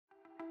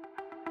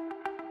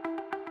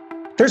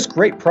There's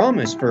great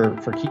promise for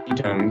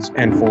ketones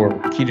and for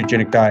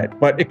ketogenic diet,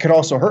 but it could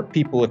also hurt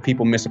people if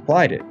people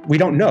misapplied it. We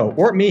don't know.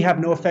 Or it may have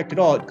no effect at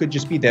all. It could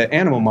just be the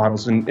animal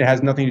models and it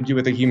has nothing to do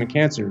with the human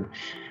cancer.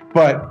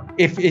 But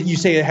if you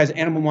say it has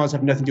animal models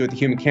have nothing to do with the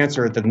human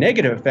cancer or the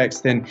negative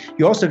effects, then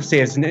you also have to say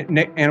it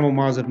has animal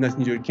models have nothing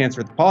to do with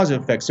cancer or the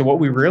positive effects. So what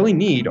we really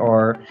need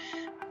are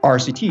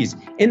RCTs.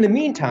 In the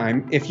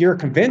meantime, if you're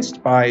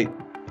convinced by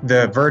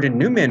the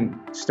Verdin-Newman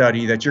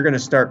study that you're going to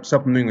start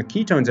supplementing with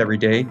ketones every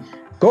day,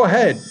 go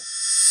ahead.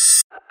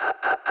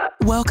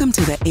 Welcome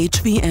to the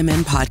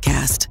HVMN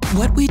podcast.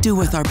 What we do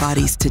with our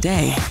bodies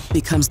today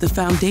becomes the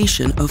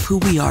foundation of who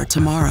we are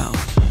tomorrow.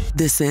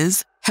 This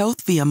is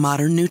Health via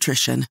Modern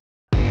Nutrition.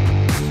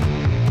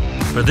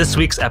 For this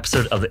week's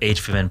episode of the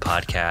HVMN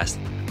podcast,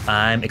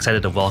 I'm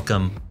excited to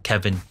welcome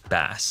Kevin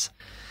Bass.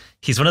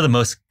 He's one of the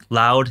most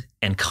loud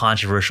and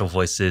controversial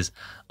voices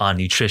on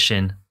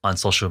nutrition on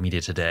social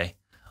media today.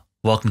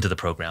 Welcome to the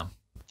program.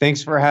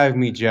 Thanks for having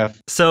me,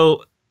 Geoff.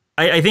 So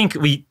I think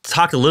we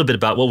talked a little bit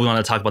about what we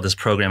want to talk about this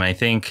program. I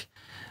think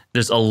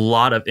there's a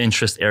lot of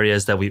interest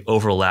areas that we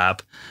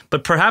overlap,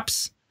 but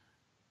perhaps,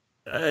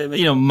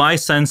 my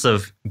sense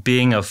of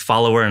being a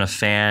follower and a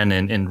fan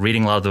and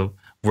reading a lot of the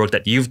work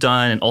that you've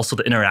done and also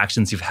the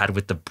interactions you've had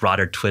with the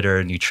broader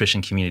Twitter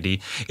nutrition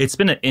community, it's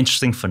been an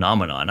interesting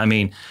phenomenon. I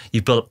mean,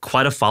 you've built up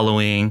quite a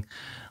following.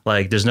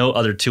 Like, there's no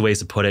other two ways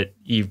to put it.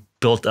 You've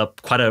built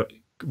up quite a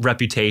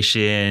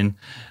reputation.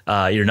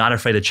 You're not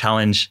afraid to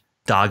challenge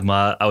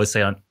dogma, I would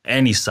say, on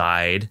any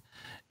side.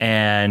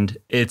 And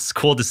it's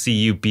cool to see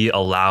you be a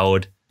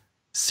loud,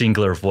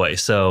 singular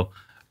voice. So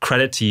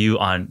credit to you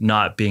on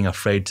not being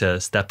afraid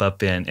to step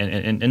up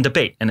and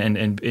debate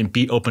and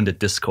be open to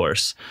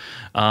discourse.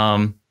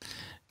 But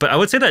I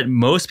would say that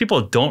most people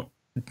don't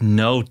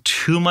know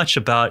too much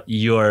about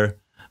your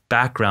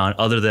background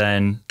other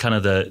than kind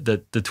of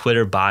the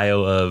Twitter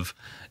bio of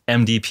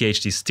MD,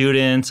 PhD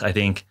student. I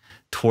think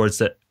towards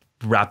the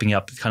wrapping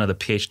up kind of the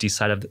PhD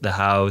side of the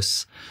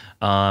house.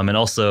 And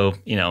also,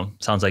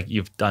 sounds like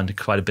you've done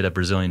quite a bit of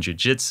Brazilian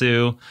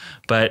Jiu-Jitsu,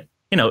 but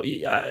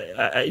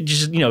I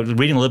just reading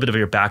a little bit of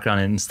your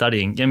background and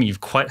studying, I mean,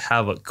 you've quite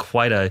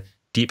a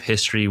deep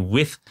history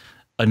with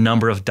a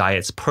number of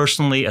diets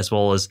personally, as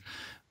well as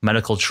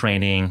medical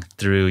training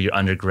through your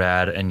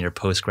undergrad and your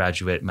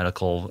postgraduate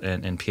medical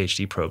and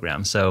PhD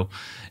program. So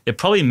it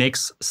probably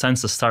makes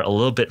sense to start a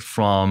little bit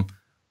from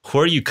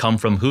where you come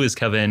from. Who is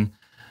Kevin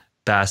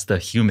Bass, the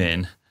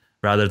human,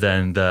 rather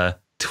than the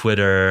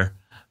Twitter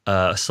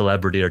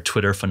celebrity or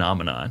Twitter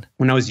phenomenon?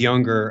 When I was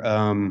younger,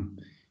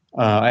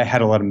 I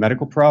had a lot of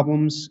medical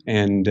problems,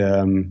 and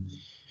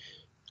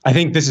I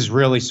think this is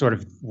really sort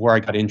of where I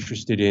got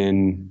interested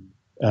in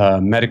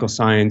medical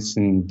science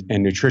and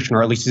nutrition,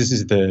 or at least this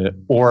is the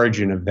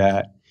origin of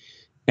that.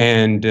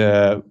 And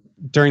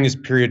during this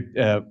period,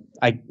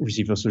 I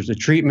received all sorts of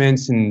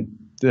treatments and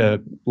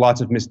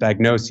lots of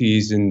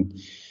misdiagnoses, and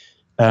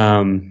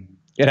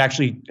it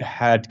actually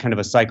had kind of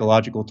a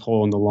psychological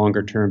toll in the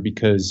longer term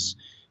because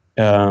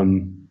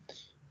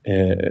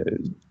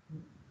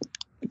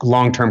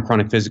long-term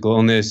chronic physical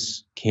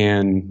illness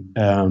can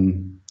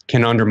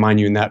undermine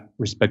you in that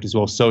respect as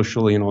well,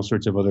 socially and all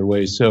sorts of other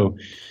ways. So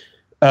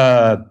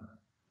that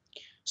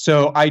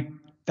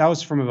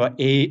was from about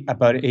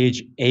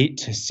age 8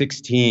 to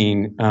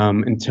 16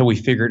 until we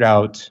figured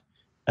out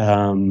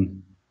what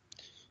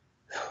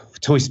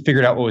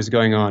was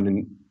going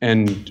on,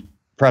 and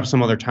perhaps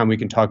some other time we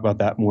can talk about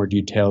that in more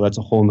detail. That's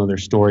a whole nother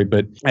story.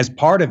 But as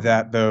part of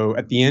that, though,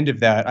 at the end of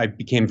that, I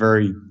became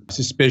very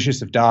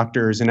suspicious of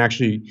doctors. And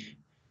actually,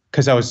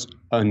 because I was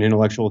an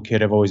intellectual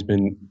kid, I've always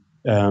been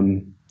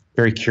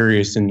very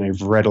curious, and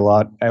I've read a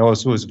lot. I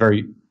also was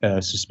very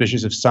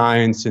suspicious of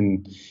science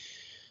and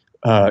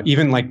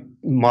even like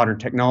modern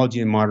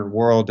technology and modern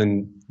world.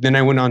 And then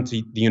I went on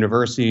to the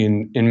university,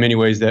 and in many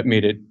ways that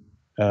made it,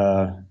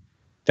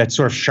 that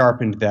sort of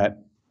sharpened that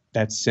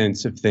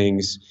sense of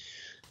things.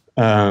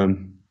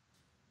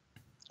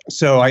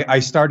 So I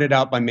started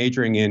out by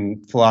majoring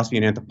in philosophy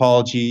and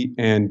anthropology,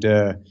 and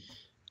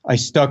I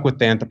stuck with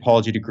the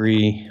anthropology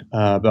degree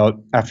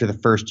about after the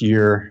first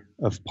year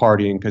of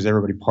partying, because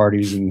everybody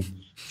parties and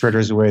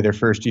fritters away their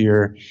first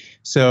year.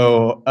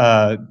 So,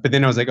 but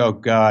then I was like, oh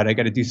God, I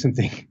got to do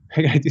something.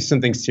 I got to do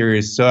something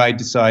serious. So I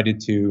decided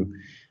to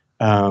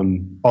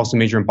also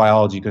major in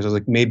biology, because I was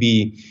like,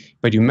 maybe if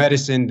I do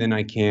medicine, then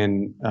I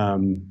can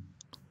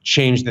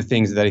change the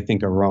things that I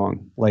think are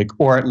wrong,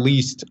 or at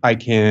least I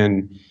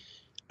can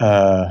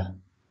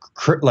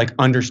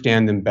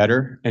understand them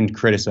better and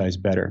criticize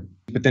better.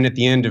 But then at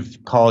the end of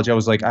college, I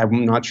was like,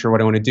 I'm not sure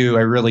what I want to do.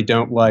 I really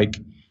don't like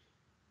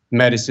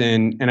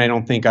medicine, and I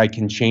don't think I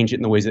can change it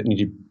in the ways that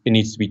it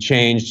needs to be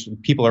changed.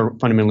 People are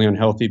fundamentally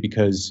unhealthy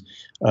because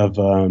of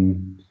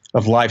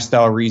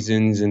lifestyle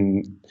reasons,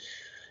 and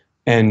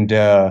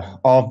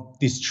all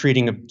this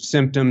treating of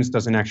symptoms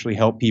doesn't actually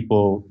help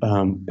people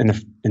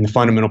in the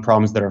fundamental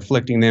problems that are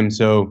afflicting them.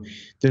 So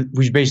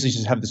we basically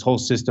just have this whole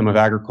system of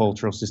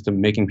agricultural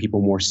system making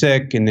people more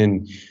sick, and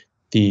then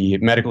the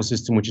medical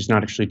system, which is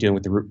not actually dealing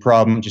with the root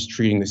problem, just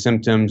treating the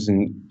symptoms.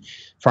 And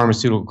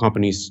pharmaceutical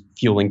companies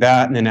fueling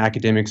that, and then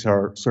academics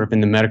are sort of in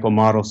the medical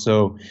model.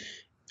 So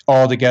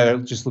all together,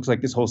 it just looks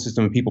like this whole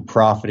system of people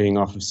profiting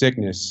off of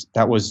sickness.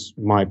 That was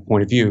my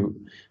point of view.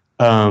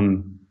 I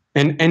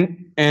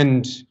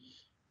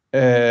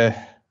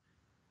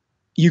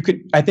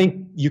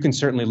think you can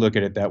certainly look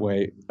at it that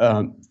way.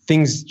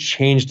 Things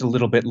changed a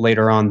little bit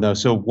later on, though.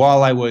 So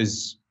while I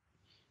was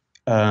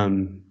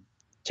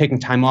taking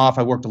time off,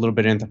 I worked a little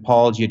bit in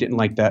anthropology. I didn't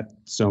like that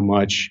so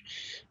much.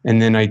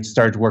 And then I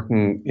started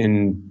working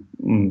in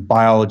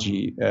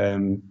biology.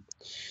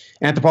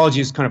 Anthropology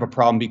is kind of a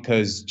problem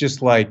because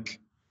just like,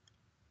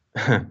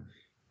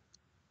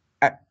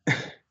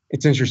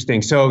 it's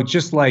interesting. So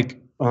just like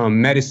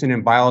medicine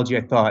and biology,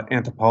 I thought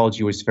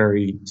anthropology was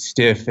very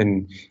stiff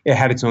and it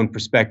had its own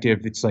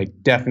perspective. It's like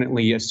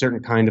definitely a certain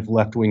kind of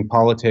left-wing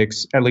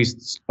politics, at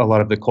least a lot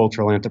of the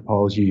cultural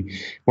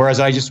anthropology. Whereas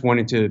I just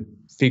wanted to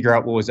figure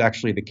out what was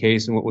actually the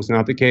case and what was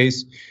not the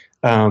case,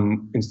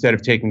 instead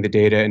of taking the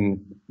data and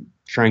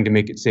trying to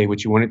make it say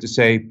what you want it to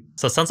say.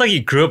 So it sounds like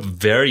you grew up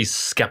very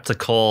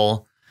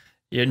skeptical.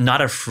 You're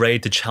not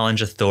afraid to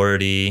challenge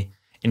authority,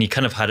 and you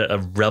kind of had a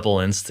rebel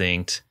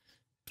instinct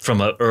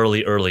from an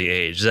early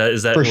age.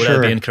 Would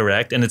that be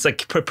incorrect? And it's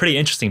like pretty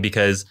interesting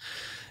because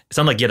it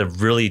sounded like you had a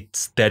really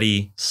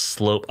steady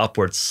slope,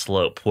 upward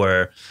slope,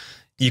 where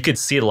you could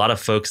see a lot of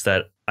folks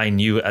that I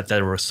knew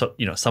that were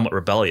somewhat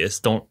rebellious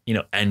don't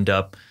end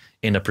up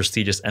in a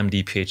prestigious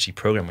MD PhD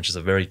program, which is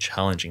a very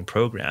challenging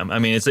program. I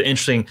mean, it's an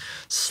interesting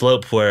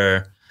slope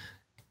where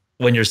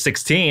when you're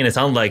 16, it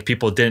sounded like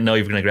people didn't know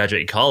you were going to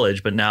graduate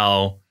college, but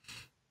now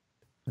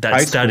that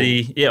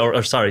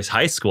it's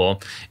high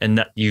school, and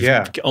that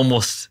you've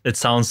almost, it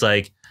sounds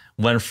like,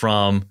 went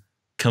from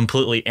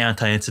completely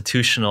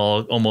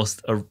anti-institutional,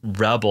 almost a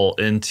rebel,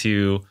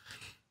 into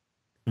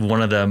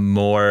one of the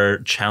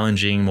more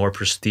challenging, more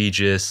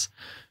prestigious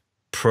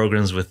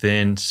programs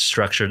within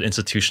structured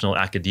institutional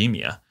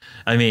academia.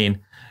 I mean,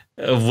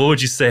 what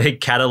would you say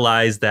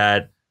catalyzed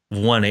that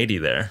 180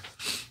 there?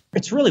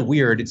 It's really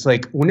weird. It's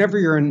like whenever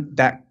you're in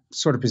that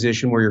sort of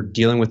position where you're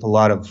dealing with a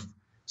lot of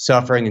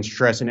suffering and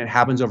stress, and it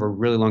happens over a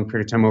really long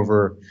period of time,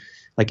 over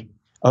like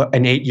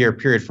an 8-year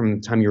period from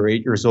the time you were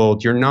 8 years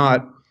old,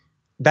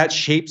 that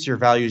shapes your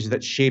values,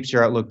 that shapes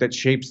your outlook, that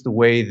shapes the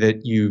way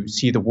that you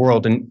see the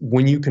world. And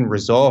when you can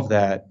resolve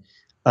that,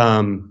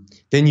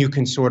 then you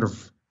can sort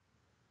of,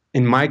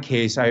 in my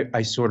case,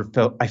 I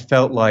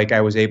felt like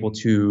I was able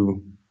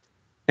to,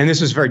 and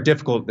this was very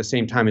difficult at the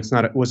same time. It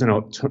wasn't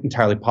an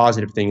entirely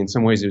positive thing. In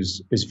some ways, it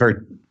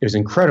was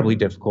incredibly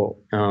difficult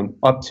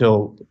up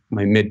till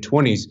my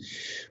mid-20s.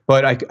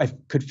 But I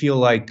could feel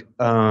like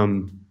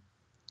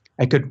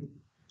I could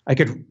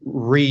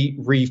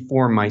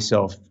reform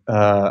myself.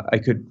 I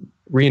could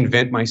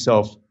reinvent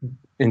myself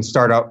and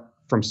start out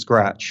from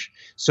scratch.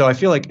 So I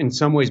feel like in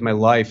some ways my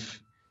life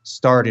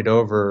started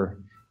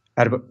over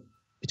at about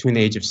between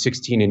the age of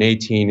 16 and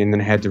 18, and then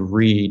I had to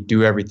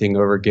redo everything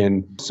over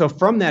again. So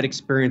from that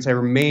experience, I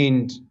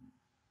remained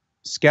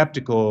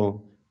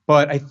skeptical,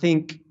 but I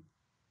think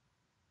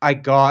I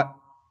got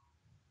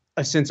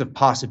a sense of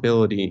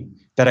possibility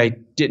that I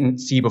didn't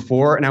see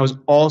before. And I was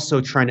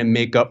also trying to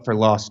make up for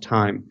lost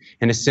time,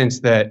 in a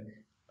sense that,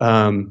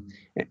 and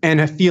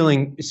a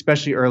feeling,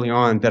 especially early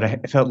on, that I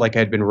felt like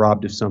I'd been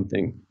robbed of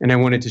something. And I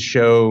wanted to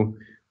show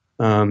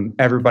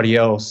everybody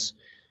else,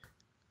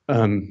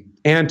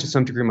 and to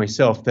some degree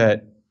myself,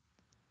 that,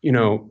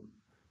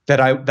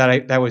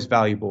 that was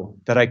valuable,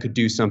 that I could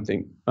do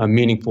something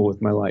meaningful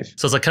with my life.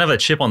 So it's like kind of a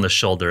chip on the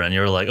shoulder, and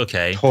you're like,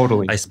 okay,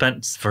 totally. I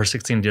spent for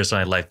 16 years of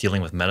my life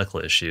dealing with medical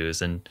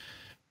issues, and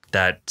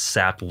that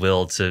sapped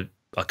will to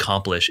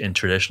accomplish in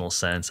traditional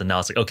sense. And now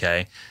it's like,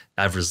 okay,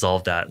 I've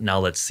resolved that. Now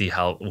let's see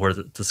where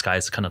the sky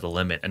is kind of the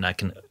limit, and I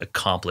can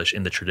accomplish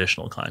in the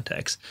traditional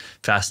context.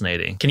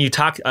 Fascinating. Can you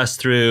talk us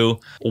through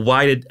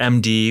why did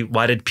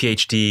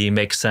PhD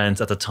make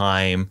sense at the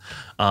time?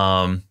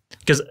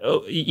 Because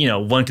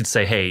one could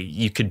say, hey,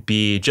 you could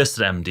be just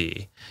an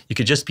MD, you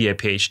could just be a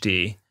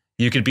PhD,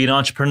 you could be an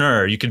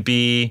entrepreneur, you could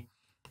be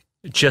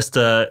just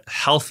a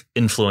health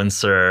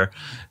influencer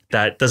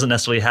that doesn't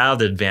necessarily have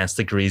the advanced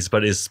degrees,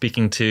 but is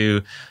speaking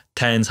to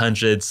tens,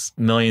 hundreds,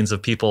 millions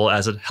of people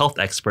as a health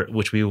expert,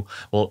 which we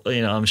will,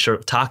 I'm sure,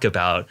 talk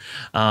about.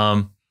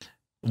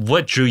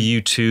 What drew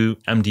you to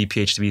MD,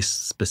 PhD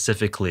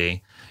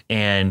specifically?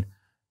 And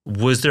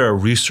was there a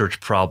research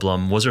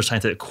problem? Was there a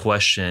scientific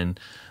question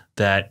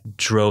that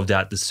drove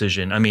that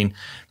decision? I mean,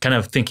 kind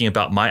of thinking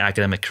about my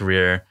academic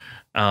career,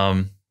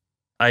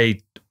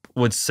 I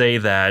would say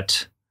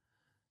that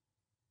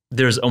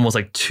there's almost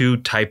like two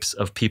types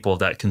of people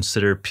that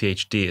consider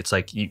PhD. It's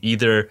like you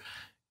either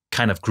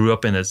kind of grew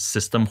up in a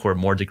system where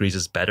more degrees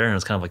is better, and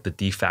it's kind of like the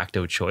de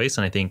facto choice.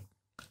 And I think,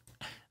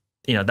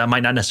 that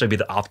might not necessarily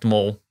be the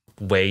optimal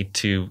way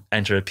to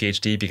enter a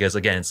PhD, because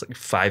again, it's like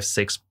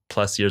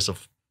 5-6+ years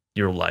of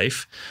your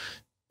life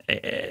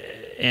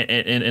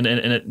and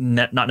a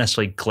not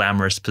necessarily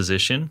glamorous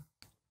position.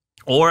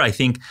 Or I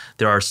think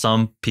there are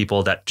some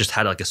people that just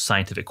had like a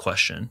scientific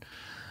question,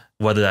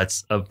 whether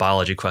that's a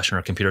biology question or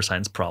a computer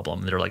science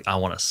problem. They're like, I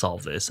want to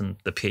solve this, and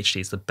the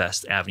PhD is the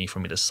best avenue for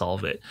me to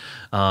solve it.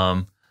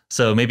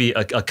 So maybe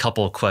a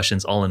couple of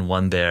questions all in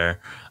one there.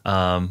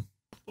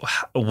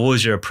 What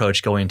was your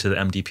approach going to the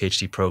MD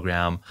PhD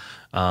program?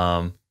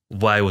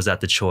 Why was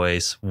that the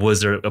choice?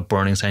 Was there a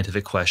burning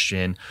scientific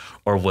question,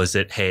 or was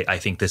it, hey, I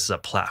think this is a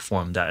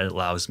platform that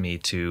allows me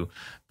to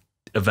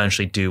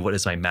eventually do what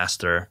is my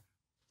master,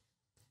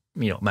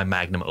 my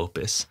magnum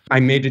opus? I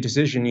made a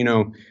decision,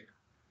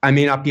 I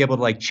may not be able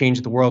to like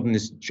change the world in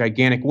this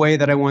gigantic way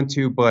that I want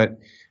to, but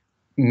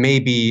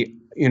maybe,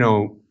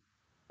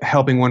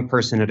 helping one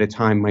person at a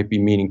time might be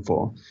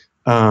meaningful.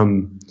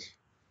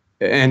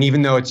 And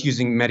even though it's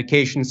using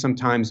medication,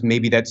 sometimes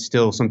maybe that's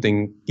still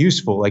something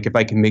useful, like if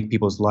I can make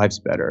people's lives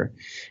better.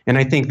 And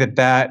I think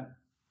that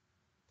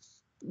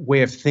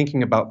way of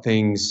thinking about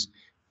things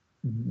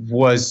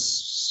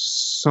was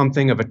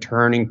something of a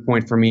turning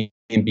point for me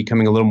in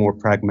becoming a little more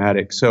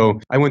pragmatic. So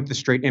I went the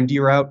straight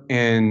MD route,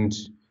 and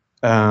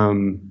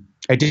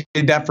I did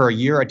that for a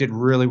year. I did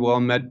really well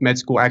in med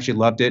school. I actually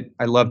loved it.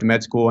 I loved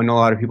med school. I know a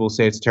lot of people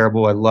say it's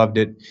terrible. I loved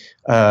it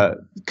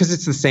because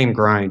it's the same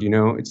grind,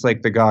 It's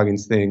like the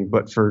Goggins thing,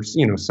 but for,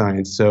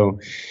 science. So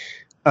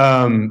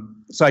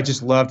I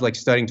just loved like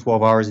studying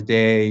 12 hours a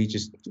day,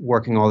 just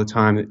working all the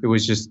time. It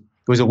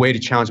was a way to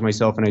challenge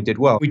myself, and I did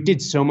well. We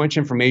did so much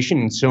information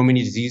and so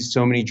many diseases,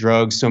 so many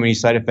drugs, so many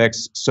side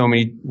effects, so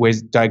many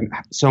ways,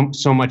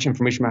 so much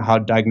information about how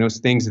to diagnose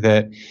things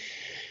that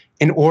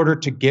in order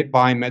to get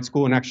by med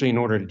school, and actually in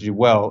order to do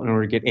well, in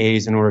order to get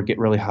A's, in order to get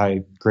really high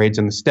grades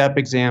on the STEP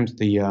exams,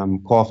 the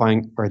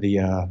qualifying or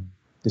the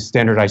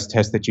standardized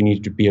test that you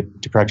need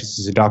to practice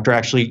as a doctor,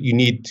 actually you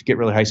need to get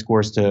really high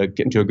scores to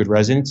get into a good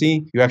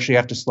residency. You actually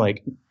have to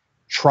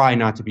try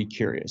not to be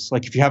curious.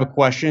 Like if you have a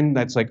question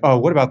that's like, oh,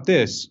 what about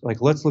this?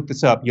 Like, let's look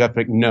this up. You have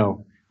to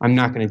no, I'm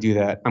not going to do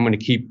that. I'm going to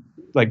keep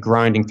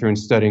grinding through and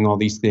studying all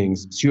these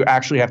things. So you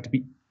actually have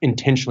to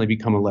intentionally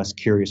become a less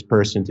curious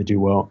person to do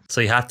well.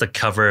 So you have to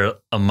cover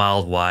a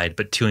mile wide,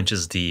 but 2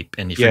 inches deep.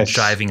 And if you're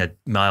driving a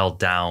mile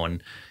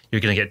down, you're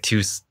going to get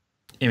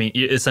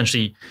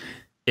essentially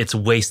it's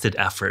wasted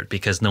effort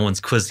because no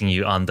one's quizzing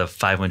you on the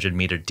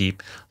 500-meter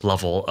deep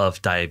level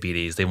of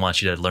diabetes. They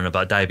want you to learn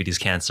about diabetes,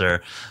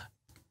 cancer,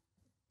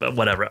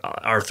 whatever,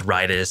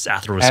 arthritis,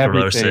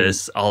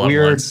 atherosclerosis, everything. All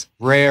at once.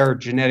 Rare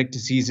genetic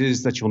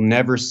diseases that you'll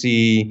never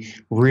see,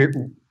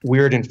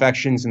 weird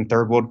infections in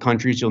third world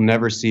countries you'll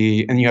never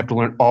see, and you have to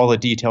learn all the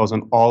details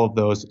on all of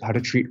those, how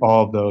to treat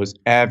all of those,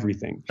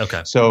 everything.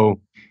 Okay. So,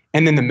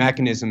 and then the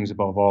mechanisms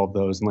of all of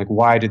those, and what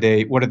are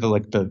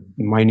the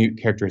minute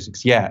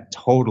characteristics? Yeah,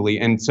 totally.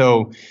 And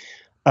so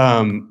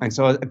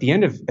at the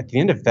end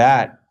of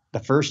that, the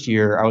first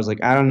year, I was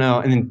like, I don't know.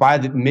 And then by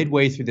the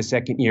midway through the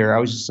second year, I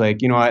was just like,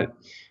 what?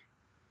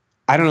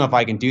 I don't know if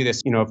I can do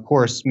this. Of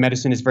course,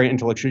 medicine is very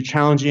intellectually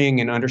challenging,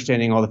 and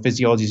understanding all the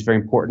physiology is very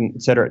important,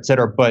 et cetera, et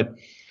cetera. But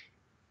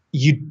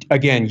you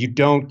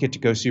don't get to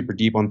go super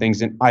deep on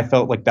things. And I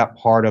felt like that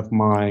part of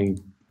my,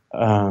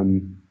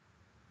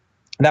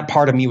 that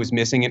part of me was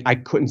missing, and I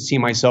couldn't see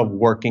myself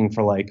working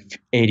for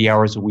 80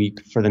 hours a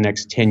week for the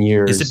next 10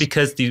 years. Is it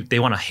because they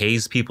want to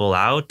haze people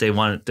out? They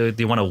want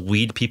to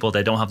weed people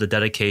that don't have the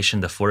dedication,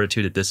 the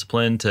fortitude, the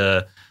discipline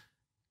to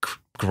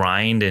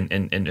grind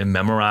and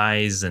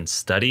memorize and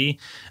study?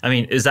 I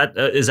mean, is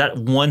that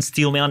one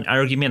steelman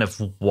argument of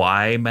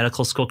why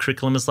medical school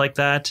curriculum is like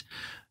that?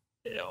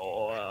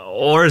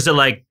 Or is it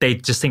like they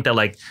just think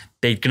that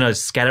they're gonna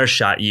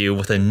scattershot you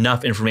with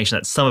enough information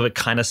that some of it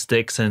kind of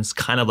sticks, and it's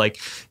kind of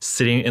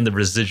sitting in the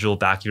residual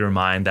back of your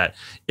mind that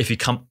if you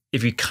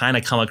kind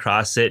of come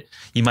across it,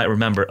 you might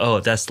remember,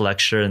 oh, that's the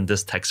lecture in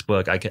this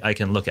textbook. I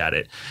can look at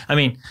it. I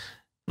mean,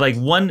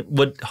 one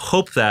would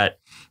hope that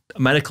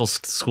medical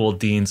school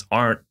deans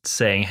aren't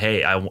saying,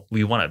 hey,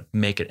 we want to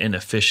make an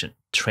inefficient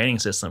training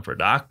system for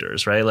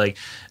doctors, right?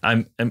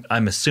 I'm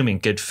assuming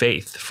good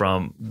faith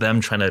from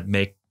them trying to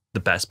make the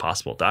best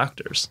possible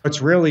doctors.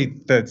 It's really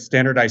the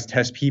standardized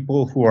test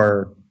people who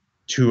are,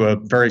 to a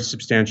very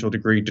substantial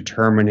degree,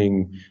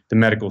 determining the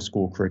medical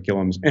school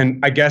curriculums.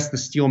 And I guess the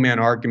steelman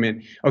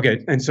argument,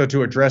 okay, and so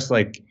to address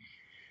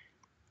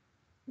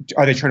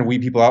are they trying to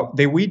weed people out?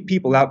 They weed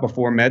people out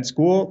before med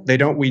school. They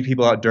don't weed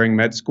people out during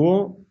med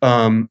school.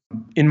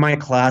 In my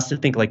class, I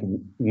think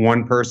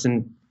one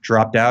person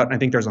dropped out. I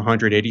think there's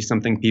 180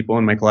 something people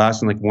in my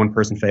class, and one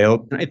person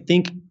failed. And I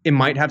think it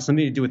might have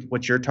something to do with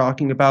what you're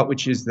talking about,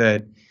 which is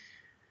that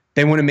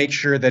they want to make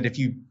sure that if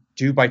you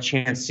do by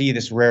chance see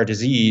this rare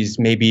disease,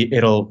 maybe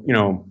you'll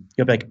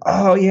be like,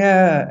 oh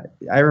yeah,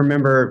 I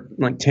remember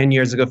 10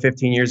 years ago,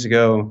 15 years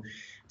ago,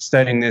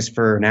 studying this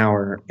for an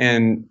hour.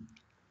 And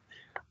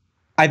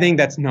I think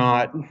that's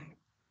not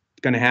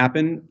going to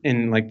happen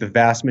in the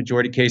vast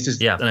majority of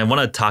cases. Yeah. And I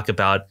want to talk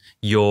about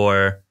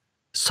your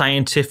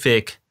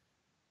scientific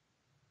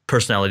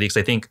personality, because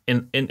I think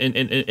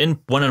in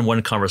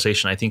one-on-one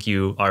conversation, I think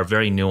you are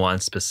very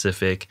nuanced,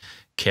 specific,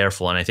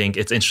 careful. And I think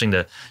it's interesting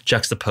to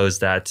juxtapose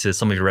that to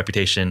some of your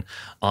reputation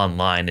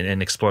online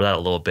and explore that a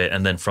little bit.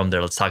 And then from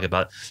there, let's talk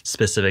about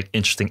specific,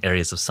 interesting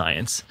areas of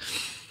science.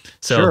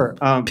 So Sure.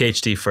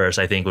 PhD first,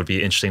 I think would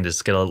be interesting to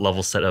just get a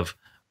level set of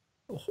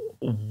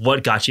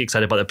what got you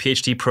excited about the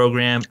PhD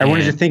program. I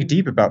wanted to think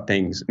deep about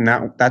things,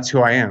 and that's who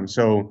I am.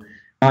 So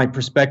my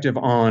perspective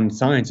on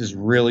science has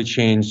really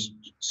changed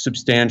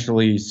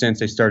substantially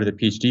since I started the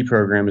PhD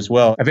program as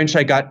well.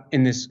 Eventually, I got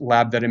in this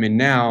lab that I'm in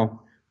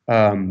now.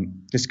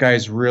 This guy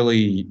is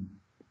really,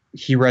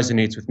 he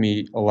resonates with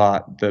me a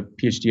lot. The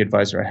PhD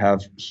advisor I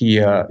have,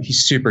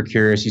 he's super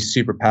curious. He's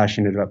super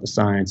passionate about the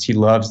science. He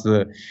loves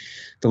the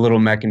little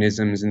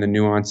mechanisms and the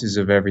nuances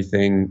of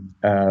everything.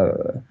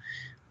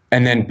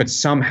 But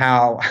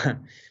somehow,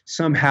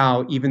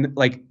 even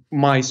like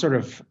my sort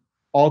of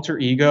alter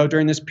ego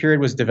during this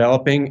period was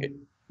developing.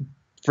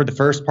 For the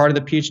first part of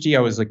the PhD, I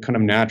was like kind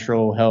of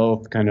natural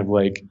health, kind of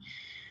like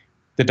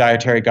the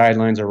dietary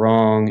guidelines are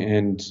wrong,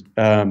 and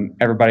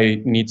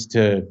everybody needs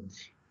to,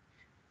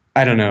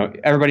 I don't know,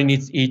 everybody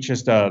needs to eat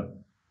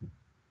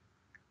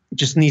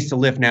just needs to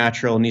live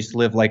natural, needs to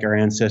live like our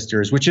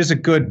ancestors, which is a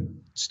good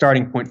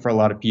starting point for a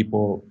lot of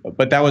people.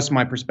 But that was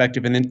my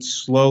perspective. And then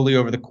slowly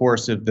over the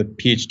course of the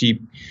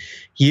PhD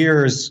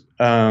years,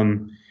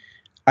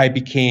 I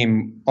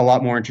became a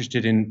lot more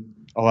interested in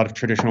a lot of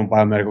traditional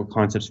biomedical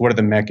concepts. What are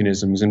the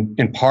mechanisms?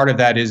 And part of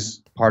that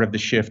is part of the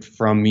shift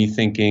from me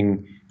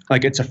thinking,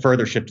 like it's a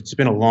further shift. It's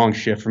been a long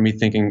shift from me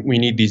thinking we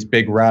need these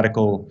big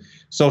radical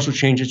social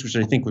changes, which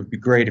I think would be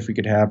great if we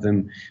could have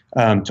them,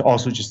 to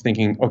also just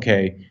thinking,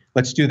 okay,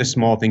 let's do the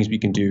small things we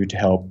can do to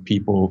help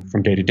people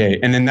from day to day.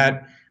 And then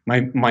that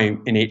my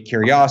innate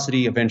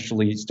curiosity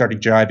eventually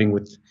started jiving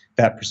with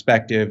that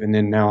perspective. And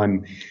then now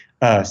I'm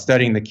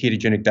studying the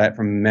ketogenic diet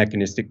from a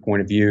mechanistic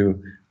point of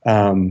view,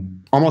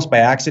 almost by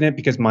accident,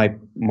 because my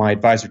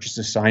advisor just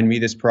assigned me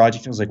this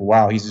project. I was like,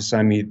 wow, he's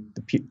assigned me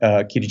the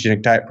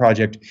ketogenic diet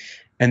project.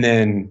 And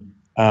then,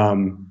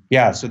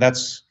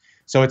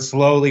 so it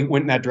slowly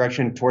went in that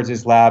direction towards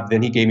his lab.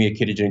 Then he gave me a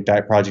ketogenic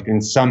diet project.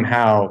 And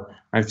somehow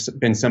I've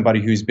been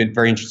somebody who's been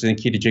very interested in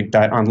ketogenic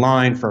diet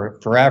online for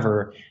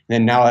forever. And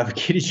then now I have a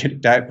ketogenic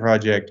diet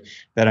project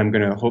that I'm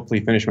going to hopefully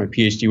finish my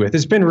PhD with.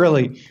 It's been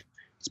really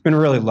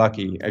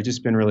lucky. I've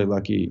just been really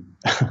lucky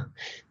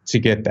to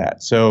get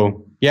that.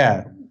 So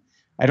yeah,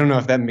 I don't know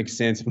if that makes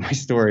sense. If my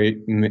story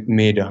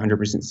made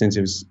 100% sense,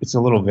 it's a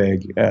little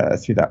vague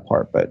through that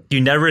part, but you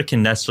never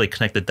can necessarily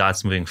connect the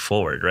dots moving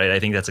forward, right? I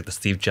think that's like the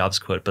Steve Jobs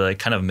quote, but it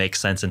kind of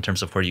makes sense in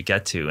terms of where you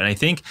get to. And I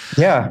think,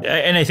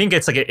 I think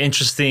it's like an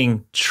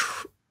interesting,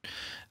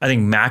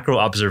 macro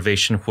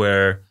observation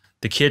where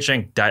the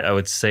ketogenic diet, I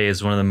would say,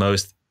 is one of the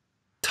most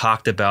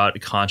talked about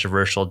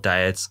controversial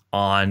diets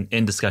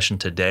in discussion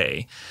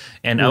today.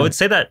 And I would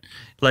say that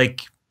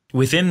like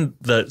within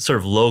the sort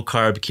of low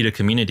carb keto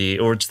community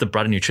or just the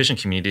broader nutrition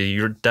community,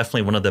 you're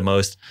definitely one of the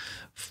most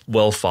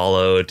well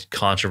followed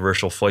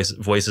controversial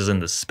voices in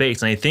the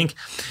space. And I think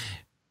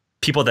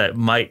people that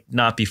might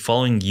not be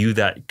following you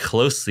that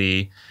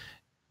closely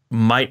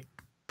might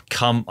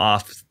come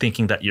off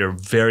thinking that you're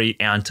very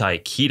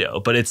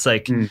anti-keto, but it's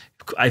like,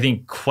 I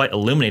think quite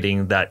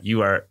illuminating that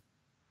you are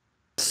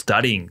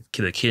studying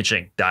the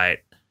ketogenic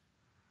diet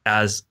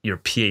as your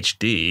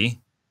PhD,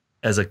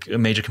 as a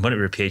major component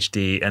of your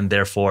PhD, and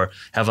therefore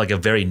have like a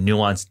very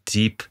nuanced,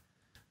 deep,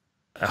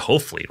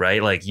 hopefully,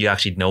 right? Like you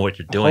actually know what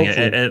you're doing,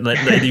 and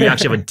you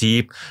actually have a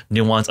deep,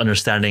 nuanced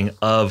understanding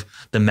of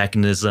the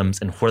mechanisms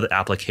and where the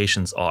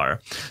applications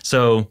are.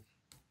 So,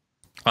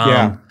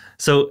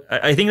 so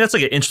I think that's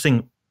like an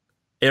interesting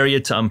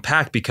area to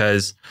unpack,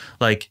 because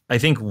like I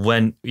think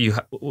when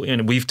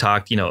we've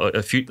talked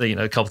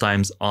a couple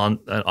times on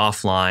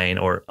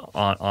offline or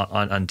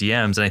on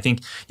DMs, and I think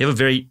you have a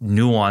very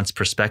nuanced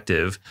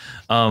perspective.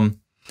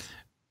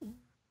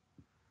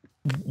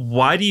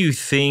 Why do you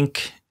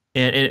think,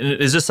 and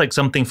is this like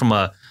something from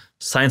a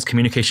science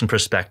communication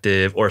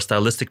perspective or a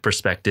stylistic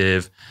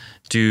perspective,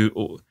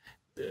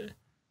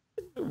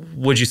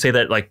 would you say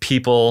that like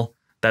people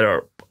that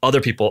are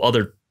other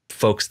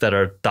folks that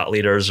are thought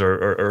leaders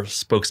or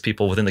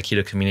spokespeople within the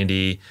keto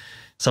community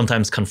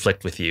sometimes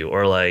conflict with you,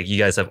 or like you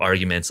guys have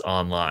arguments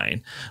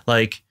online?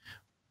 Like,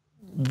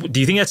 do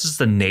you think that's just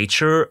the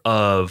nature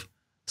of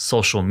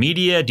social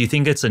media? Do you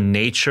think it's a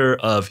nature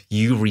of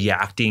you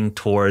reacting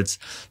towards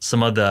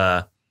some of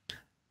the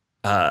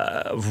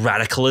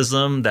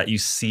radicalism that you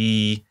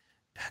see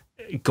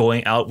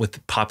going out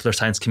with popular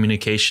science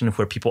communication,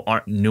 where people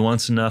aren't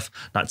nuanced enough,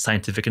 not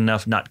scientific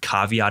enough, not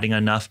caveating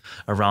enough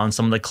around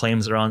some of the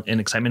claims around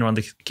and excitement around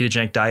the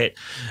ketogenic diet?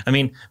 I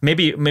mean,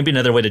 maybe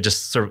another way to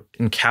just sort of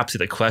encapsulate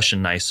the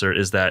question nicer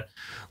is that,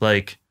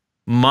 like,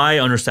 my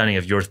understanding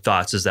of your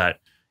thoughts is that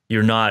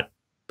you're not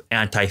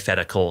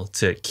antithetical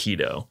to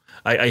keto.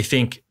 I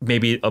think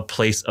maybe a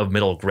place of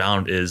middle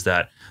ground is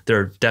that there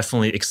are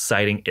definitely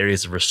exciting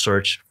areas of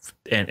research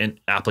and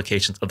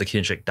applications of the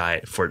ketogenic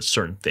diet for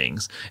certain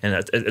things.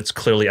 And it's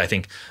clearly, I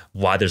think,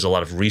 why there's a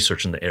lot of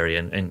research in the area.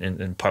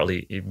 And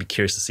partly you'd be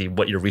curious to see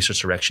what your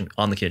research direction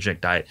on the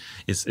ketogenic diet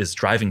is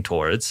driving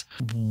towards.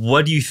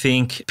 What do you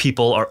think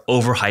people are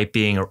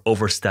overhyping or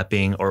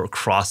overstepping or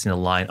crossing the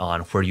line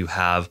on, where you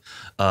have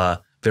a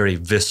very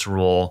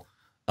visceral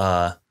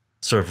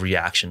sort of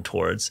reaction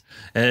towards.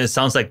 And it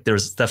sounds like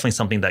there's definitely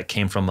something that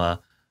came from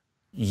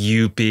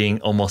you being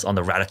almost on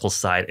the radical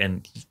side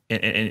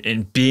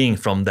and being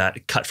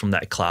cut from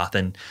that cloth,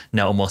 and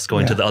now almost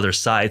going to the other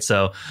side.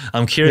 So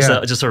I'm curious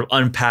to just sort of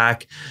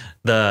unpack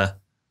the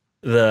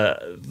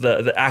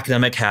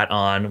academic hat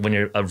on when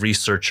you're a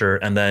researcher,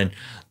 and then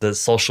the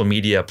social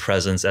media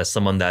presence as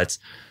someone that's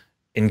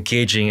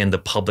engaging in the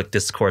public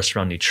discourse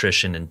around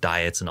nutrition and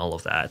diets and all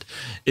of that.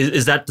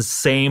 Is that the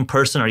same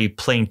person? Are you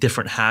playing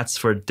different hats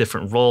for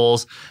different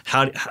roles?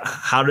 How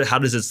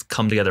does this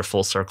come together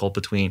full circle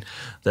between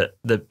the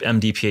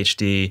MD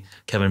PhD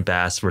Kevin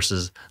Bass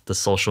versus the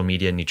social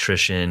media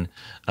nutrition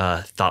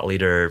thought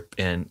leader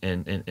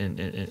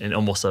and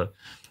almost I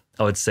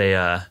would say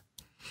a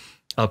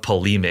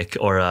polemic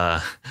or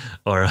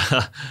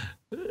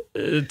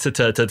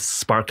to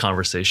spark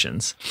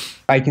conversations?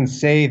 I can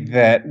say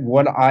that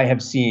what I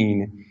have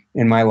seen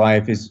in my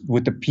life is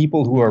with the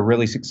people who are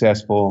really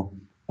successful,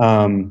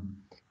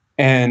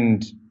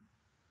 and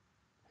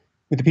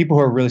with the people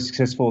who are really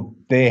successful,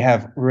 they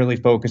have really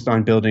focused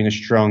on building a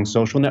strong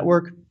social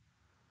network.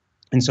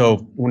 And so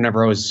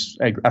whenever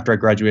after I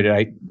graduated,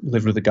 I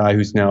lived with a guy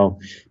who's now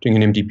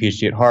doing an MD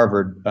PhD at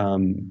Harvard.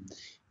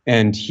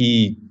 And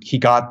he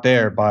got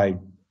there by,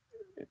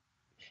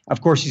 of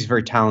course, he's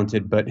very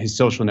talented, but his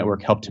social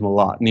network helped him a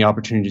lot, and the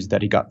opportunities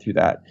that he got through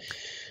that.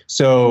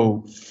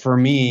 So for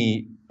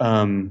me,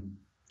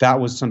 that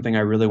was something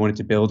I really wanted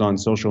to build on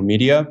social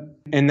media.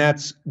 And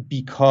that's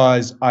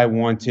because I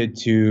wanted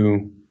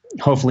to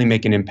hopefully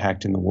make an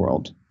impact in the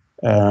world.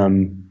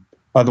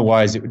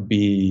 Otherwise, it would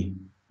be,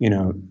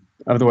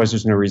 otherwise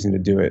there's no reason to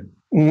do it.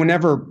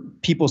 Whenever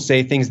people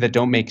say things that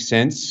don't make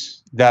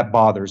sense, that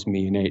bothers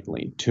me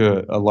innately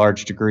to a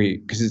large degree,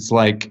 because it's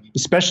like,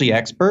 especially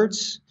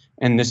experts,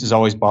 and this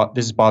has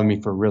bothered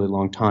me for a really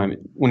long time.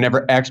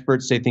 Whenever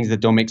experts say things that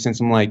don't make sense,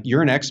 I'm like,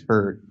 you're an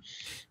expert.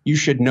 You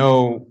should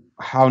know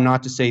how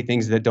not to say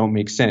things that don't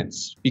make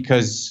sense,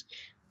 because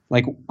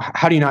like,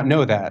 how do you not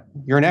know that?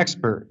 You're an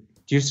expert.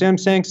 Do you see what I'm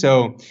saying?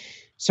 So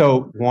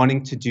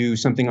wanting to do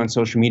something on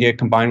social media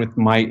combined with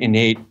my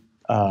innate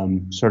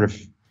sort of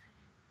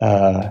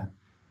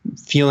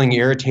feeling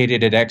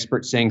irritated at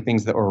experts saying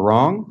things that were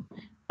wrong,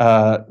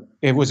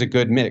 it was a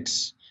good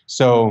mix.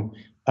 So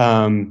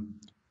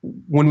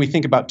when we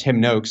think about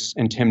Tim Noakes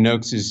and Tim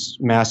Noakes'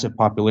 massive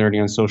popularity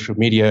on social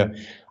media,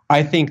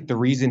 I think the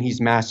reason he's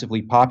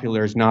massively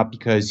popular is not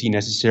because he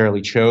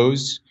necessarily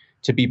chose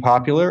to be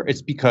popular.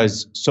 It's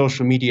because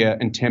social media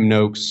and Tim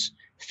Noakes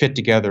fit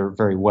together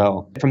very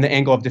well. From the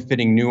angle of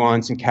defitting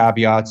nuance and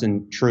caveats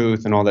and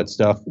truth and all that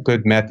stuff,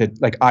 good method,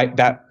 like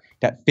that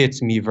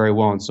fits me very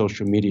well on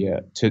social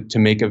media to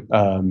make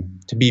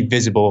to be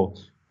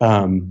visible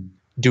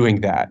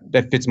doing that.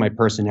 That fits my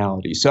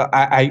personality. So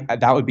I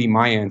that would be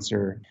my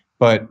answer.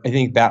 But I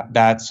think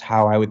that's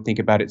how I would think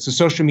about it. So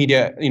social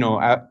media,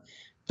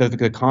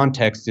 the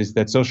context is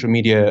that social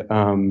media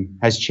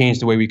has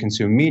changed the way we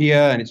consume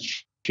media, and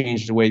it's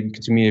changed the way we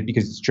consume media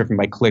because it's driven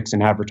by clicks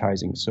and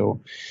advertising.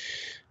 So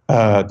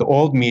the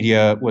old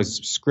media was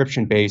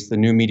subscription-based. The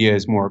new media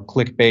is more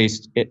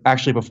click-based. It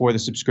actually, before the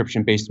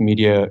subscription-based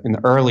media in the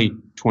early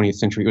 20th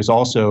century, it was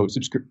also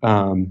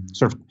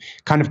sort of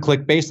kind of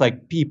click-based.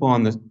 Like people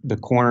on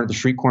the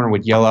street corner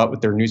would yell out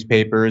with their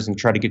newspapers and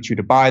try to get you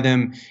to buy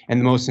them. And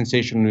the most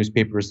sensational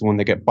newspaper is the one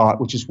that get bought,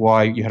 which is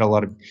why you had a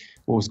lot of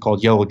what was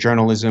called yellow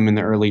journalism in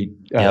the early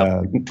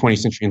 20th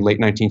century and late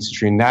 19th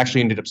century, and that actually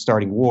ended up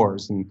starting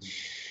wars and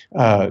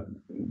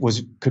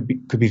could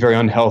be very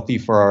unhealthy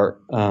for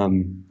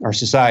our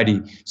society.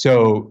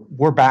 So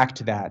we're back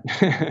to that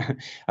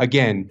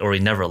again. Or we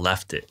never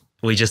left it.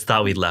 We just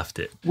thought we left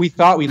it. We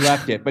thought we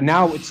left it, but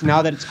now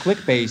that it's click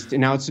based,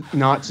 and now it's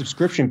not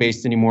subscription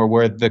based anymore,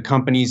 where the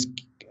companies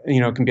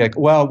can be like,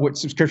 well, what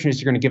subscription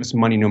is, you're going to give us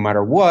money no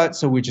matter what,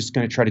 so we're just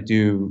going to try to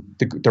do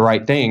the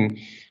right thing.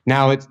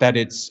 Now it's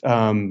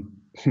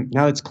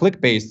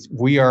click based.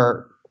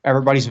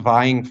 Everybody's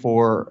vying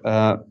for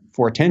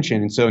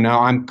attention. And so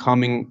now I'm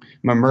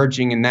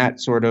emerging in that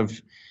sort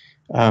of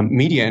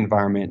media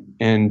environment.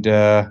 And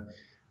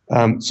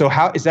so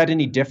how is that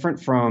any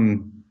different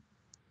from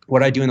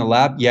what I do in the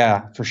lab?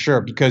 Yeah, for sure.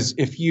 Because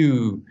if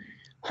you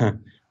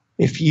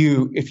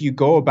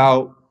go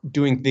about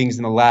doing things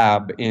in the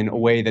lab in a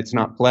way that's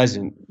not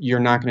pleasant, you're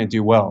not going to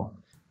do well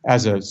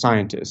as a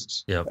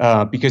scientist.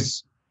 Yep.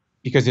 Because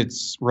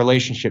it's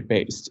relationship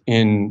based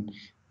in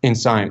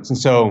science. And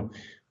so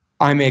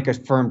I make a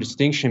firm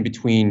distinction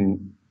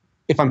between,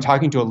 if I'm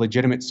talking to a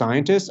legitimate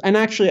scientist, and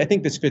actually I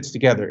think this fits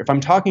together. If I'm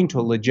talking to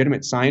a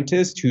legitimate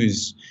scientist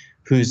who's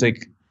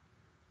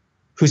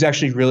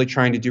actually really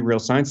trying to do real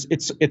science,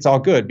 it's all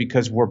good,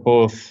 because we're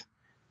both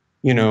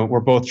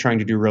trying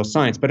to do real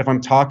science. But if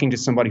I'm talking to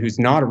somebody who's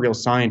not a real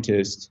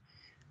scientist,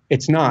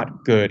 it's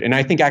not good. And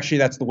I think actually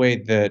that's the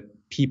way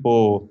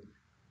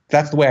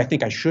I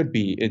think I should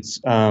be.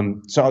 It's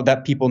so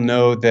that people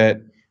know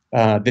that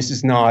this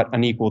is not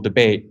an equal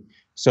debate.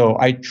 So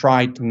I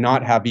try to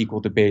not have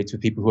equal debates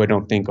with people who I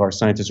don't think are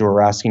scientists, or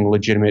are asking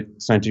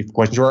legitimate scientific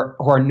questions, or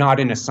who are not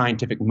in a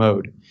scientific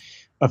mode.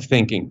 of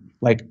thinking,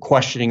 like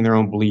questioning their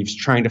own beliefs,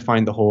 trying to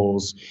find the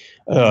holes,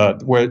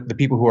 where the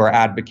people who are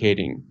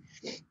advocating.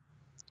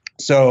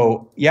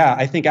 So yeah,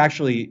 I think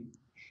actually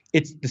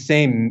it's the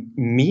same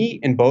me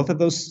in both of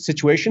those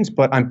situations,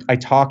 but I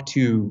talk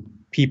to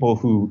people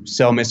who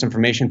sell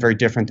misinformation very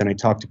different than I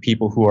talk to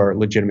people who are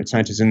legitimate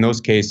scientists. In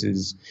those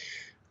cases,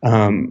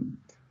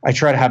 I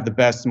try to have the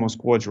best and most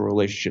cordial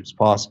relationships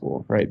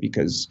possible, right?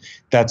 Because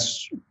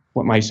that's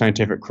what my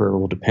scientific career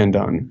will depend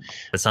on.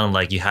 It sounded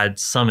like you had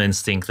some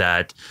instinct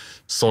that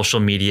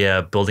social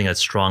media, building a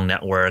strong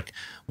network,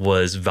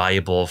 was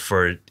valuable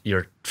for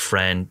your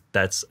friend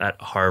that's at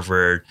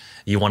Harvard.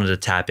 You wanted to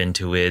tap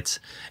into it,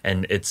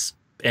 and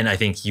I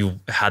think you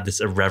had this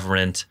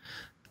irreverent,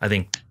 I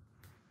think,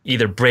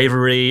 either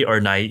bravery or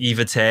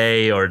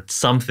naivete or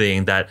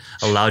something that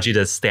allowed you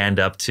to stand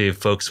up to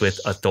folks with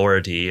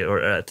authority,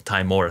 or at the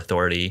time more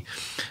authority,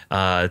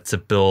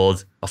 to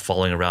build a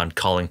following around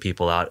calling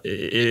people out.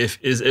 If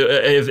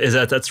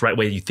that's the right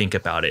way you think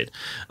about it,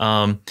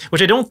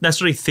 which I don't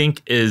necessarily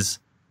think is,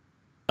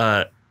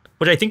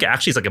 which I think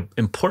actually is like an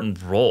important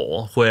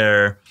role.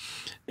 Where,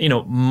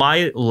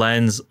 my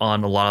lens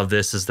on a lot of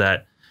this is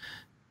that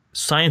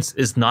science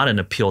is not an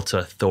appeal to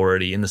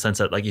authority, in the sense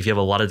that, like, if you have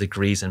a lot of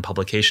degrees in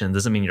publication, it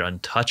doesn't mean you're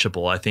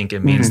untouchable. I think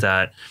it means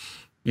that,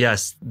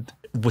 yes,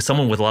 with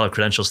someone with a lot of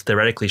credentials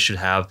theoretically should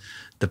have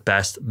the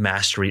best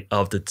mastery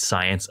of the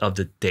science, of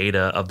the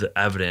data, of the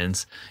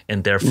evidence,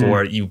 and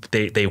therefore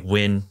they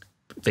win,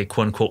 they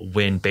quote unquote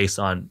win based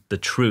on the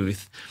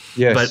truth.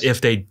 Yes. But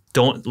if they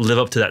don't live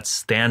up to that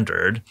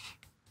standard,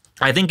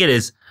 I think it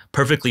is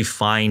perfectly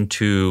fine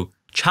to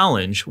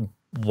challenge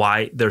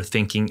why their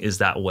thinking is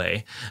that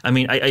way. I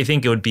mean, I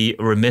think it would be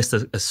remiss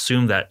to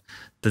assume that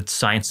the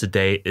science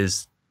today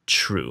is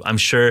true. I'm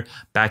sure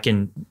back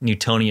in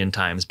Newtonian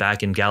times,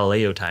 back in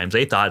Galileo times,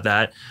 they thought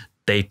that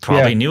they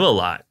probably knew a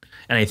lot.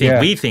 And I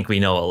think we think we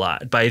know a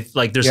lot. But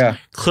like, there's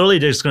clearly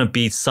there's going to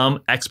be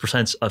some X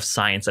percent of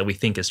science that we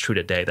think is true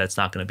today that's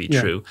not going to be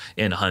true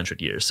in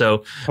 100 years.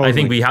 So I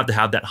think we have to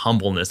have that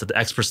humbleness that the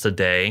experts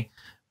today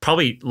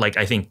probably, like,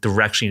 I think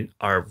directionally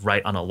are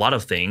right on a lot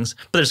of things,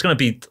 but there's going to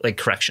be like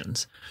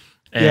corrections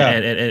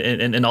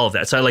and all of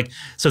that. So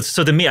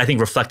so to me, I think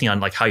reflecting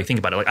on like how you think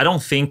about it, like, I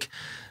don't think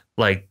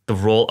like the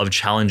role of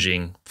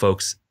challenging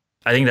folks,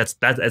 I think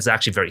that's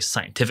actually very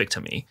scientific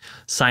to me.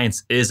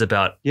 Science is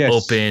about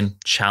open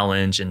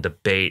challenge and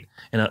debate,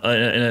 and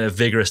a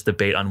vigorous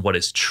debate on what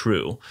is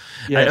true.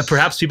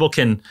 Perhaps people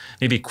can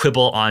maybe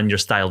quibble on your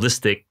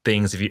stylistic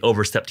things if you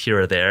overstepped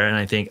here or there. And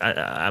I think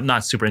I'm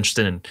not super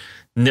interested in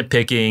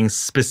nitpicking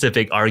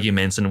specific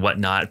arguments and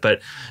whatnot.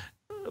 But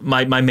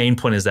my main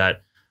point is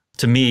that,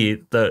 to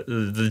me,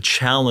 the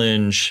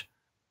challenge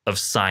of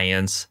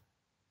science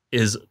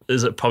is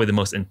probably the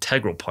most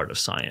integral part of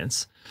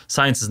science.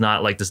 Science is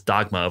not like this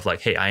dogma of like,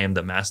 hey, I am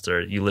the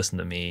master, you listen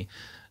to me.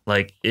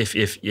 Like,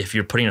 if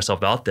you're putting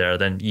yourself out there,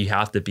 then you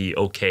have to be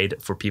okay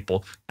for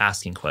people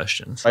asking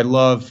questions. I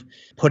love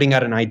putting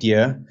out an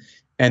idea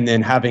and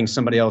then having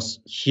somebody else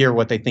hear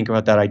what they think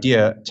about that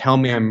idea, tell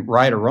me I'm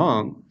right or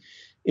wrong.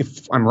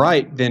 If I'm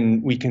right,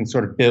 then we can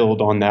sort of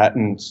build on that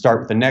and start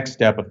with the next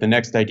step of the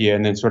next idea,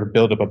 and then sort of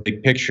build up a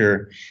big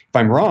picture. If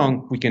I'm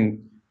wrong, we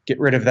can get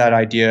rid of that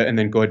idea and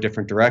then go a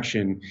different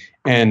direction.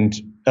 And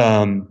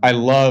I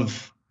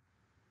love,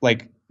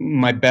 like,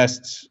 my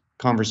best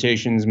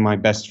conversations, my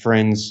best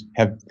friends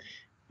have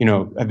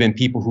been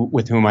people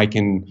with whom I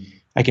can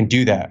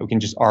do that. We can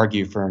just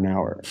argue for an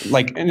hour,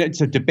 like, and it's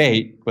a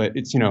debate, but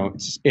it's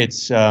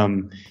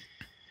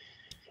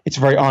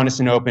very honest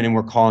and open, and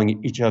we're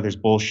calling each other's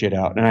bullshit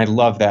out. And I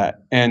love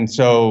that. And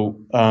so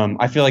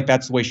I feel like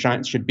that's the way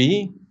science should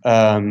be.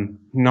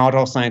 Not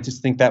all scientists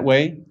think that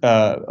way.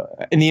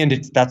 In the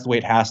end, that's the way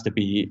it has to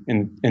be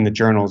in the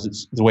journals.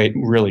 It's the way it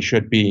really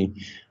should be.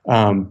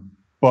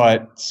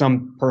 But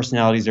some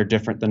personalities are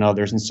different than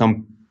others, and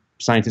some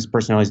scientist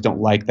personalities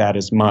don't like that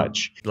as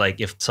much. Like,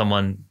 if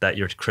someone that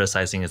you're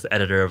criticizing is the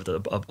editor of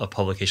a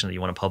publication that you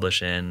want to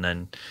publish in,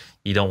 then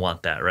you don't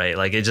want that, right?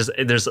 Like, there's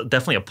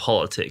definitely a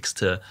politics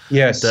to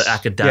the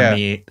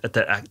academy,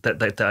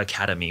 the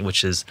academy,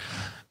 which is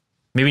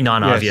maybe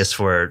non-obvious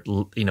for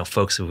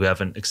folks who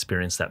haven't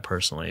experienced that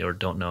personally or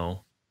don't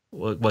know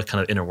what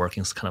kind of inner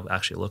workings kind of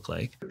actually look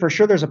like. For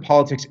sure, there's a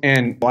politics,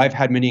 and I've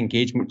had many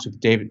engagements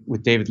with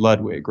David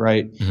Ludwig,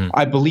 right? Mm-hmm.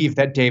 I believe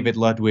that David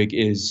Ludwig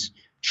is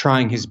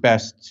trying his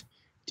best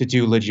to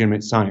do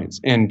legitimate science,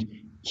 and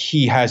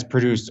he has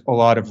produced a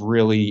lot of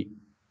really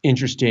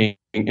interesting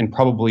and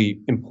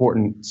probably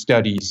important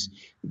studies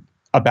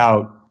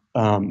about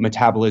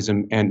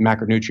metabolism and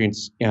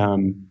macronutrients,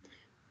 and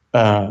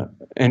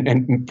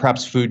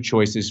perhaps food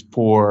choices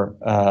for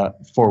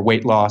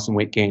weight loss and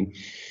weight gain.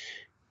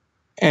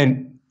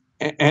 And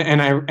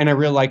I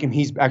really like him.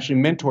 He's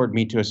actually mentored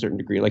me to a certain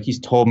degree. Like, he's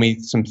told me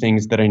some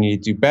things that I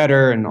need to do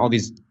better and all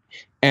these,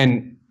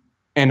 and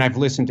I've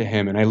listened to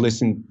him, and I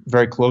listen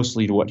very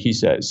closely to what he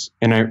says,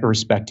 and I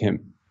respect him.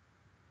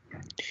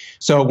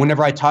 So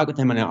whenever I talk with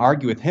him and I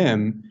argue with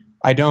him,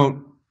 I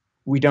don't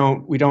we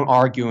don't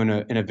argue in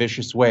a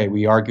vicious way.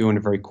 We argue in a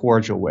very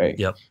cordial way.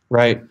 Yep.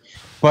 Right.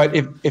 But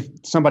if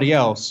somebody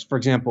else, for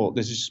example,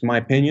 this is just my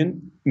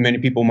opinion. Many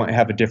people might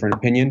have a different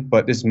opinion,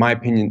 but this is my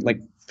opinion.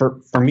 Like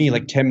for me,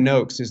 like Tim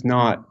Noakes is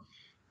not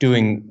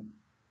doing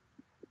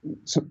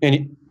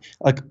any,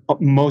 like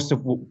most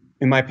of,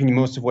 in my opinion,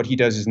 most of what he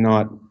does is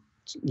not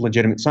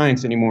legitimate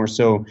science anymore.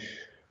 So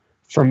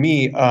for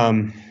me,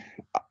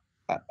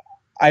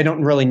 I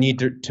don't really need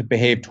to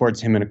behave towards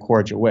him in a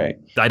cordial way.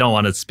 I don't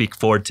want to speak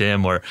for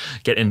Tim or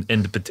get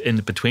in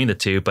between the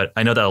two, but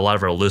I know that a lot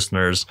of our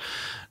listeners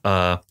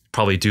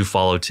probably do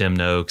follow Tim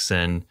Noakes,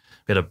 and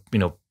we had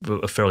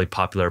a fairly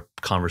popular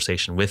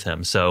conversation with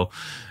him. So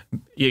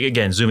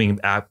again, zooming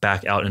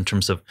back out in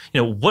terms of,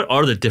 what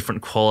are the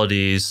different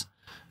qualities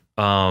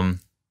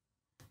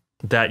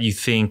that you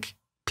think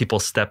people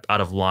step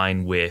out of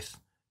line with?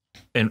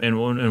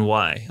 And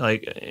why?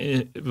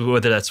 Like,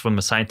 whether that's from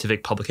a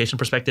scientific publication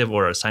perspective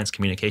or a science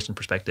communication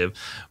perspective,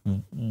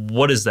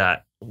 what is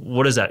that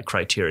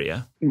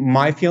criteria?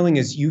 My feeling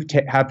is you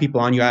have people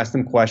on, you ask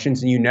them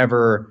questions, and you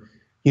never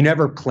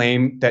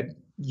claim that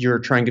you're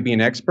trying to be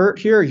an expert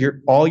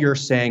here. All you're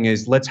saying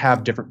is, let's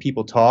have different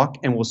people talk,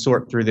 and we'll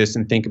sort through this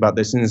and think about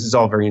this. And this is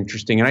all very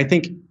interesting. And I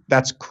think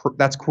that's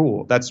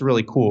cool. That's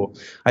really cool.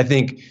 I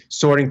think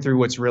sorting through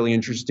what's really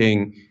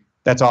interesting,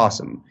 that's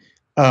awesome.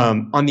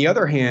 On the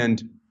other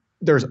hand,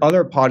 there's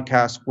other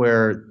podcasts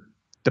where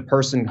the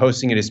person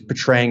hosting it is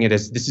portraying it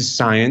as, this is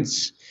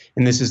science,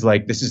 and this is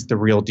the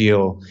real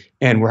deal,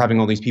 and we're having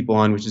all these people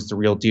on, which is the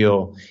real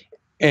deal.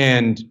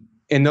 And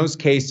in those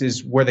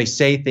cases where they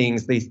say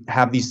things, they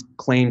have these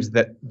claims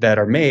that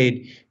are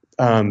made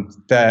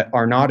that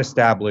are not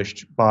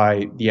established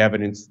by the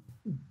evidence.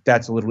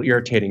 That's a little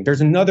irritating.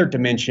 There's another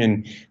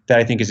dimension that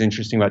I think is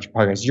interesting about your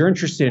podcast. You're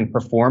interested in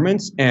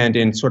performance and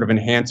in sort of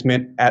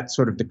enhancement at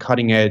sort of the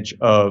cutting edge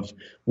of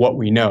what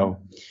we know.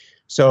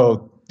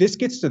 So this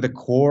gets to the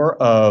core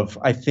of,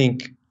 I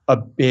think, a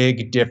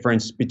big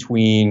difference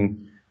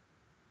between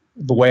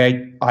the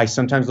way I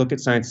sometimes look at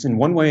science in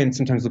one way and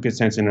sometimes look at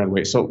science in another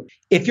way. So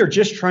if you're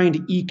just trying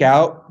to eke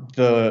out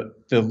the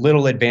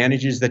little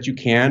advantages that you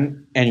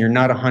can, and you're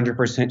not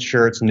 100%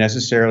 sure it's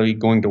necessarily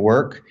going to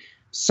work,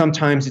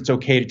 sometimes it's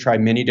okay to try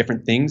many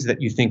different things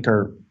that you think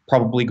are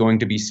probably going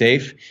to be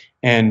safe,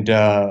 and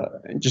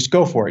just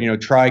go for it.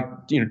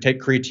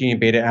 Take creatine,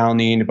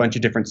 beta-alanine, a bunch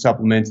of different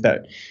supplements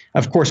that,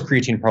 of course,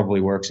 creatine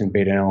probably works and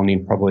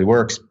beta-alanine probably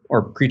works,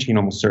 or creatine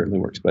almost certainly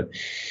works. But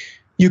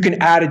you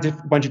can add a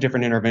bunch of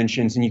different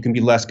interventions, and you can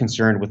be less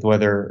concerned with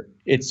whether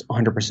it's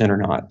 100% or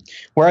not.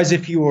 Whereas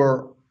if you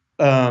are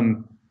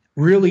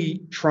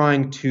really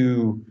trying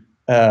to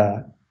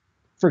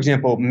for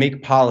example,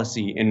 make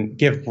policy and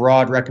give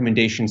broad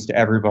recommendations to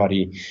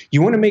everybody,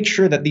 you want to make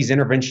sure that these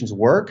interventions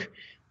work,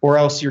 or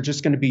else you're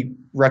just going to be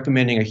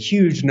recommending a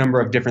huge number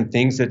of different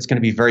things that's going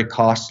to be very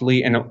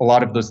costly, and a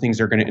lot of those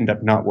things are going to end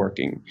up not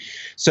working.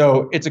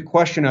 So it's a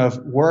question of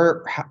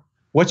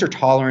what's your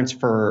tolerance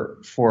for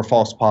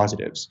false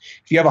positives?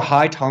 If you have a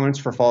high tolerance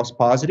for false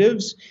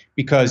positives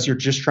because you're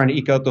just trying to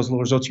eke out those little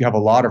results, you have a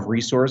lot of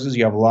resources,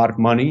 you have a lot of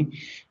money,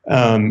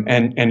 and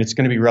it's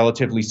going to be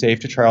relatively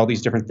safe to try all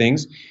these different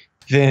things,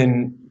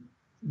 then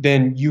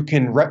you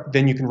can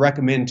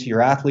recommend to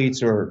your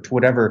athletes or to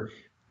whatever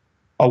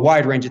a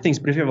wide range of things.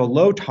 But if you have a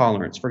low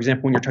tolerance, for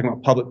example, when you're talking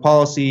about public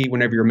policy,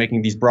 whenever you're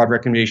making these broad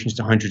recommendations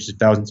to hundreds of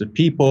thousands of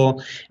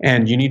people,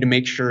 and you need to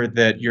make sure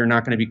that you're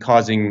not going to be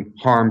causing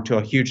harm to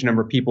a huge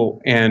number of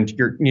people, and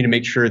you need to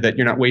make sure that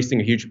you're not wasting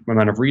a huge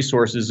amount of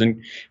resources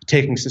and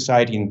taking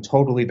society in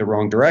totally the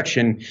wrong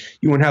direction,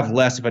 you want to have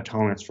less of a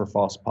tolerance for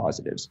false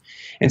positives.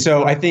 And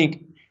so I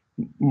think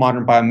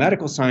modern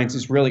biomedical science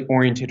is really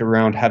oriented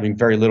around having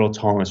very little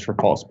tolerance for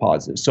false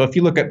positives. So if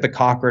you look at the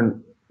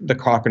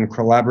Cochrane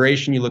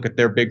collaboration, you look at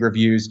their big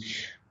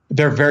reviews,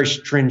 they're very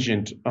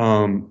stringent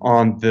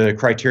on the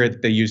criteria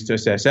that they use to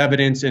assess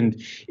evidence.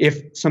 And if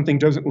something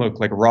doesn't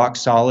look like rock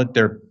solid,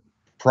 they're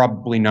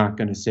probably not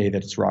going to say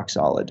that it's rock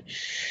solid.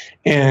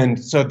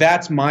 And so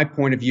that's my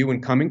point of view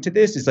when coming to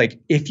this, is like,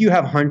 if you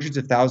have hundreds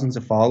of thousands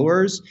of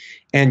followers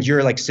and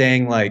you're like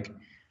saying like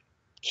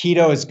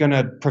keto is going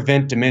to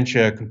prevent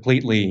dementia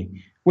completely,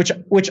 which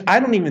I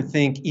don't even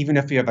think, even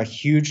if you have a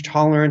huge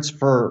tolerance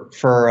for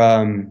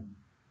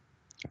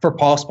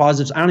false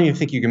positives, I don't even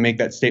think you can make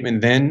that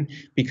statement then,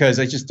 because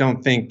I just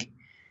don't think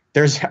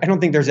there's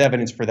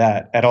evidence for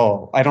that at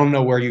all. I don't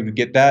know where you would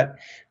get that.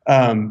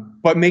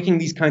 But making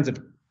these kinds of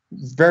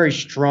very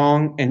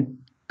strong and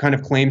kind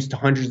of claims to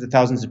hundreds of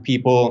thousands of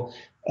people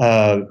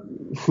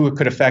who it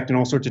could affect in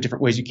all sorts of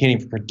different ways you can't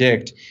even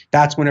predict,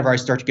 that's whenever I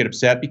start to get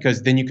upset,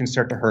 because then you can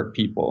start to hurt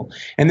people.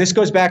 And this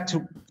goes back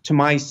to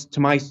my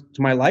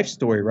life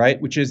story, right?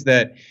 Which is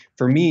that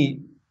for me,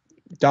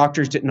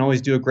 doctors didn't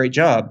always do a great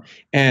job.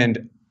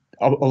 And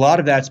a lot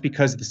of that's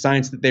because the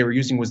science that they were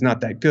using was not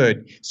that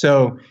good.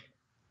 So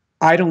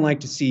I don't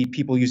like to see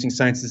people using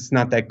science that's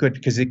not that good,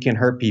 because it can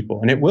hurt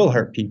people, and it will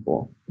hurt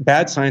people.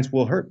 Bad science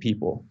will hurt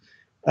people.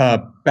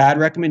 Bad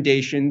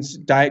recommendations,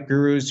 diet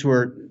gurus who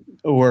are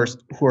who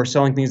are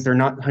selling things they're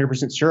not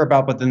 100% sure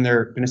about, but then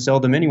they're going to sell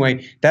them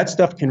anyway. That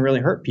stuff can really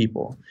hurt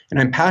people, and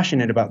I'm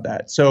passionate about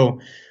that. So,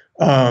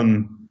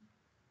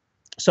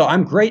 so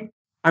I'm great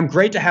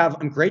to have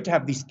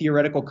these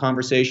theoretical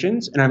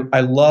conversations, and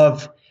I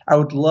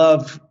would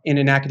love in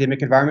an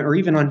academic environment or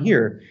even on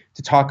here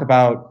to talk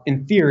about,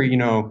 in theory,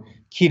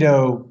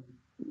 keto,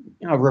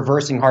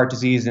 reversing heart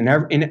disease and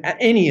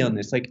any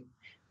illness, like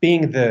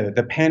being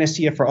the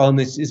panacea for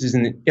illnesses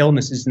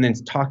and then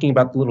talking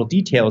about the little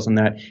details on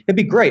that. It'd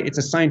be great. It's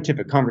a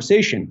scientific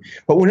conversation.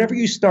 But whenever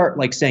you start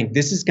like saying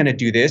this is going to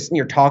do this, and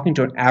you're talking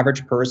to an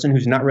average person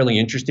who's not really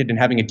interested in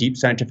having a deep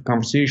scientific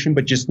conversation,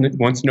 but just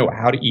wants to know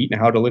how to eat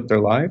and how to live their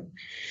life,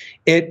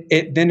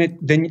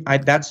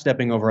 that's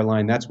stepping over a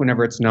line. That's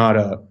whenever it's not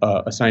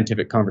a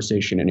scientific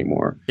conversation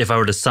anymore. If I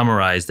were to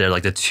summarize there,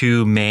 like the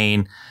two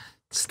main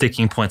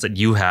sticking points that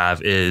you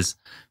have is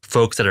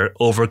folks that are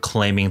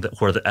overclaiming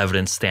where the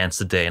evidence stands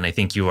today. And I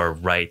think you are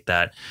right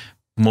that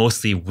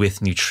mostly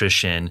with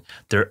nutrition,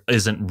 there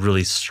isn't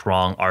really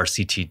strong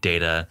RCT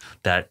data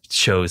that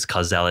shows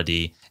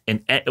causality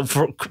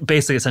for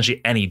basically essentially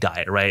any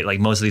diet, right? Like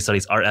most of these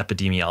studies are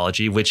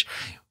epidemiology, which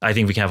I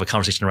think we can have a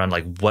conversation around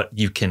like what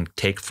you can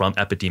take from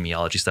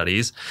epidemiology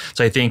studies.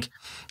 So I think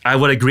I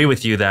would agree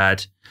with you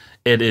that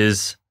it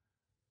is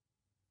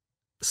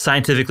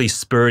scientifically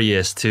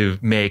spurious to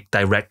make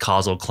direct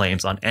causal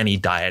claims on any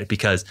diet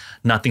because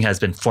nothing has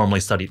been formally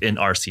studied in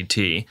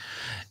RCT.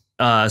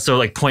 So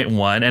like point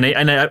one, and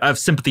I have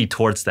sympathy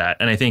towards that.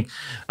 And I think,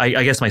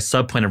 I guess my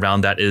sub point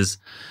around that is,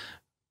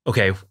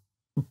 okay,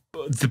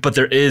 but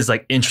there is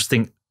like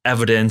interesting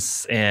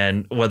evidence,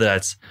 and whether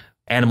that's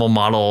animal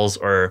models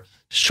or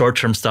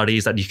short-term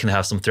studies that you can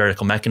have some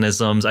theoretical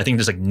mechanisms. I think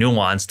there's like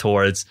nuance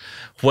towards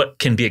what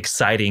can be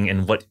exciting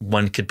and what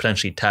one could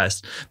potentially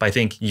test. But I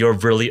think you're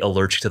really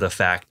allergic to the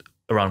fact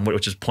around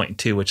which is point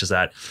two, which is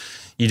that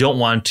you don't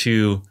want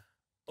to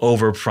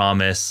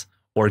overpromise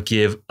or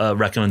give a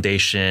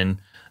recommendation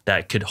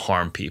that could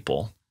harm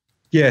people.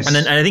 Yes.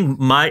 And I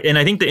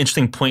think the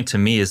interesting point to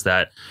me is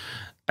that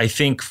I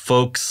think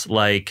folks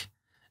like,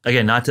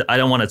 again, I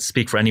don't want to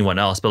speak for anyone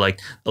else, but like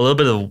a little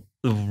bit of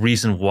the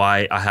reason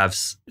why I have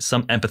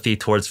some empathy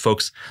towards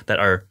folks that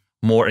are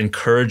more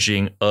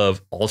encouraging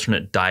of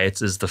alternate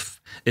diets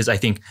is I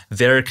think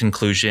their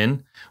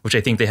conclusion, which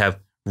I think they have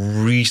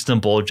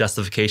reasonable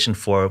justification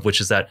for, which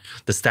is that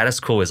the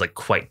status quo is like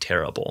quite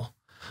terrible.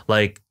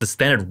 Like the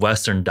standard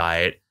Western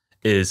diet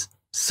is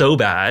so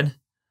bad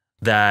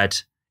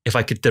that if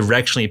I could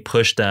directionally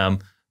push them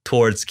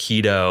towards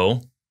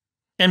keto,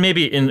 and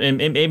maybe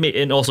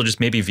and also just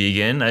maybe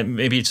vegan,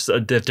 maybe just a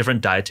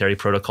different dietary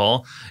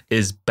protocol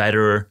is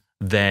better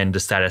than the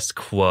status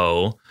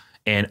quo.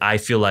 And I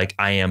feel like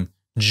I am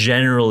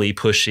generally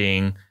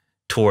pushing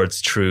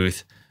towards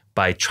truth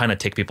by trying to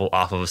take people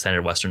off of a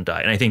standard Western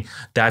diet. And I think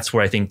that's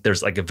where I think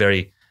there's like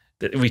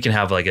we can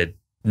have like a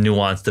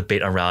nuanced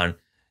debate around,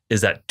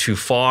 is that too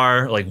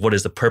far? Like, what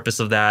is the purpose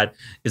of that?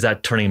 Is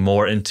that turning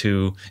more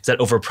into, is that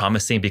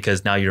overpromising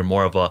because now you're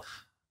more of a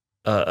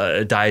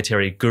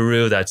dietary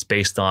guru that's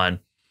based on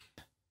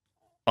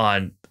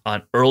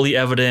early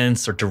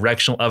evidence or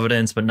directional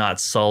evidence, but not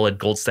solid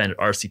gold standard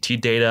RCT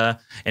data?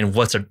 And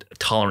what's a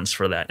tolerance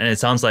for that? And it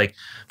sounds like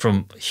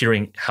from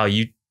hearing how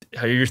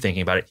you're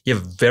thinking about it, you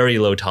have very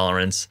low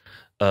tolerance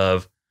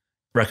of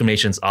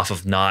recommendations off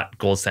of not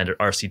gold standard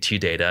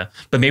RCT data.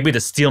 But maybe to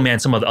steelman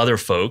some of the other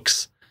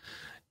folks,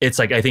 it's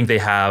like I think they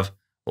have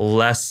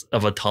less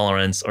of a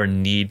tolerance or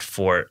need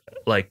for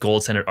like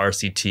gold standard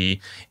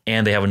RCT,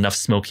 and they have enough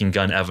smoking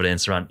gun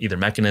evidence around either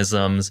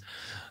mechanisms,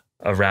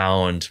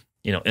 around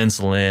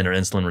insulin or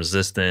insulin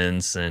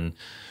resistance. And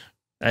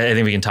I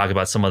think we can talk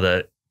about some of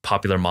the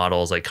popular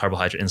models like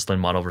carbohydrate insulin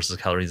model versus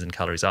calories in,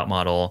 calories out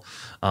model,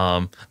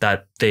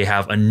 that they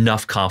have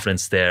enough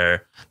confidence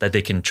there that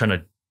they can try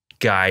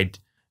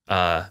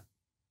to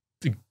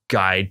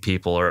guide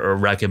people or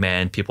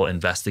recommend people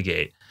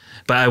investigate.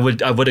 But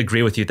I would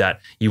agree with you that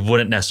you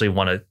wouldn't necessarily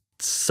want to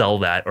sell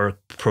that or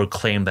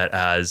proclaim that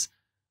as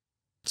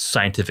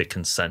scientific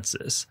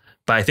consensus.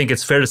 But I think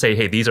it's fair to say,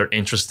 hey, these are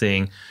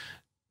interesting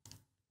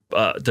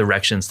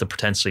directions to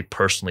potentially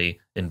personally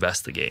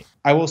investigate.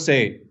 I will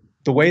say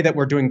the way that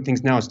we're doing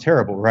things now is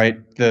terrible, right?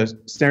 The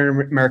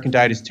standard American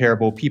diet is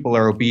terrible. People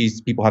are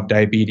obese. People have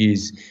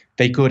diabetes.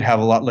 They could have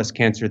a lot less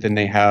cancer than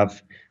they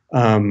have.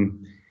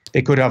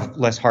 They could have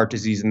less heart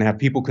disease than they have.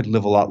 People could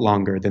live a lot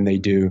longer than they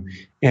do.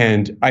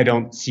 And I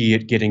don't see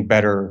it getting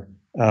better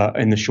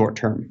in the short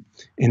term.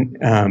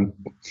 And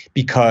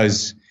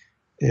because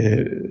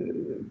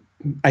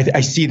I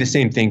see the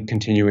same thing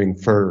continuing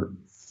for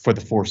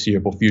the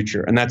foreseeable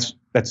future. And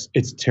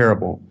it's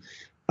terrible.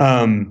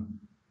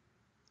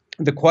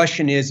 The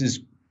question is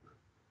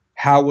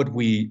how would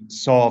we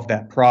solve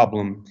that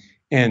problem?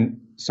 And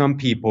some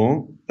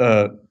people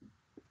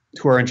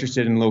who are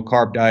interested in low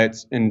carb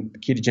diets and the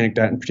ketogenic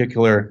diet in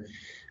particular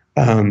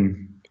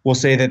will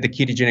say that the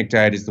ketogenic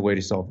diet is the way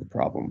to solve the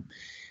problem.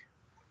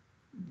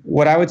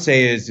 What I would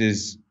say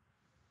is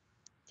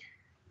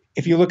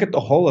if you look at the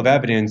whole of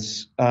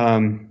evidence,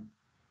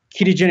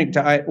 ketogenic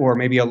diet or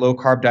maybe a low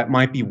carb diet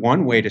might be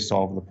one way to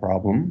solve the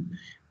problem,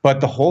 but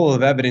the whole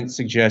of evidence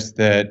suggests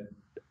that,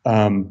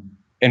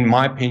 in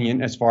my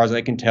opinion, as far as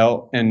I can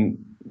tell, and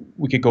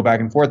we could go back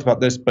and forth about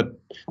this, but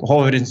the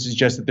whole evidence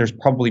suggests that there's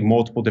probably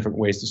multiple different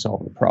ways to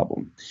solve the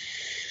problem.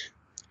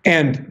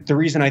 And the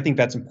reason I think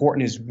that's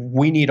important is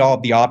we need all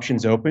of the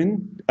options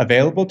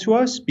available to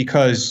us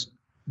because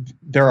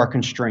there are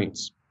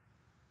constraints.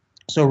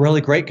 So a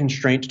really great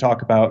constraint to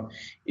talk about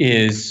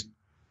is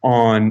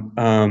on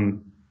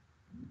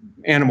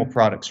animal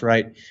products,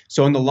 right?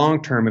 So in the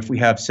long term, if we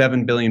have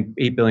 7 billion,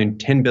 8 billion,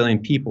 10 billion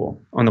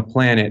people on the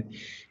planet,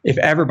 if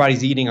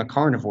everybody's eating a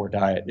carnivore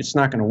diet, it's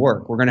not going to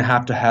work. We're going to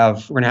have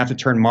to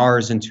turn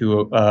Mars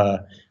into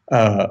a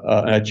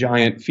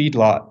giant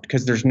feedlot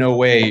because there's no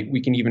way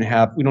we don't even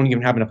have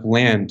enough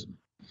land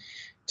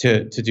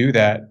to do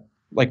that.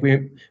 Like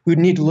we'd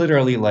need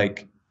literally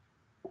like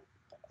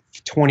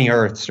 20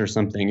 Earths or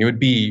something. It would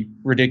be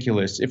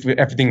ridiculous if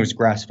everything was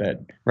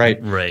grass-fed, right?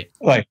 Right.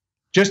 Like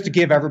just to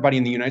give everybody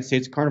in the United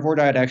States a carnivore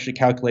diet, I actually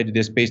calculated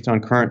this based on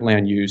current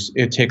land use.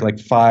 It'd take like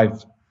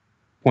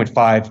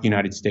 5.5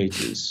 United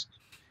States,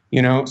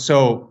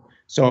 so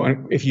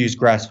if you use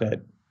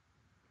grass-fed.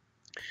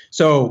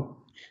 So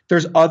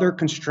there's other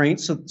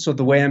constraints. So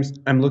the way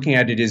I'm looking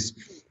at it is,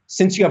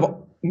 since you have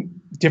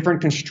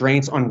different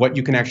constraints on what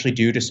you can actually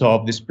do to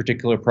solve this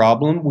particular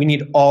problem, we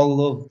need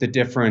all of the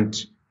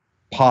different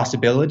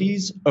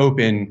possibilities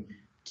open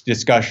to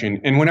discussion.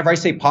 And whenever I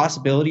say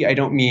possibility, I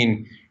don't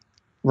mean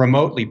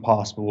remotely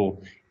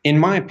possible. In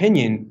my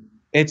opinion,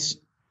 it's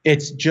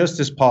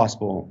just as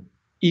possible,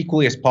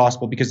 equally as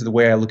possible, because of the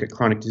way I look at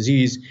chronic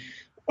disease.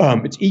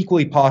 It's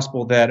equally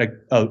possible that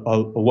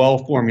a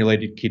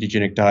well-formulated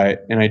ketogenic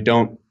diet, and I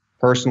don't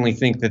personally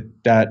think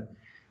that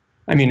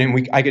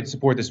I could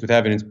support this with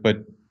evidence,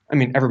 but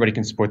everybody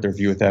can support their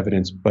view with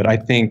evidence, but I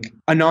think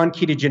a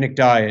non-ketogenic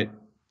diet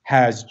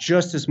has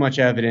just as much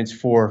evidence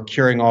for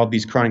curing all of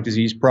these chronic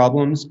disease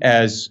problems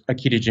as a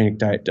ketogenic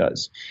diet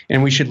does.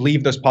 And we should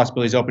leave those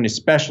possibilities open,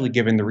 especially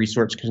given the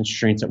resource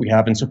constraints that we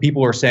have. And so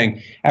people are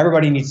saying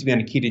everybody needs to be on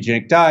a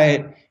ketogenic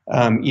diet,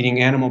 eating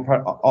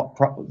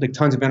like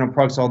tons of animal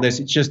products, all this.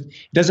 It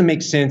doesn't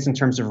make sense in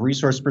terms of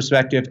resource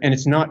perspective. And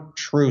it's not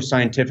true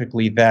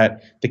scientifically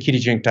that the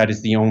ketogenic diet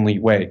is the only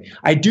way.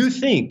 I do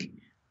think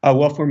a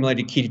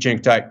well-formulated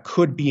ketogenic diet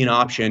could be an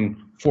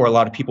option for a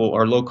lot of people,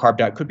 or low carb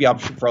diet could be an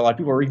option for a lot of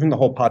people, or even the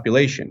whole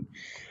population.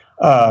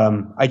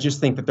 I just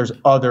think that there's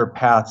other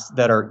paths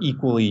that are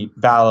equally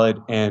valid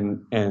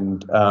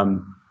and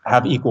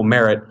have equal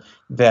merit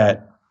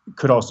that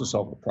could also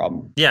solve the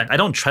problem. Yeah, I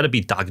don't try to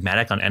be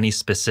dogmatic on any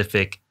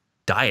specific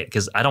diet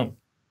because I don't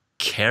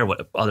care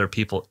what other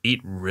people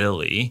eat,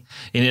 really.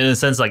 In a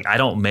sense, like, I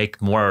don't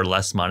make more or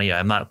less money.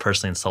 I'm not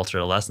personally insulted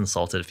or less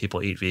insulted if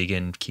people eat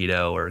vegan,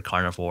 keto, or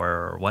carnivore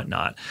or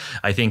whatnot.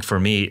 I think for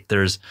me,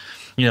 there's,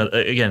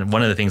 again,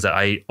 one of the things that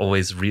I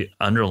always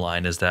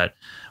underline is that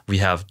we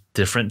have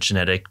different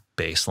genetic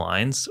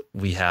baselines.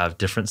 We have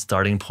different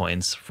starting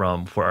points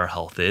from where our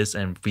health is,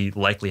 and we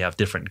likely have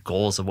different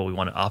goals of what we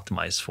want to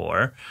optimize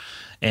for.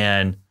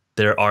 And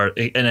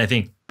I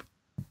think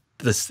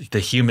the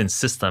human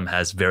system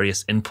has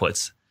various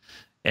inputs,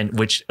 and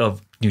which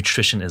of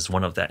nutrition is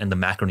one of that, and the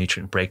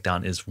macronutrient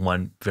breakdown is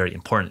one very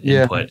important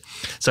input.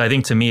 So I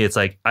think, to me, it's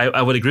like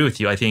I would agree with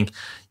you. I think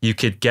you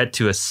could get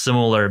to a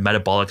similar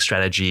metabolic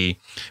strategy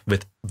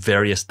with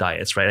various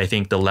diets, right? I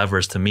think the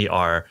levers to me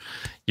are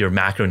your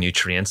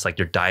macronutrients, like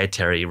your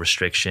dietary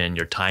restriction,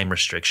 your time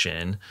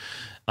restriction.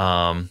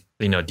 Do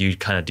you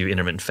kind of do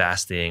intermittent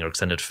fasting or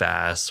extended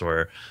fasts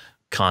or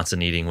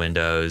constant eating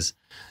windows?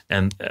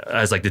 And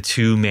as like the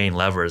two main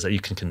levers that you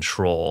can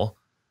control,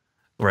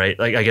 right?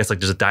 Like, I guess, like,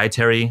 there's a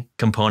dietary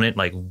component,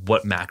 like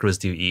what macros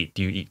do you eat?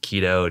 Do you eat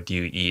keto? Do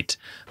you eat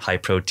high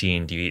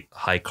protein? Do you eat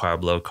high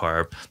carb, low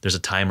carb? There's a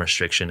time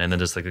restriction, and then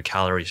there's like a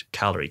calorie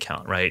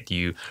count, right? Do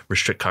you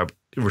restrict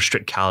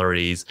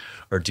calories,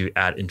 or do you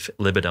add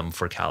libidum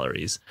for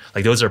calories?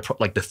 Like, those are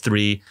like the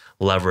three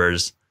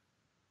levers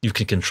you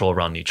can control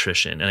around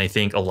nutrition. And I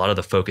think a lot of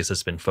the focus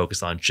has been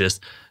focused on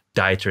just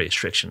dietary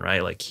restriction,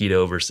 right? Like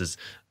keto versus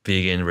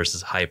vegan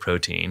versus high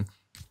protein.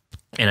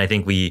 And I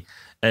think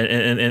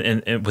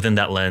and within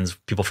that lens,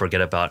 people forget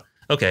about,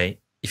 okay,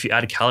 if you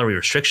add a calorie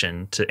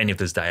restriction to any of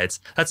those diets,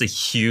 that's a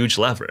huge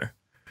lever.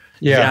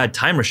 Yeah. If you add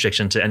time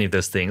restriction to any of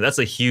those things, that's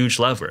a huge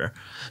lever.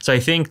 So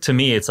I think, to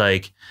me, it's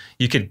like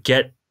you could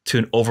get to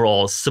an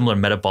overall similar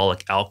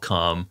metabolic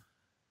outcome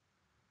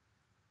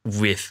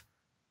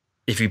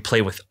if you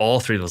play with all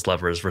three of those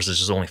levers versus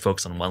just only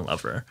focus on one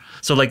lever.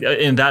 So, like,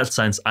 in that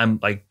sense, I'm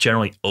like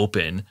generally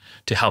open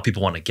to how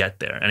people want to get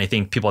there. And I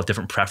think people have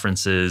different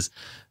preferences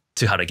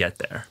to how to get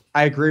there.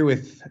 I agree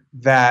with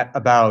that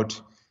about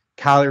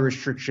calorie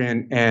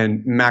restriction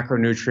and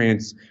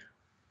macronutrients.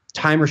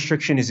 Time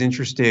restriction is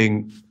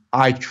interesting.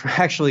 I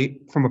actually,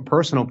 from a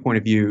personal point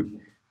of view,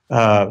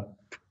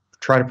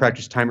 try to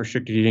practice time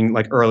restricted eating,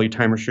 like early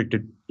time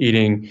restricted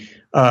eating,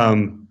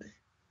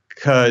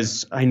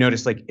 because I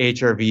noticed like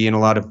HRV and a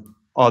lot of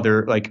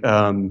other, like,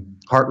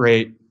 heart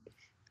rate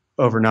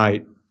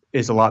overnight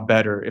is a lot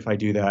better if I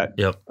do that.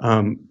 Yep.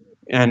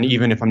 And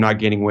even if I'm not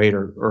gaining weight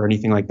or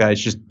anything like that,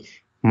 it's just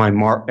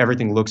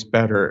everything looks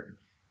better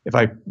if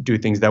I do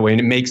things that way,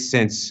 and it makes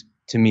sense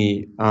to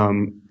me.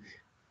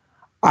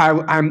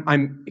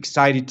 I'm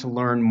excited to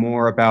learn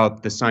more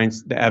about the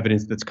science, the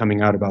evidence that's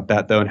coming out about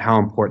that, though, and how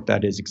important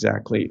that is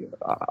exactly.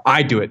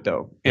 I do it,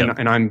 though,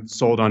 and I'm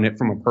sold on it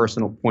from a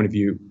personal point of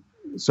view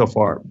so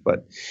far.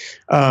 But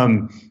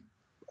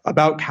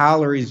about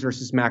calories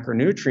versus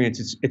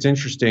macronutrients, it's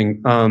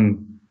interesting.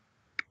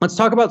 Let's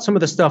talk about some of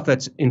the stuff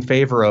that's in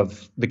favor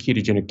of the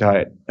ketogenic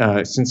diet.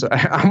 Since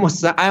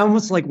I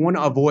almost like want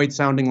to avoid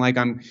sounding like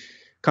I'm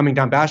coming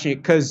down bashing it,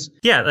 because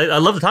I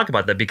love to talk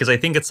about that, because I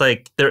think it's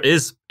like there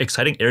is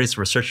exciting areas of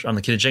research on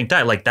the ketogenic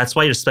diet. Like that's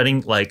why you're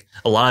spending like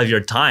a lot of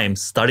your time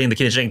studying the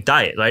ketogenic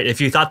diet, right? If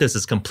you thought this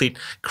is complete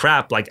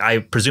crap, like I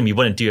presume you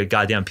wouldn't do a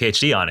goddamn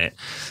PhD on it.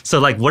 So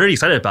like, what are you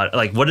excited about?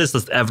 Like, what is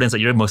the evidence that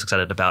you're most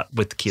excited about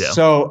with keto?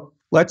 So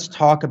let's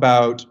talk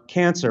about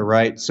cancer,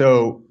 right?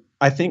 So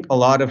I think a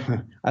lot of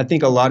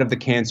the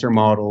cancer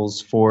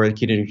models for the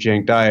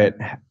ketogenic diet,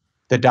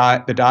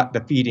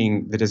 the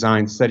feeding, the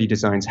design, study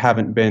designs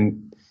haven't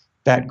been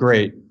that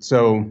great.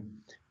 So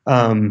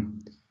a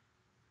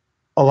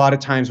lot of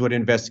times what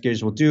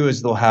investigators will do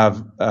is they'll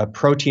have a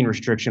protein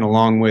restriction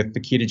along with the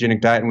ketogenic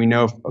diet. And we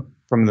know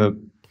from the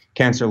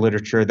cancer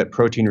literature that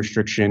protein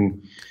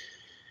restriction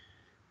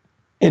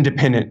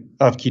independent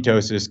of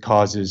ketosis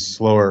causes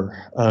slower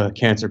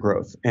cancer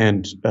growth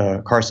and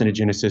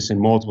carcinogenesis in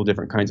multiple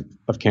different kinds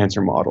of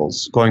cancer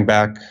models going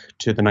back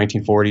to the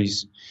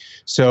 1940s.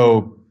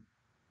 So,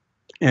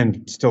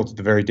 and still to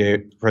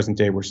the present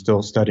day, we're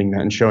still studying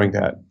that and showing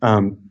that.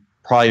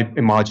 Probably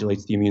it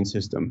modulates the immune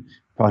system,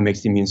 probably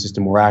makes the immune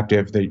system more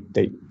active.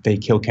 They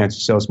kill cancer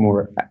cells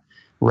more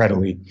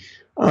readily.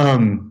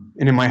 And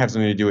it might have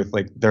something to do with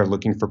like they're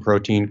looking for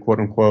protein, quote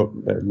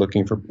unquote. They're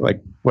looking for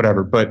like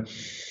whatever. But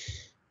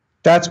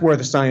that's where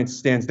the science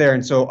stands there.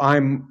 And so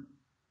I'm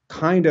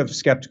quite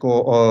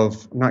skeptical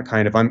of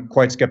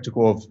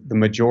the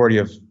majority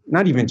of,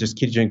 not even just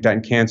ketogenic diet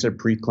and cancer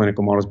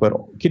preclinical models, but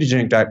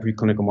ketogenic diet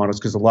preclinical models,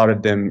 because a lot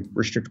of them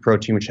restrict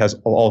protein, which has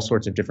all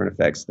sorts of different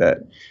effects that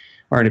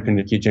are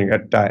independent of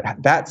ketogenic diet.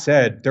 That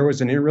said, there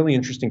was a really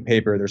interesting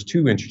paper. There's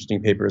two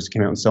interesting papers that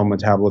came out in Cell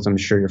Metabolism. I'm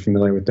sure you're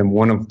familiar with them.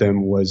 One of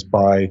them was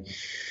by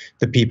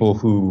the people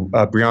who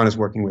Brianna's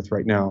working with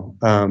right now,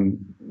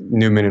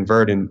 Newman and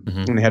Verdin,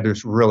 and they had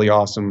this really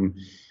awesome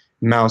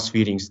mouse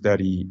feeding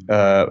study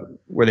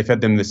where they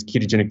fed them this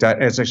ketogenic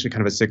diet. It's actually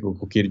kind of a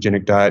cyclical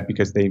ketogenic diet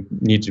because they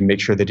need to make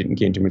sure they didn't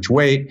gain too much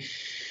weight.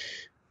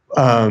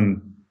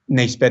 And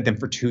they fed them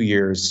for 2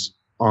 years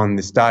on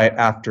this diet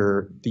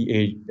after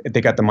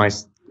they got the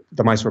mice.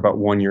 The mice were about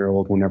 1 year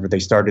old whenever they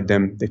started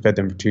them. They fed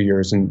them for 2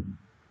 years. And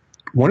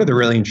one of the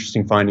really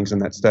interesting findings in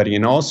that study,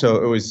 and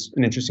also it was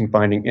an interesting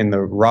finding in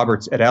the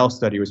Roberts et al.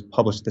 Study, was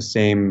published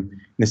in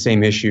the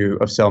same issue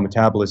of Cell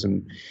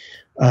Metabolism.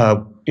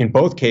 In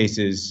both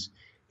cases,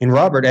 in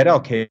Robert et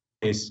al.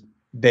 Case,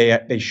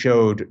 they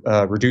showed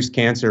reduced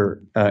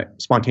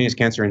spontaneous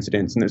cancer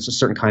incidence, and there's a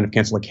certain kind of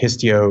cancer like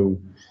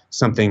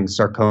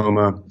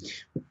sarcoma.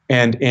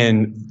 And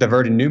in the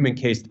Verdin Newman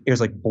case, it was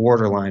like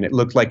borderline. It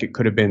looked like it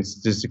could have been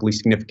statistically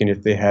significant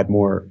if they had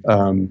more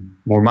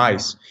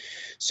mice.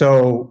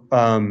 So,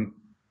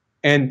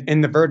 and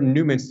in the Verdin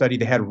Newman study,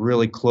 they had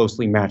really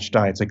closely matched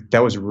diets. Like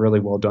that was a really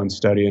well done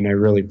study, and I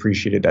really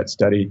appreciated that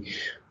study.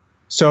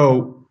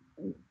 So,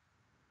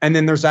 and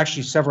then there's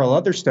actually several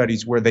other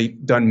studies where they've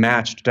done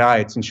matched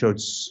diets and showed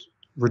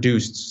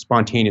reduced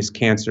spontaneous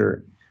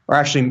cancer. Or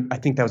actually, I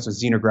think that was a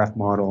xenograft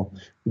model.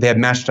 They had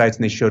matched diets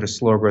and they showed a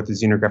slower growth of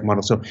xenograft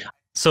model.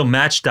 So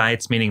matched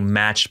diets meaning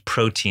matched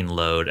protein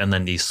load, and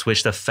then you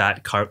switch the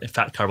fat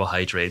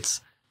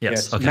carbohydrates.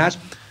 Yes. Okay.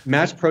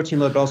 Matched protein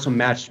load, but also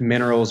matched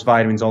minerals,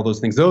 vitamins, all those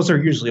things. Those are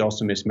usually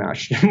also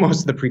mismatched.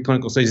 Most of the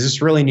preclinical studies,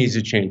 this really needs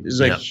to change. This is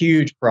a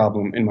huge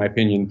problem, in my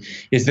opinion,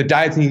 is the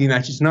diets need to be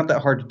matched. It's not that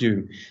hard to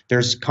do.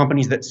 There's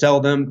companies that sell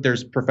them.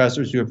 There's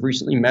professors who have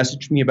recently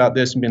messaged me about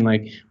this and been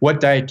like,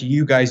 what diet do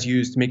you guys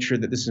use to make sure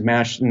that this is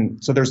matched?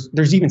 And so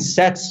there's even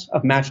sets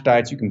of matched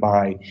diets you can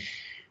buy.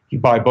 You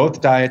buy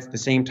both diets at the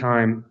same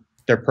time.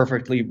 They're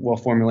perfectly well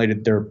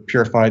formulated. They're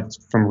purified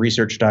from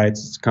Research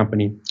Diets, it's a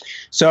company.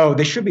 So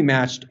they should be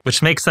matched.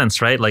 Which makes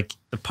sense, right? Like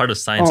part of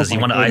science is you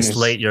want to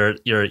isolate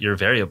your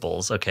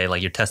variables. Okay,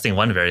 like you're testing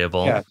one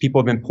variable. Yeah,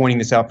 people have been pointing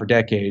this out for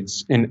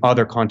decades in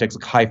other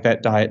contexts, like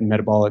high-fat diet and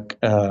metabolic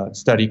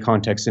study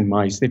contexts in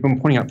mice. They've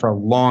been pointing out for a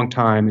long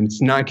time, and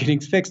it's not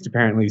getting fixed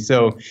apparently.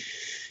 So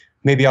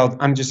maybe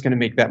I'm just going to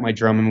make that my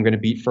drum I'm going to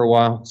beat for a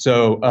while.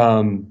 So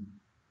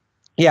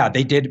yeah,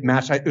 they did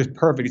match. It was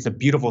perfect. It's a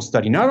beautiful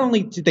study. Not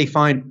only did they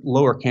find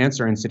lower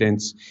cancer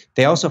incidence,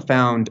 they also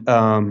found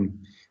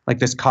like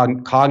this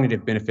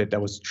cognitive benefit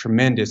that was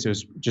tremendous. It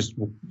was just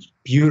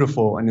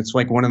beautiful. And it's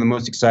like one of the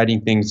most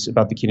exciting things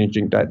about the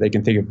ketogenic diet. They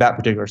can think of that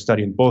particular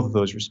study in both of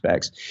those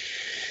respects,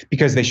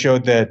 because they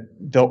showed that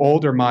the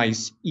older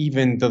mice,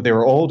 even though they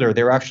were older,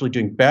 they were actually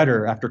doing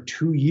better after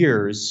 2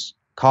 years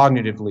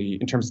cognitively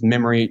in terms of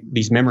memory,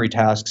 these memory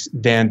tasks,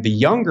 than the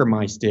younger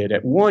mice did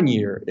at 1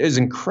 year. It is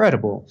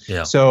incredible.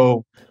 Yeah.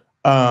 So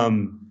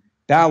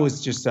that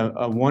was just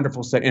a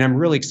wonderful study, and I'm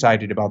really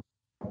excited about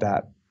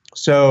that.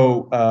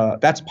 So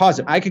that's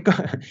positive. We could talk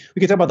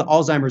about the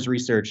Alzheimer's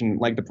research and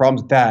like the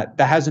problems with that.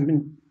 That hasn't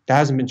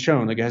been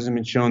shown. Like, it hasn't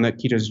been shown that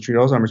ketones treat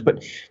Alzheimer's,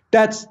 but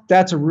that's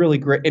a really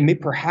great, and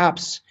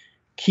perhaps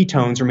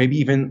ketones, or maybe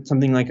even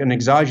something like an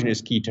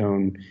exogenous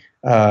ketone,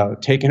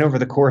 taken over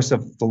the course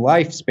of the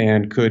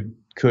lifespan,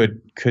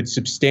 could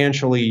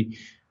substantially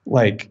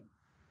like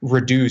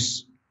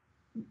reduce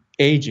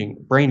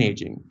brain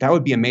aging. That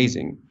would be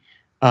amazing.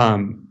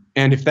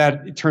 And if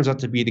that turns out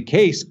to be the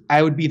case,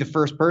 I would be the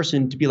first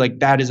person to be like,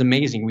 that is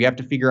amazing. We have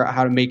to figure out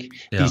how to make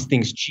these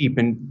things cheap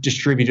and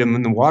distribute them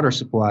in the water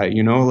supply,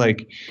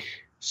 like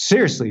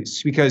seriously,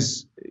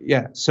 because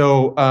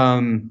So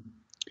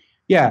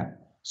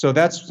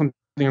that's something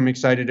I'm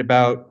excited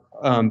about.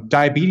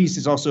 Diabetes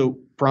is also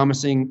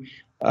promising.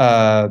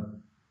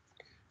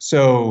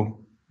 So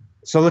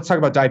let's talk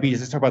about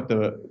diabetes. Let's talk about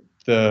the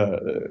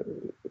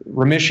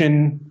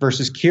remission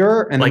versus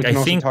cure, and like then we can I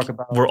also think talk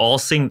about, we're all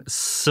seeing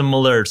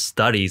similar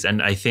studies,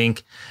 and I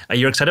think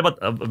you're excited about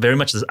very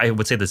much. I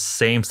would say the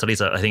same studies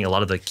that I think a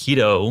lot of the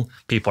keto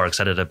people are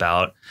excited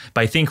about.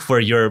 But I think where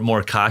you're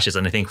more cautious,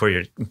 and I think where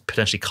you're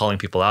potentially calling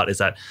people out, is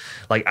that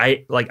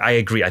I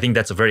agree. I think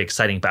that's very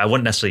exciting, but I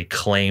wouldn't necessarily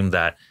claim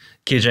that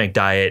ketogenic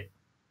diet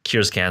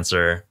cures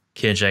cancer.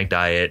 Ketogenic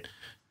diet,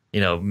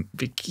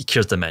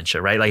 cures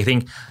dementia, right? Like, I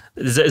think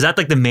is that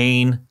like the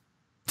main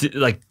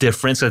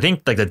difference? I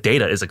think like the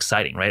data is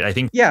exciting, right? I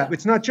think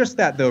it's not just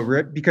that though,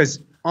 Rick, because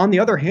on the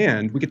other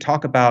hand, we could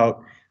talk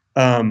about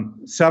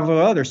several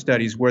other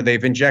studies where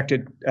they've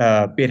injected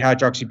beta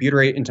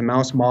hydroxybutyrate into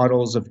mouse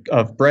models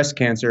of breast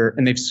cancer,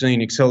 and they've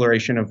seen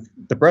acceleration of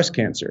the breast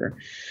cancer.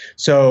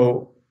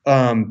 So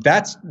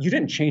you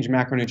didn't change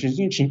macronutrients, you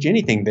didn't change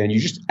anything then. You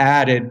just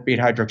added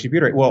beta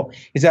hydroxybutyrate. Well,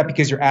 is that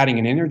because you're adding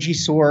an energy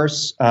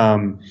source?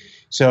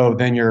 So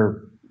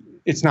then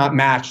it's not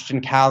matched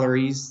in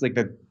calories, like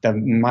the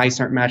mice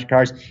aren't matched in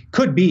calories.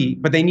 Could be,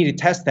 but they need to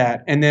test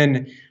that. And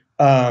then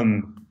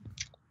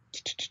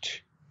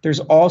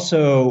there's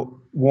also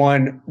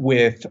one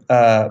with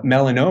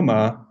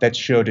melanoma that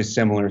showed a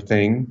similar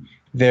thing.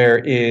 There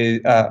is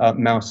a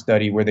mouse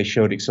study where they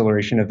showed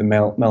acceleration of the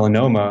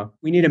melanoma.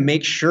 We need to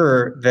make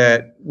sure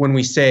that when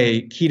we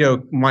say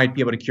keto might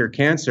be able to cure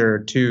cancer,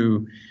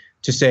 to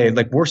say,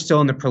 like, we're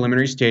still in the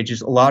preliminary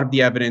stages. A lot of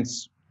the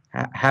evidence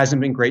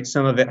hasn't been great.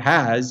 Some of it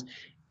has.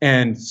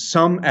 And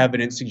some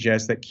evidence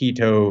suggests that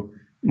keto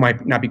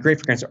might not be great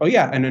for cancer. Oh,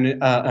 yeah.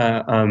 And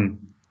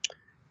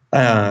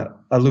a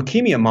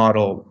leukemia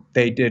model,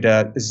 they did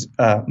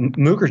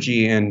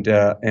Mukherjee and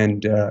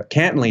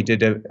Cantley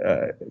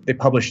they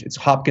published, it's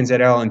Hopkins et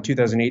al. In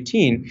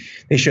 2018.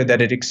 They showed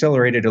that it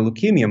accelerated a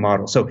leukemia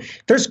model. So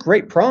there's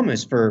great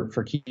promise for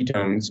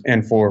ketones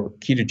and for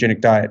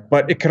ketogenic diet,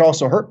 but it could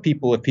also hurt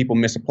people if people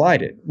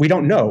misapplied it. We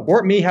don't know, or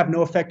it may have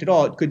no effect at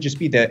all. It could just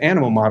be the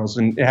animal models,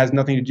 and it has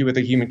nothing to do with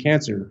the human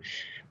cancer.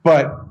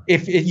 But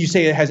if you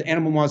say it has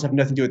animal models have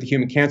nothing to do with the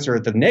human cancer or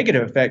the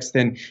negative effects,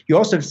 then you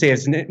also have to say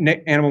it's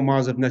animal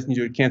models have nothing to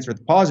do with cancer or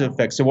the positive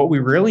effects. So what we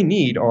really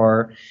need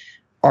are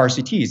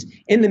RCTs.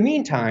 In the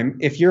meantime,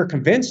 if you're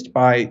convinced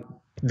by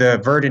the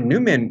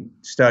Verdin-Newman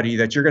study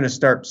that you're going to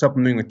start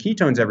supplementing with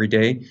ketones every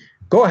day,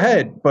 go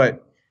ahead.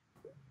 But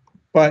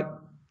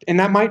and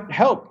that might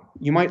help.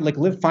 You might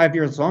live 5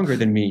 years longer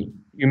than me.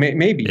 You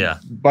maybe. Yeah.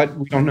 But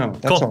we don't know.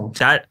 That's all.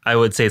 That I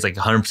would say is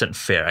 100%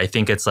 fair. I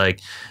think it's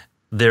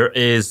there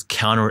is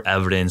counter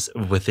evidence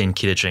within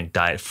ketogenic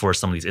diet for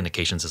some of these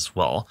indications as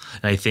well.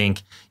 And I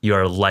think you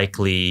are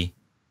likely,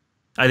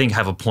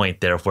 have a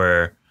point there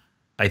where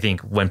I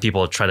think when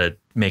people try to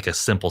make a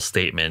simple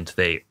statement,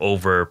 they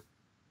overbrush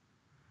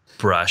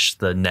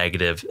the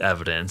negative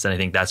evidence. And I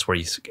think that's where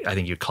you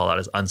call out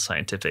as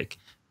unscientific,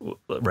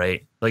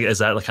 right? Is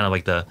that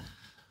the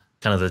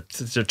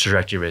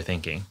trajectory you're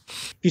thinking?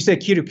 If you say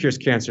keto cures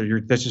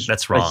cancer,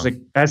 that's wrong.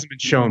 That hasn't been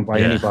shown by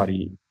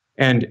anybody.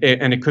 And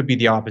it could be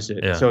the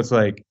opposite. Yeah. So it's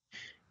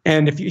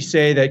and if you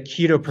say that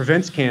keto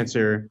prevents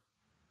cancer,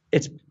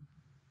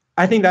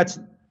 I think that's,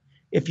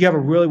 if you have a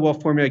really well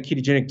formulated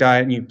ketogenic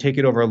diet and you take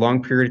it over a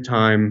long period of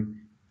time,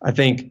 I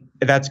think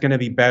that's going to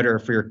be better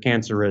for your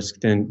cancer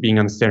risk than being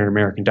on the standard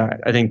American diet.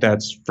 I think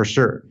that's for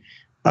sure.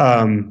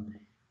 But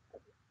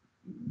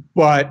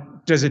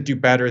does it do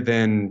better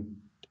than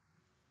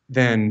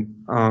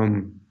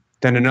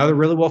another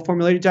really well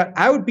formulated diet?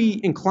 I would be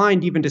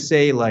inclined even to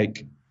say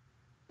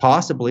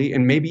possibly,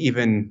 and maybe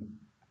even,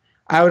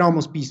 I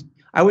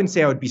wouldn't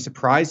say I would be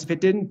surprised if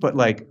it didn't, but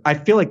I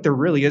feel like there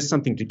really is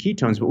something to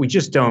ketones, but we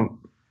just don't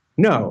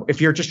know.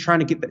 If you're just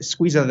trying to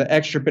squeeze out the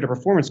extra bit of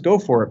performance, go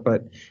for it.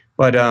 But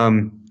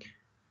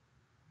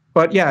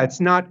yeah, it's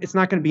not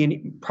going to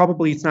be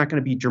probably it's not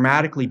going to be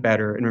dramatically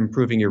better in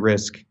improving your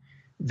risk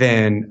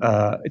than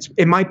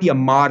it might be a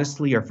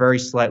modestly or very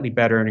slightly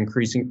better in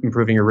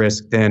improving your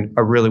risk than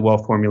a really well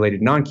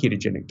formulated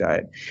non-ketogenic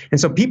diet. And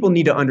so people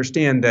need to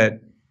understand that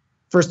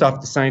first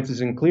off, the science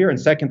isn't clear, and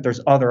second, there's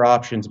other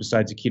options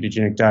besides a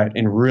ketogenic diet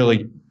in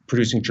really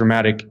producing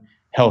dramatic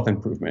health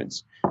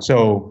improvements.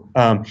 So,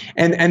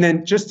 and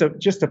then just to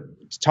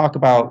talk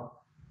about,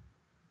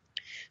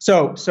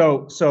 so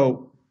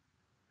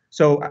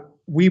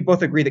we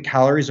both agree that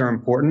calories are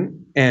important,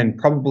 and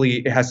probably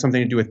it has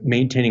something to do with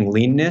maintaining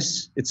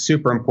leanness. It's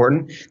super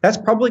important. That's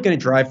probably going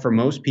to drive for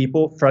most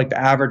people, for like the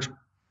average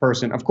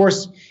person. Of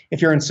course,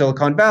 if you're in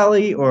Silicon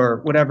Valley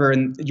or whatever,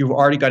 and you've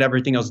already got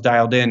everything else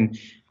dialed in,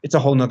 it's a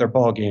whole nother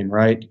ball game,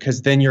 right?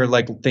 Because then you're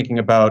like thinking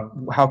about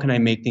how can I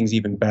make things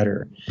even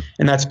better,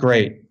 and that's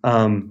great.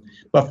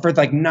 But for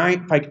like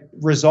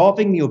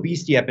resolving the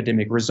obesity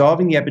epidemic,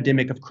 resolving the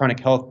epidemic of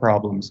chronic health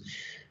problems,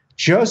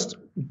 just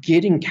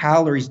getting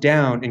calories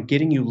down and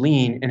getting you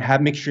lean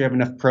and make sure you have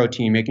enough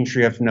protein, making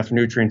sure you have enough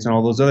nutrients and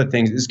all those other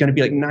things is going to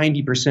be like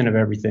 90% of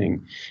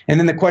everything. And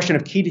then the question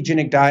of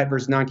ketogenic diet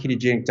versus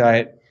non-ketogenic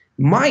diet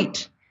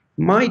might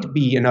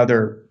be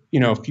another,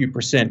 few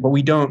percent, but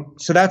we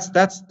don't. So that's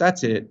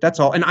it. That's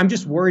all. And I'm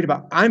just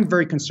I'm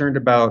very concerned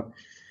about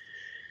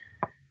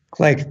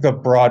like the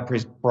broad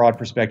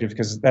perspective,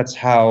 because that's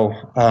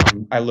how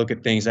I look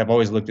at things. I've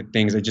always looked at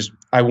things.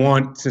 I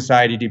want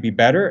society to be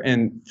better.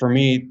 And for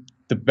me,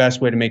 the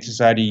best way to make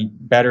society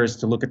better is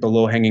to look at the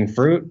low-hanging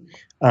fruit.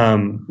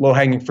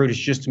 Low-hanging fruit is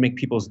just to make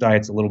people's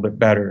diets a little bit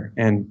better.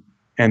 And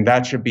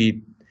that should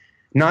be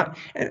not,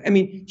 I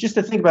mean, just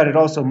to think about it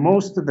also,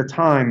 most of the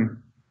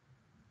time,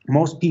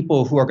 most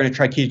people who are going to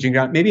try ketogenic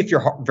diet, maybe if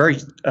you're very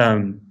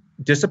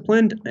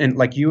disciplined, and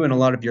like you and a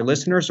lot of your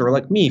listeners, or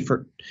like me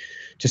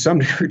to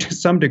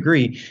some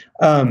degree,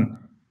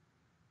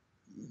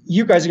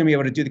 you guys are going to be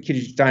able to do the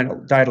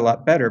ketogenic diet a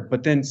lot better.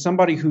 But then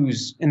somebody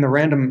who's in the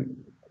random,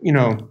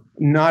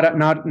 not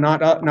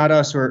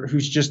us, or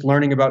who's just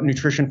learning about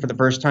nutrition for the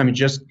first time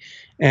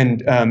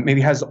and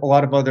maybe has a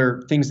lot of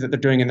other things that they're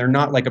doing, and they're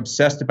not like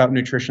obsessed about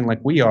nutrition like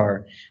we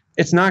are,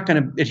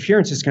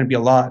 adherence is going to be a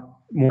lot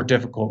more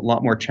difficult, a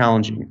lot more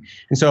challenging.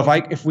 And so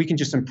if we can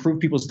just improve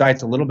people's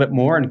diets a little bit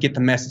more and get the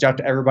message out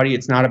to everybody,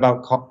 it's not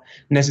about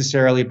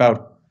necessarily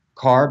about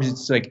carbs.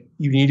 It's like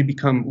you need to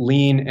become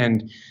lean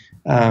and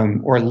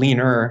or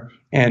leaner,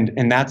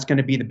 and that's going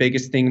to be the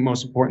biggest thing,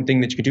 most important thing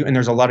that you can do. And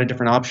there's a lot of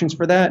different options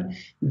for that.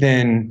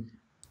 Then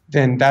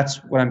that's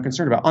what I'm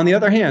concerned about. On the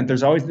other hand,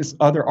 there's always this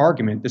other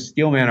argument, the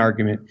steelman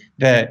argument,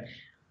 that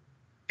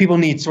people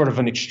need sort of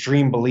an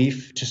extreme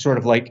belief to sort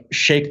of like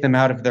shake them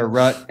out of their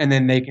rut, and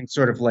then they can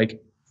sort of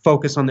like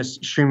focus on this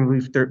extreme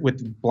belief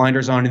with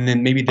blinders on, and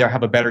then maybe they'll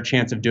have a better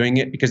chance of doing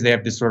it because they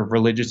have this sort of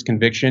religious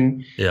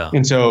conviction. Yeah.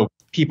 And so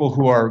people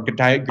who are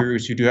diet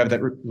gurus who do have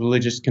that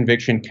religious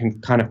conviction can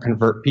kind of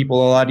convert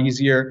people a lot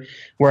easier.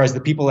 Whereas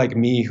the people like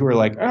me who are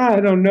like, I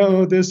don't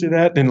know this or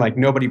that, then like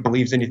nobody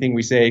believes anything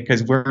we say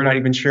because we're not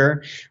even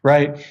sure,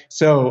 right?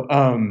 So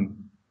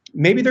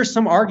maybe there's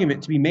some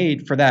argument to be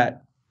made for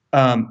that.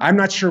 I'm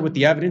not sure what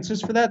the evidence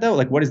is for that, though.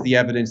 Like, what is the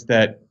evidence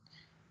that?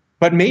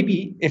 But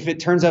maybe if it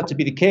turns out to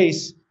be the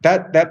case,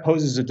 that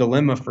poses a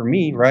dilemma for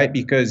me, right?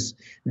 Because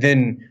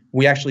then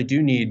we actually do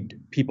need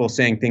people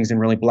saying things in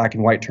really black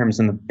and white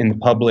terms in the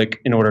public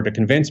in order to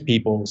convince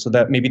people. So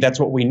that maybe that's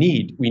what we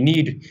need. We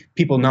need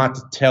people not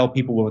to tell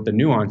people what the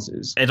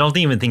nuances. I don't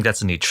even think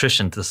that's a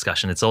nutrition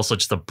discussion. It's also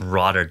just a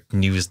broader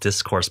news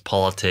discourse,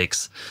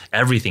 politics,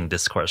 everything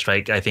discourse,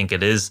 right? I think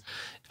it is.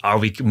 Are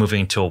we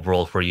moving to a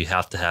world where you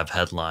have to have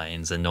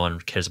headlines and no one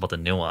cares about the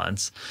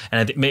nuance?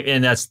 And I think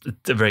and that's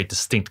a very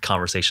distinct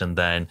conversation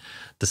than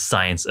the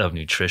science of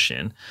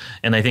nutrition.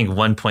 And I think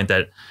one point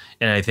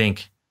I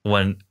think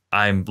when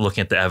I'm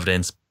looking at the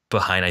evidence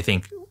behind, I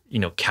think,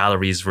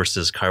 calories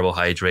versus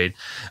carbohydrate,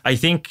 I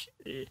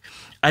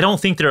don't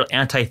think there are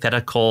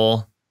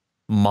antithetical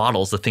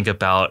models to think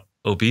about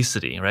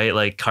obesity, right?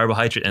 Like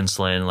carbohydrate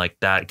insulin, like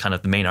that kind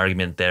of the main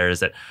argument there is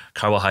that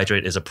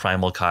carbohydrate is a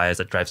primal cause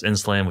that drives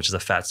insulin, which is a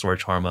fat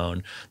storage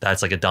hormone.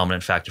 That's like a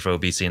dominant factor for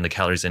obesity, and the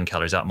calories in,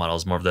 calories out model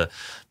is more of the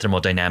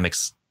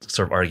thermodynamics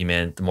sort of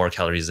argument. The more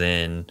calories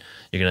in,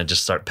 you're going to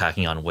just start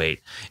packing on weight.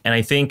 And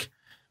I think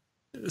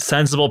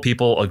sensible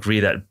people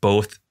agree that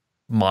both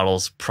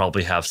models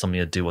probably have something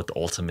to do with the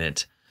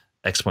ultimate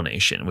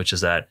explanation, which is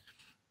that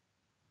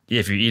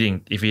if you're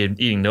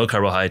eating no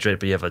carbohydrate,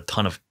 but you have a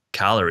ton of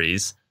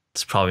calories,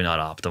 it's probably not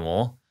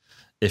optimal.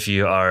 If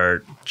you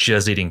are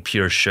just eating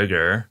pure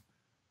sugar,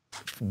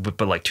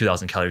 but like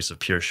 2,000 calories of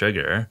pure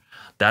sugar,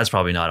 that's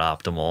probably not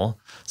optimal.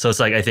 So it's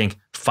like, I think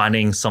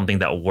finding something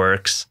that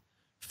works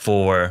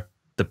for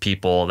the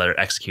people that are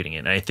executing it.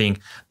 And I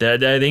think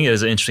there's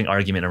an interesting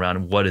argument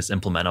around what is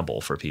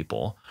implementable for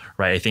people,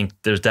 right? I think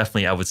there's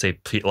definitely, I would say,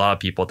 a lot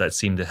of people that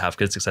seem to have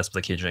good success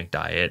with the ketogenic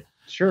diet.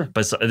 Sure.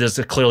 But there's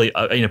clearly,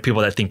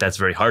 people that think that's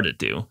very hard to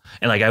do.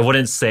 And like, I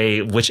wouldn't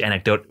say which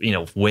anecdote,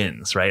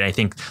 wins, right? I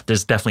think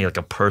there's definitely like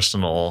a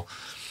personal,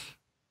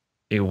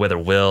 whether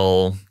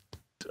will,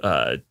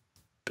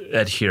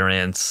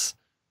 adherence,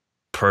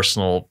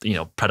 personal,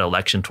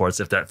 predilection towards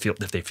if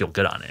they feel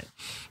good on it.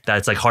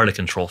 That's like hard to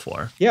control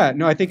for. Yeah,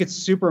 no, I think it's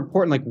super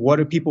important. Like, what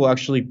do people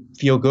actually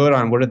feel good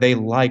on? What do they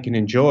like and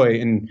enjoy,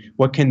 and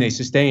what can they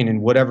sustain?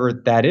 And whatever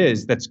that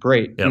is, that's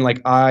great. Yep. And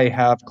like, I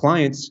have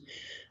clients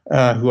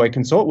who I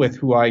consult with,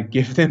 who I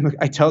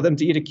tell them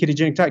to eat a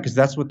ketogenic diet because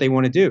that's what they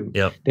want to do.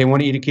 Yep. They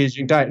want to eat a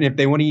ketogenic diet, and if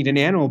they want to eat an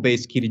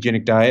animal-based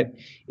ketogenic diet,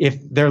 if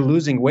they're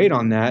losing weight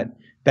on that,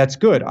 that's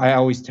good. I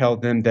always tell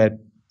them that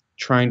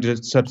trying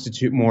to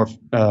substitute more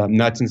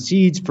nuts and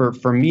seeds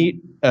for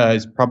meat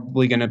is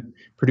probably going to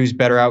produce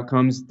better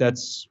outcomes.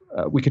 That's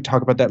we could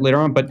talk about that later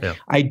on. But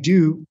I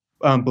do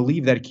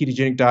believe that a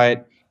ketogenic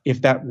diet,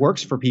 if that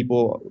works for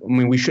people, I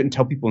mean, we shouldn't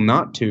tell people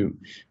not to.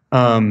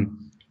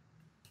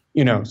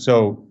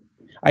 So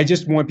I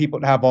just want people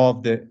to have all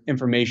of the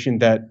information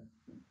that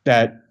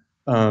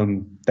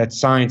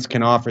science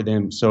can offer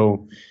them.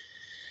 So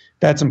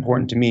that's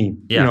important to me.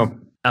 Yeah,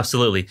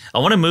 absolutely. I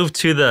want to move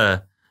to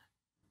the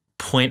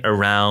point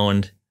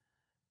around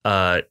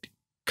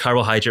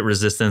carbohydrate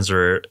resistance,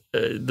 or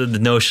the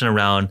notion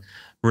around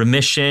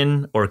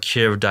remission or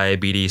cure of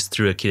diabetes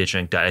through a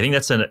ketogenic diet. I think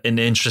that's an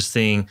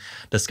interesting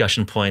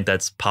discussion point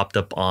that's popped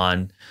up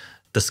on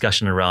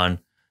discussion around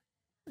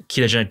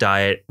ketogenic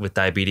diet with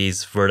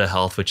diabetes. Virta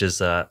Health, which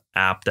is an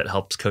app that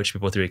helps coach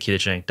people through a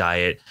ketogenic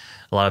diet.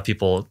 A lot of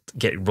people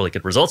get really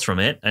good results from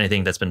it. And I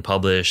think that's been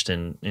published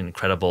in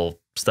incredible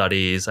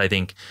studies. I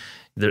think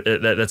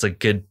that's a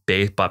good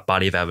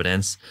body of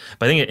evidence.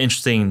 But I think an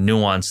interesting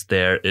nuance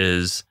there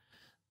is,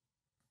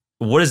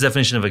 what is the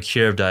definition of a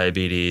cure of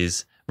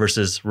diabetes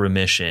versus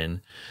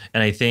remission?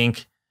 And I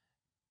think,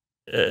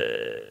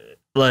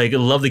 I'd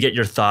love to get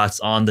your thoughts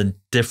on the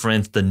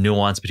difference, the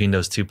nuance between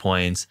those 2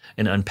 points,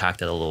 and unpack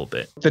that a little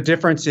bit. The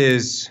difference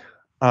is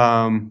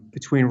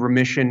between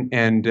remission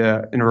and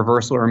a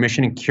reversal, or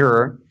remission and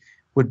cure,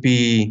 would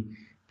be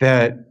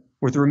that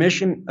with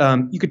remission,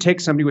 you could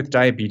take somebody with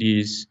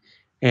diabetes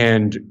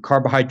and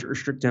carbohydrate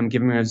restrict them,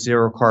 give them a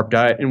zero carb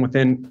diet, and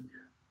within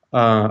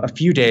a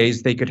few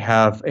days, they could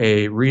have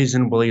a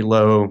reasonably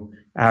low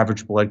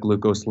average blood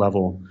glucose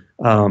level,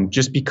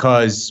 just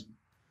because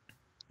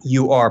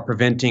you are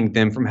preventing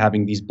them from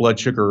having these blood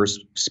sugar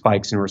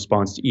spikes in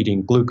response to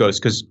eating glucose,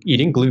 because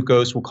eating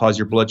glucose will cause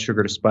your blood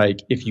sugar to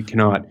spike if you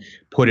cannot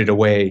put it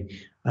away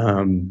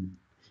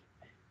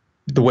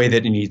the way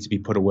that it needs to be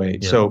put away.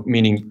 Yeah. So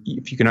meaning,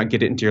 if you cannot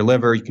get it into your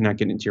liver, you cannot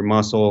get it into your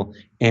muscle,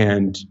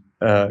 and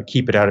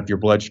keep it out of your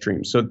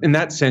bloodstream. So in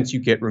that sense, you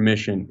get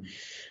remission.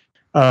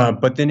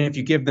 But then if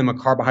you give them a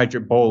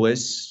carbohydrate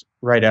bolus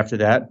right after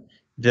that,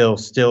 they'll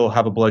still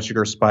have a blood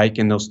sugar spike,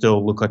 and they'll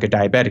still look like a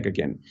diabetic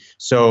again.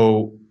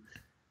 So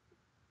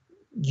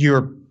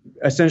you're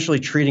essentially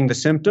treating the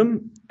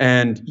symptom,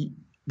 and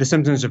the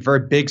symptom is a very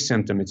big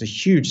symptom. It's a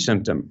huge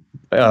symptom.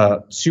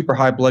 Super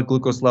high blood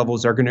glucose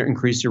levels are going to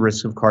increase your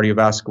risk of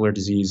cardiovascular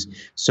disease.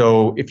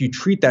 So if you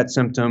treat that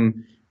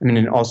symptom,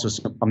 and also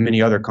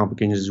many other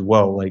complications as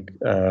well, like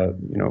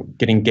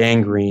getting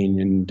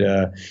gangrene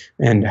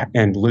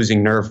and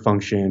losing nerve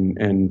function,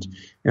 and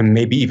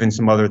maybe even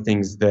some other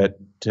things that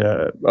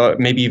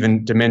maybe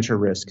even dementia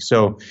risk.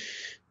 So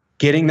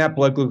getting that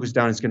blood glucose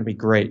down is going to be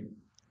great.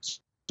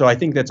 So I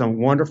think that's a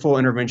wonderful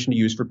intervention to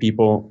use for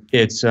people.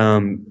 It's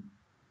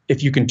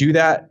if you can do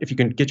that, if you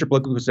can get your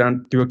blood glucose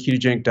down through a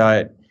ketogenic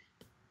diet,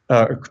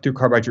 or through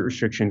carbohydrate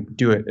restriction,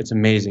 do it. It's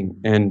amazing,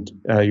 and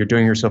you're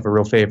doing yourself a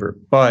real favor.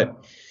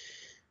 But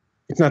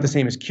it's not the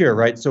same as cure,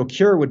 right? So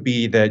cure would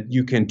be that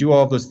you can do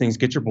all of those things,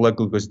 get your blood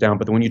glucose down,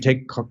 but when you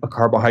take a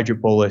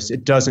carbohydrate bolus,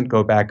 it doesn't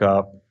go back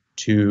up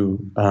to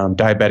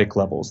diabetic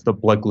levels. The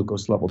blood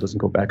glucose level doesn't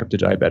go back up to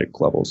diabetic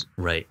levels.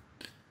 Right.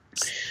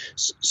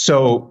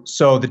 So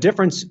the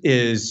difference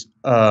is,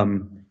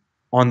 on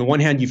the one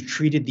hand, you've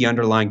treated the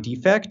underlying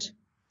defect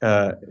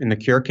in the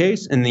cure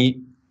case, and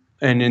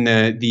in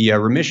the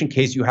remission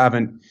case, you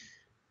haven't.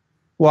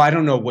 Well, I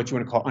don't know what you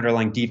want to call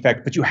underlying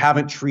defect, but you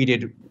haven't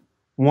treated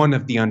one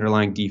of the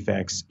underlying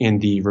defects in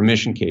the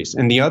remission case.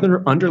 And the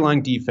other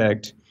underlying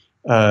defect,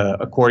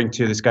 according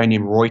to this guy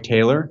named Roy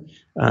Taylor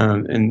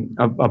and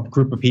a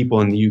group of people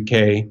in the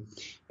UK,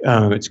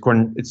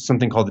 it's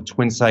something called the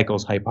twin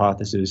cycles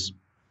hypothesis.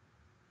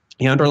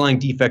 The underlying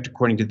defect,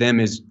 according to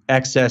them, is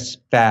excess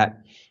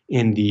fat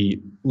in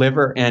the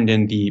liver and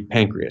in the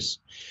pancreas.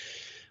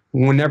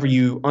 Whenever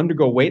you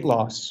undergo weight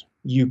loss,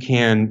 you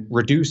can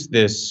reduce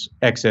this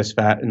excess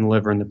fat in the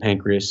liver and the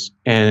pancreas,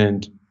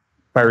 and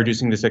by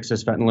reducing this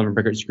excess fat in the liver and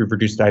pancreas, you can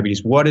reduce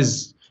diabetes. What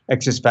does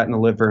excess fat in the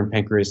liver and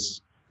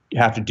pancreas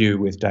have to do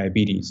with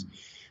diabetes?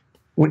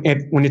 When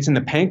it's in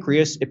the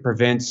pancreas, it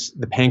prevents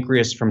the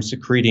pancreas from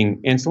secreting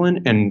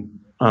insulin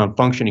and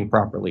functioning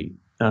properly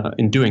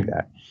in doing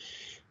that.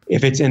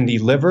 If it's in the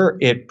liver,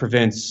 it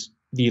prevents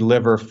the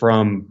liver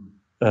from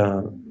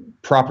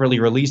properly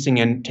releasing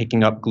and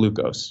taking up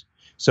glucose.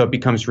 So it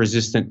becomes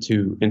resistant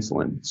to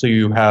insulin. So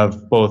you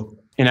have both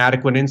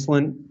inadequate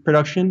insulin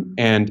production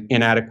and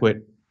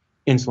inadequate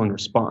insulin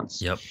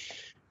response. Yep.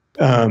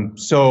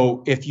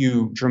 So if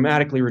you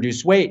dramatically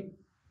reduce weight,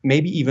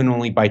 maybe even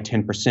only by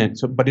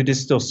 10%, but it is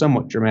still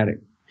somewhat dramatic.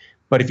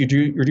 But if you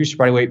do reduce your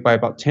body weight by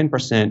about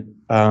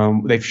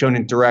 10%, they've shown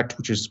in Direct,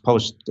 which was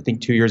published, I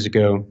think, 2 years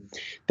ago,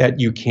 that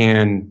you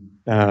can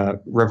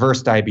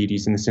reverse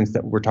diabetes in the sense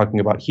that we're talking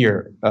about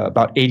here.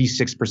 About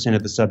 86%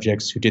 of the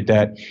subjects who did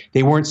that,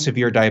 they weren't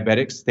severe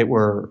diabetics.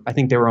 I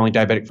think they were only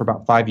diabetic for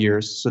about 5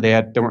 years, so they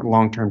weren't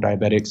long-term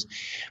diabetics,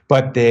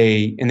 but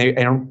I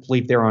don't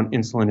believe they were on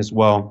insulin as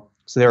well.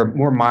 So they were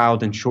more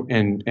mild and short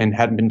and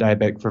hadn't been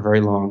diabetic for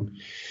very long.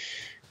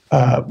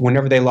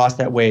 Whenever they lost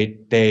that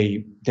weight,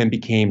 they then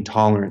became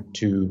tolerant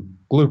to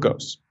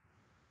glucose.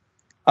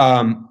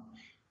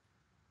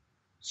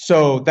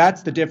 So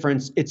that's the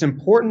difference. It's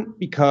important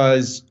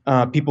because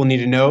people need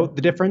to know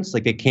the difference.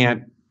 Like, they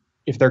can't,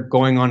 if they're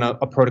going on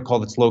a protocol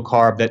that's low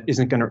carb that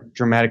isn't going to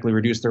dramatically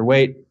reduce their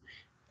weight,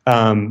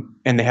 and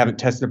they haven't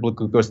tested blood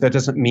glucose, that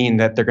doesn't mean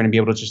that they're going to be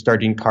able to just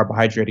start eating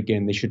carbohydrate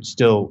again. They should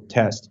still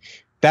test.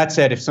 That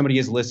said, if somebody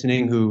is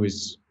listening who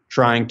is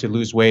trying to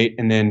lose weight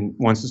and then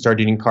wants to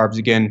start eating carbs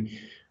again,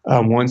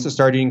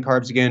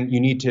 you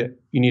need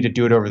to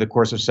do it over the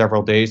course of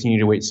several days. You need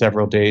to wait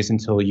several days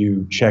until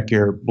you check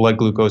your blood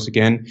glucose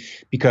again,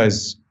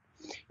 because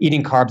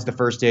eating carbs the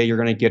first day, you're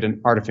going to get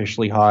an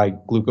artificially high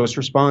glucose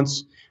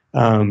response.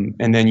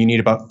 And then you need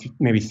about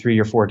maybe 3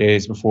 or 4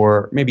 days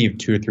before, maybe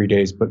 2 or 3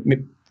 days, but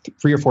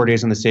 3 or 4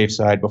 days on the safe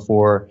side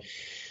before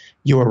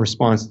your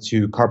response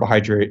to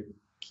carbohydrate,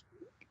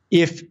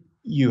 if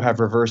you have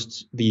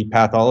reversed the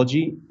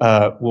pathology,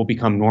 will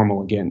become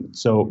normal again.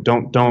 So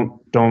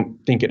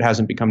don't think it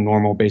hasn't become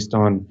normal based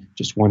on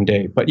just 1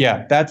 day. But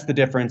yeah, that's the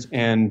difference.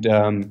 And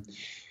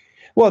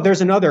well,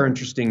 there's another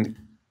interesting,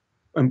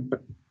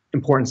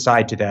 important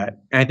side to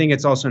that. And I think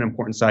it's also an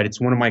important side. It's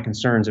one of my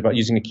concerns about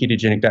using a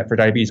ketogenic diet for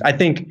diabetes. I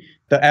think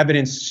the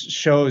evidence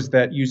shows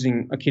that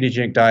using a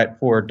ketogenic diet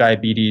for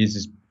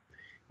diabetes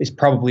is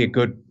probably a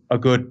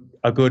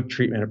good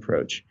treatment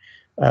approach.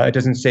 It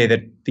doesn't say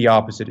that the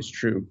opposite is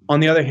true.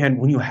 On the other hand,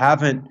 when you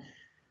haven't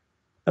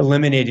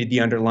eliminated the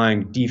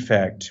underlying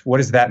defect, what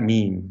does that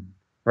mean,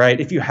 right?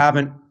 If you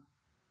haven't,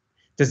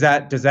 does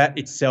that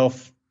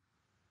itself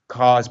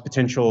cause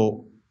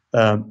potential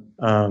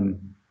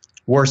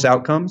worse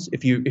outcomes?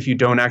 If you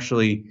don't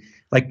actually,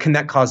 like, can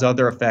that cause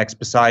other effects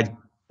besides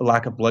a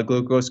lack of blood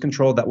glucose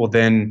control that will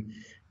then,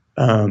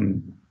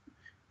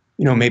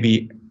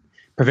 maybe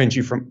prevent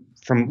you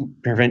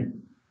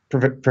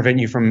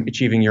from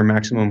achieving your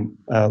maximum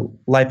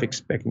life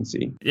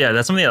expectancy? Yeah,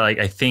 that's something that, like,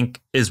 I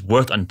think is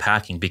worth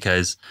unpacking,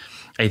 because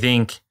I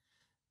think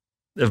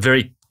a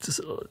very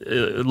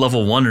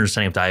level one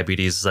understanding of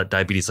diabetes is that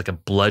diabetes is like a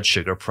blood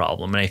sugar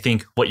problem. And I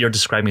think what you're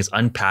describing is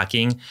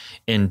unpacking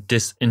and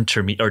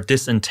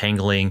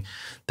disentangling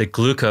the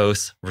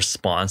glucose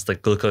response, the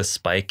glucose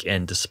spike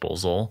and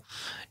disposal,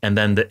 and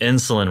then the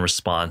insulin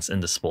response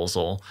and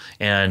disposal.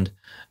 And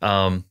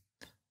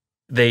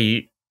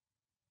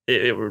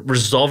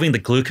resolving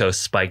the glucose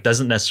spike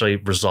doesn't necessarily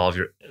resolve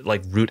your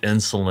root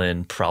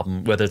insulin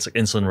problem, whether it's like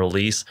insulin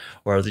release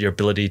or your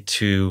ability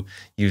to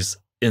use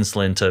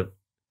insulin to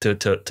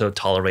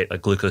tolerate a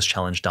glucose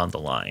challenge down the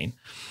line.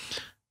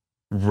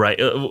 Right.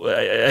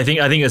 I think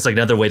it's like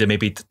another way to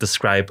maybe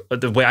describe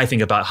the way I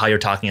think about how you're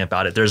talking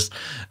about it. There's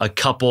a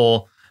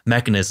couple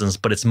mechanisms,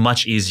 but it's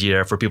much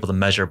easier for people to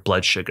measure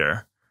blood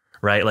sugar.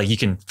 Right? Like, you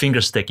can finger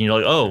stick and you're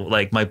like, oh,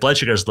 like, my blood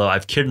sugar is low,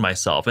 I've cured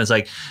myself. And it's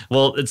like,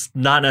 well, it's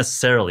not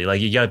necessarily.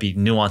 Like, you got to be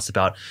nuanced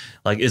about,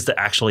 like, is the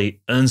actually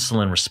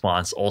insulin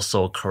response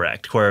also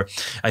correct? Where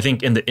I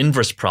think in the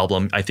inverse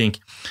problem, I think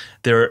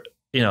I've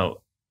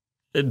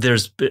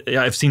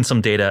seen some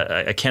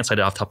data, I can't cite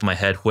it off the top of my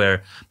head,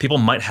 where people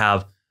might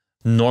have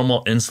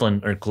normal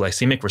insulin or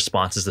glycemic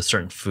responses to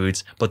certain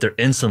foods, but their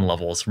insulin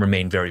levels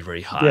remain very,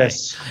 very high.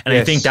 Yes. And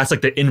I think that's like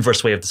the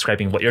inverse way of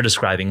describing what you're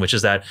describing, which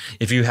is that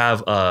if you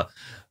have a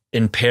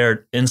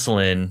impaired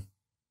insulin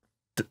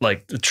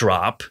like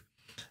drop,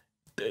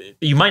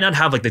 you might not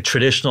have like the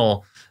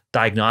traditional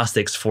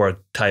diagnostics for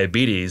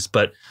diabetes,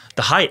 but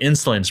the high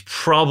insulin is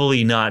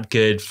probably not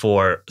good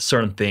for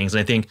certain things.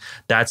 And I think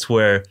that's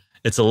where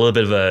it's a little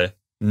bit of a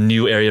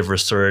new area of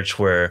research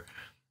where,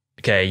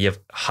 okay, you have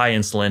high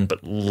insulin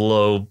but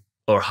low,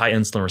 or high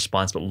insulin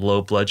response but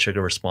low blood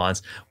sugar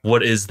response. What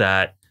does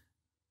that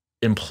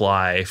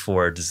imply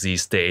for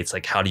disease states?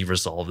 Like, how do you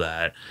resolve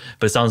that?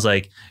 But it sounds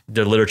like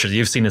the literature that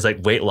you've seen is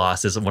like weight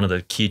loss is one of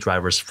the key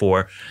drivers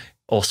for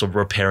also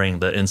repairing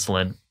the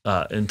insulin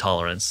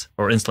intolerance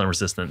or insulin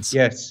resistance.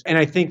 Yes, and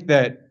I think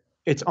that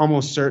it's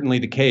almost certainly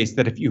the case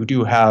that if you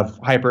do have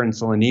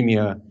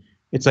hyperinsulinemia,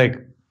 it's like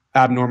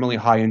abnormally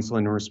high insulin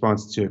in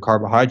response to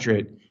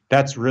carbohydrate.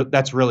 That's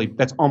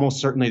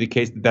almost certainly the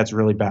case that's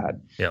really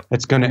bad. Yeah.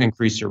 That's going to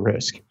increase your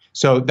risk.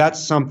 So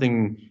that's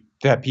something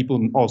that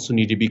people also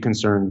need to be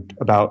concerned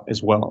about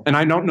as well. And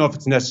I don't know if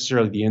it's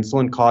necessarily the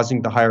insulin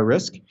causing the higher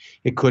risk.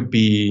 It could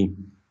be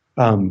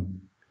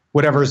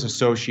whatever is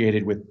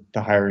associated with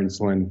the higher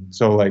insulin.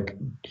 So like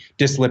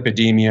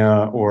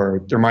dyslipidemia,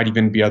 or there might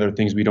even be other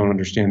things we don't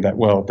understand that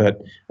well that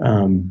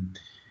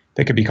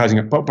could be causing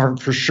it.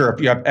 But for sure,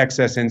 if you have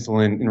excess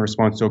insulin in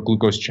response to a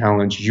glucose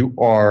challenge, you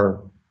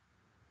are,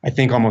 I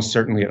think, almost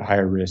certainly at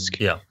higher risk.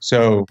 Yeah.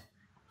 So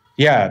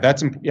Totally.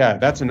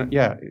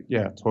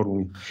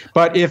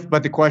 But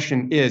the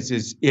question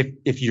is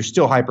if you're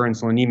still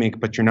hyperinsulinemic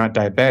but you're not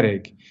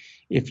diabetic,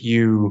 if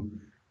you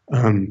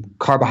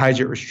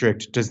carbohydrate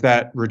restrict, does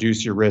that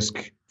reduce your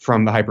risk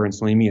from the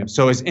hyperinsulinemia?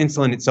 So is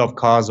insulin itself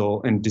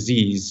causal in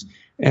disease?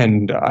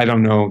 And I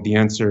don't know the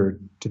answer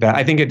to that.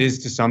 I think it is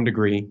to some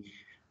degree.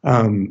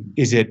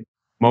 Is it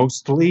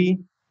mostly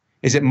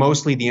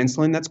the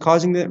insulin that's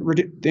causing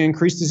the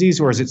increased disease,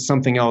 or is it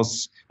something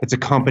else that's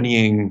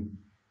accompanying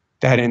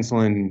that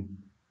insulin,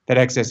 that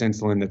excess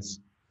insulin? That's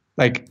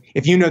like,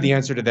 if you know the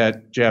answer to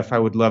that, Geoff, I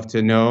would love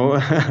to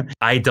know.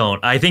 I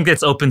don't. I think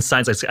that's open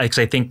science.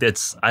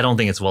 I don't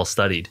think it's well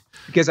studied.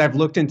 Because I've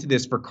looked into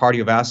this for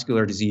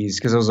cardiovascular disease,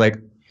 because I was like,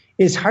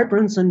 is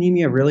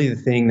hyperinsulinemia really the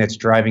thing that's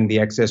driving the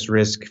excess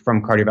risk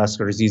from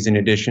cardiovascular disease in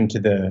addition to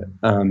the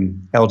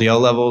LDL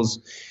levels?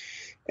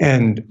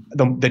 And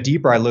the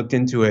deeper I looked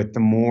into it, the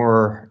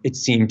more it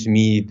seemed to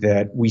me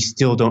that we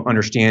still don't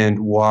understand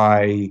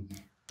why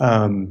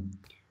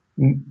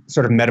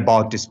sort of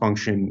metabolic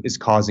dysfunction is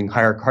causing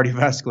higher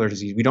cardiovascular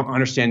disease. We don't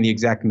understand the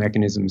exact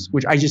mechanisms,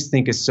 which I just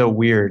think is so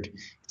weird.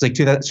 It's like,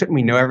 shouldn't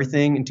we know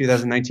everything in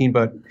 2019?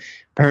 But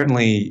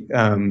apparently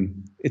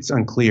it's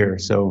unclear.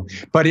 So,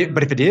 but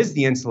if it is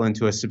the insulin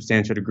to a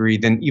substantial degree,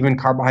 then even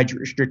carbohydrate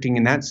restricting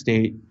in that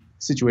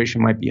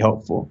situation might be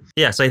helpful.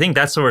 Yeah, so I think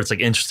that's where it's like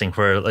interesting,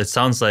 where it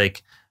sounds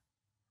like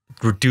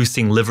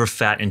reducing liver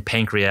fat and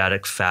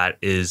pancreatic fat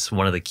is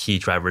one of the key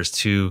drivers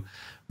to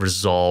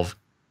resolve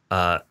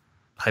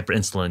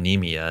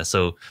hyperinsulinemia.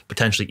 So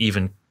potentially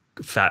even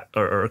fat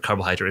or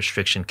carbohydrate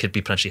restriction could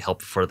be potentially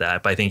helpful for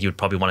that. But I think you would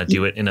probably want to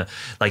do it in a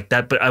like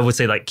that. But I would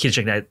say like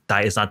ketogenic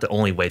diet is not the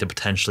only way to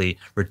potentially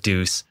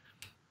reduce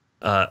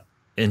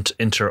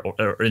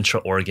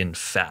intra-organ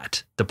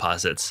fat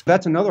deposits.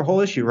 That's another whole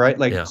issue, right?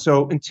 Like,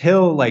 So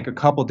until like a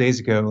couple days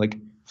ago, like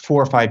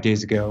 4 or 5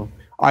 days ago,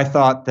 I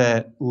thought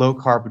that low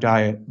carb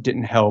diet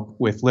didn't help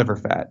with liver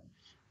fat.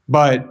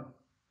 But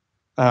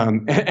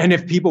and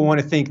if people want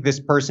to think this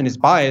person is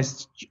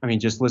biased, I mean,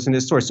 just listen to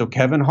this story. So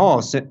Kevin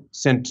Hall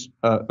sent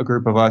a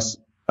group of us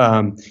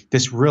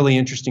this really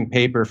interesting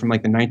paper from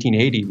like the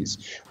 1980s,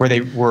 where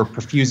they were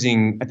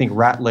perfusing, I think,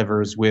 rat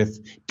livers with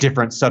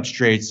different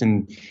substrates,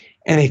 and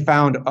they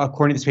found,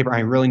 according to this paper, I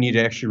really need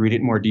to actually read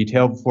it in more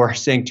detail before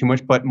saying too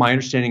much, but my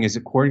understanding is,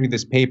 according to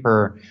this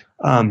paper,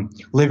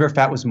 liver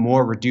fat was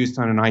more reduced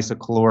on an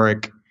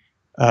isocaloric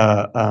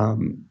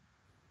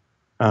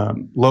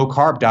low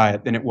carb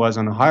diet than it was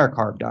on a higher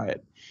carb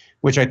diet,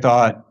 which I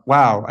thought,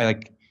 wow,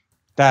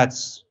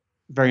 that's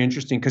very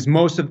interesting, because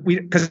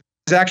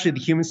actually the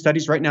human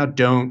studies right now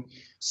don't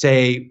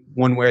say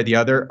one way or the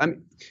other. I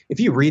mean, if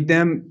you read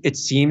them, it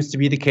seems to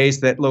be the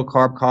case that low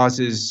carb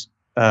causes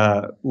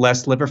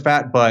less liver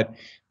fat, but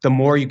the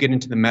more you get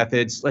into the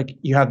methods, like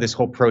you have this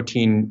whole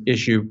protein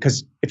issue,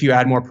 because if you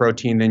add more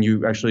protein, then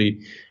you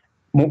actually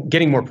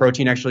getting more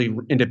protein actually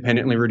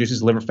independently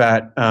reduces liver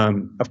fat.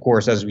 Of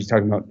course, as we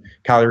talked about,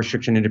 calorie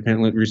restriction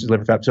independently reduces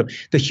liver fat. So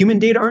the human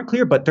data aren't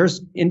clear, but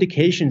there's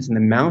indications in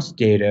the mouse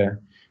data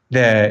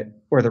that,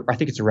 I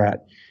think it's a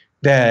rat,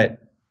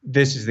 that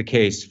this is the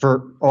case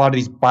for a lot of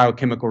these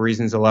biochemical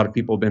reasons a lot of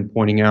people have been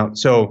pointing out.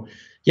 So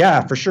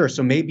yeah, for sure.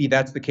 So maybe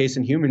that's the case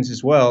in humans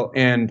as well.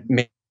 And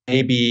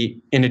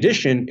maybe in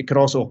addition, it could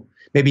also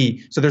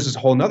so there's this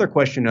whole nother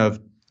question of,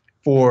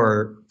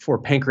 for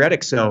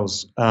pancreatic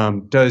cells,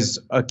 does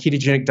a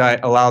ketogenic diet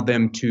allow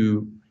them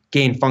to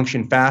gain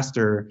function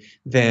faster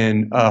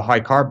than a high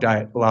carb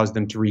diet allows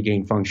them to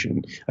regain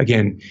function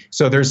again?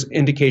 So there's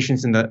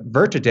indications in the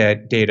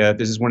Verta data.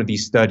 This is one of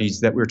these studies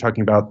that we were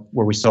talking about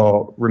where we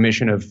saw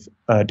remission of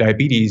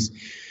diabetes.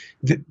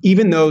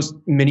 Even though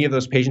many of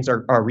those patients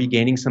are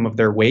regaining some of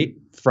their weight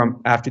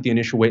from after the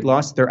initial weight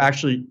loss, they're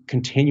actually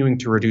continuing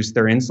to reduce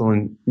their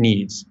insulin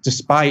needs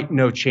despite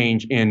no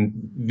change in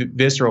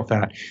visceral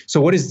fat.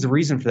 So what is the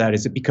reason for that?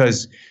 Is it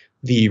because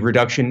the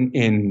reduction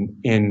in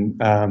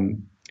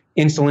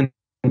insulin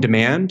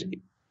demand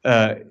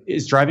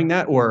is driving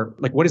that, or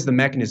like what is the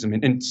mechanism?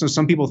 And so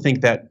some people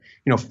think that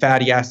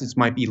fatty acids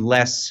might be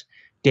less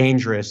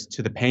dangerous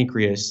to the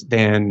pancreas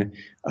than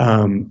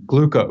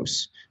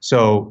glucose.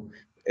 So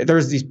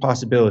there's these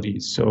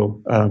possibilities. So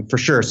for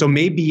sure. So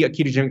maybe a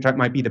ketogenic diet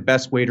might be the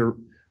best way to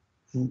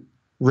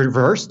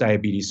reverse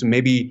diabetes. So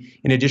maybe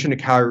in addition to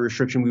calorie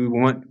restriction, we would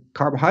want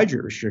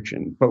carbohydrate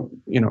restriction. But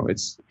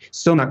it's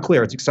still not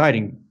clear. It's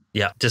exciting.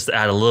 Yeah, just to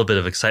add a little bit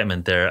of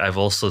excitement there, I've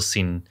also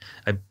seen,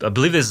 I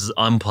believe this is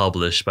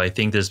unpublished, but I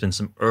think there's been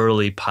some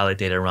early pilot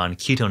data around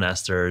ketone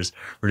esters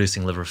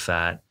reducing liver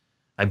fat.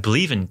 I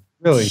believe in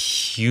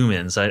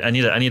humans. I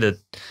need to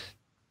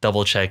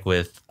double check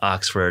with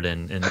Oxford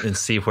and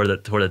see where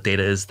the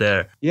data is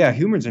there. Yeah,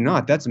 humans are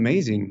not. That's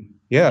amazing.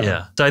 Yeah.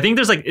 Yeah. So I think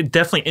there's like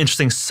definitely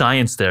interesting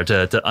science there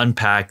to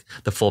unpack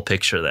the full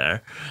picture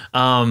there.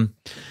 I'm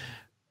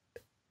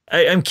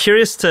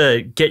curious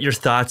to get your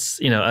thoughts,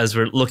 as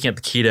we're looking at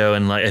the keto,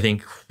 and like I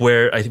think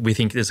where we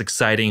think is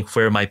exciting,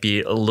 where it might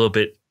be a little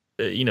bit,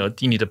 you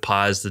need to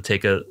pause to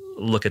take a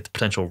look at the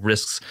potential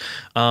risks.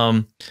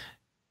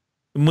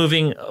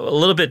 Moving a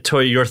little bit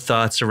toward your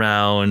thoughts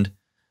around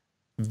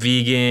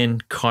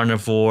vegan,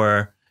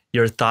 carnivore,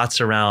 your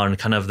thoughts around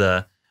kind of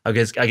I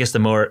guess the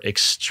more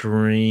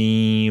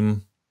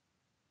extreme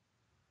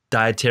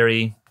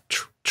dietary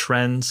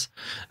trends.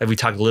 And we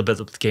talked a little bit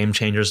about the Game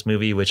Changers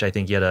movie, which I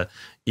think you had a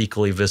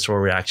equally visceral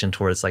reaction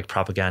towards, like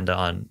propaganda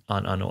on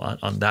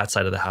that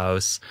side of the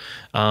house.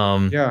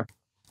 Yeah.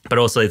 But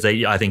also,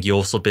 I think you've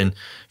also been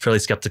fairly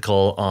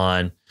skeptical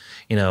on,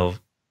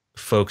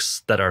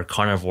 folks that are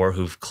carnivore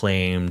who've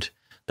claimed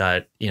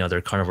that,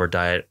 their carnivore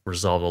diet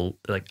resolved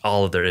like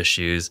all of their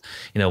issues.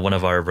 One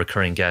of our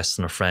recurring guests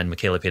and a friend,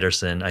 Michaela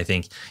Peterson, I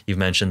think you've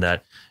mentioned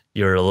that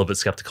you're a little bit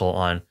skeptical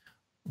on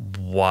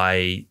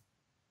why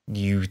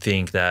you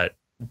think that,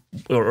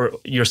 or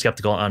you're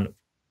skeptical on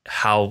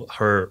how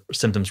her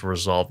symptoms were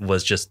resolved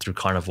was just through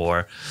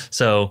carnivore.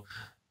 So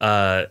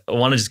I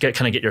want to just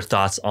get your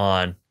thoughts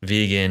on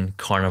vegan,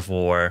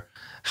 carnivore,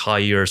 how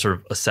you're sort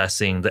of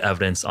assessing the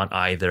evidence on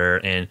either,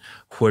 and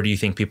where do you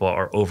think people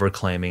are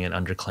overclaiming and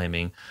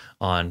underclaiming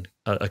on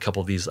a couple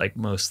of these, like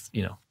most,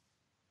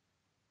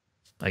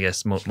 I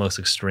guess most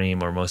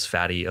extreme or most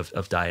fatty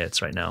of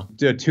diets right now.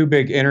 The two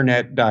big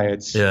internet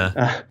diets.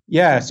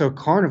 Yeah. So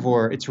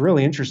carnivore, it's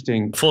really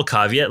interesting. Full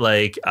caveat,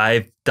 like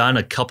I've done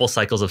a couple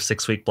cycles of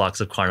 6-week blocks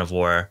of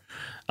carnivore.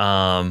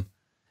 And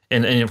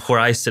where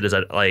I sit is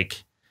that,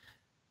 like,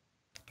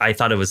 I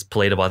thought it was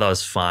palatable. I thought it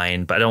was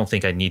fine, but I don't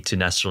think I need to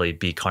necessarily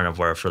be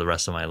carnivore for the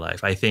rest of my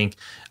life. I think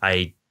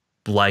I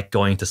like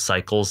going to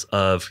cycles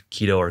of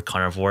keto or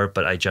carnivore,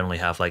 but I generally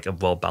have like a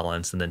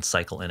well-balanced and then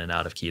cycle in and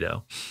out of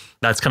keto.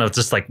 That's kind of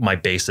just like my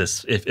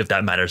basis, if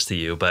that matters to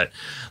you. But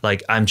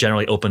like, I'm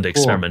generally open to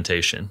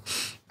experimentation.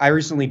 Cool. I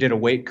recently did a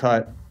weight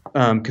cut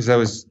because I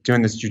was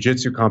doing this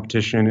jiu-jitsu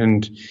competition,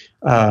 and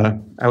I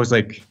was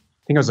like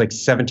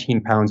 17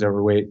 pounds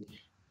overweight.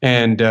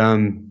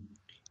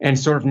 And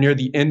sort of near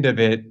the end of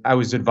it, I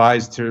was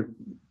advised to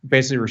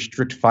basically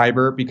restrict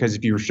fiber, because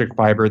if you restrict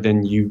fiber,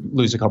 then you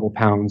lose a couple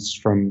pounds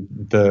from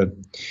the,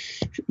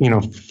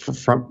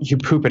 from you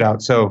poop it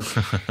out. So,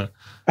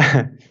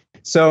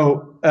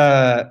 so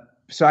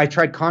I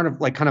tried kind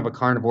of a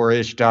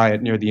carnivore-ish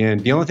diet near the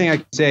end. The only thing I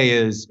can say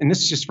is, and this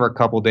is just for a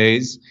couple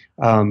days,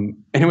 and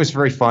it was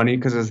very funny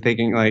because I was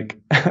thinking like,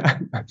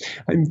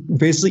 I'm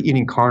basically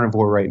eating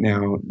carnivore right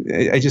now.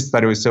 I just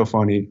thought it was so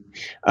funny.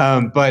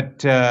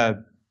 But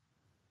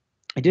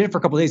I did it for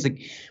a couple of days. Like,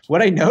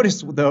 what I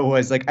noticed though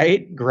was, like, I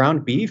ate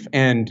ground beef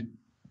and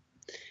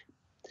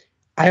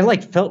I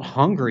felt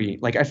hungry.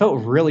 Like, I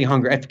felt really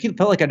hungry. I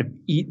felt like I'd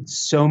eaten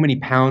so many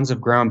pounds of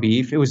ground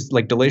beef. It was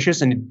like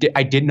delicious, and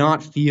I did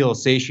not feel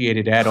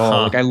satiated at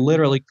all. Like, I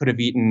literally could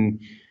have eaten,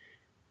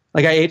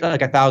 like, I ate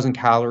like 1,000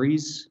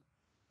 calories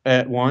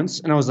at once,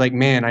 and I was like,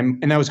 man,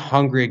 and I was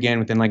hungry again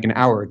within like an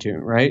hour or two.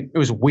 Right? It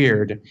was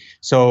weird.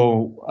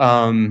 So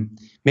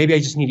maybe I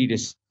just need to eat a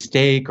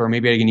steak, or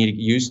maybe I need to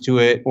get used to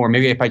it, or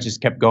maybe if I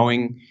just kept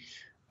going.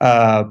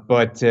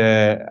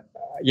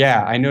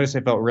 Yeah, I noticed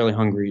I felt really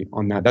hungry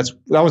on that.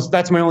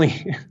 That's my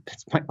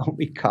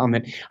only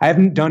comment. I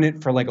haven't done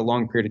it for like a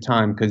long period of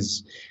time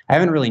because I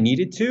haven't really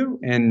needed to,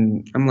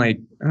 and I'm like,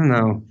 I don't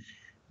know.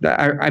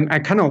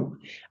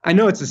 I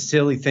know it's a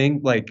silly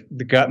thing, like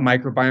the gut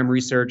microbiome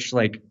research.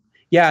 Like,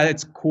 yeah,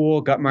 it's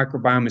cool. Gut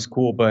microbiome is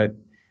cool, but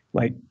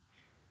like,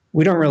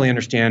 we don't really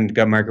understand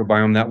gut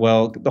microbiome that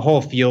well. The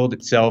whole field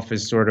itself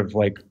is sort of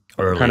like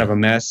kind of a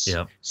mess.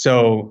 Yeah.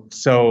 So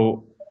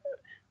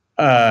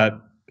I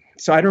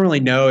don't really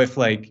know if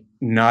like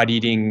not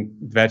eating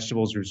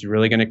vegetables is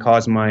really going to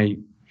cause my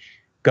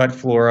gut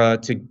flora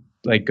to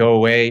like go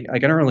away.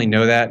 Like, I don't really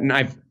know that. And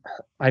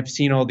I've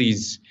seen all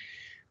these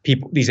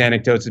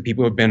anecdotes of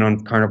people who have been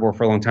on carnivore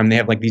for a long time. They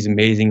have like these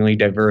amazingly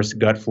diverse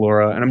gut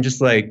flora. And I'm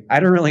just like, I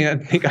don't really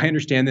think I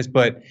understand this,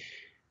 but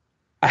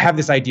I have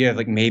this idea of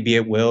like, maybe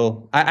it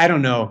will. I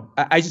don't know.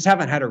 I just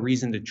haven't had a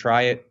reason to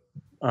try it.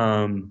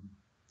 And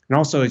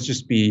also it's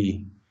just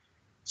be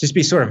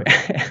sort of,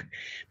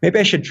 maybe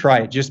I should try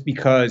it just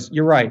because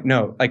you're right.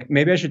 No, like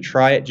maybe I should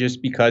try it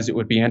just because it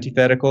would be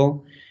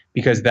antithetical,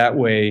 because that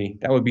way,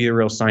 that would be a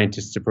real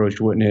scientist's approach,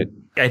 wouldn't it?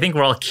 I think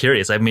we're all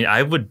curious. I mean,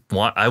 I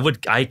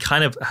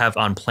kind of have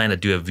on plan to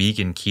do a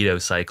vegan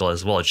keto cycle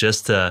as well,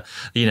 just to,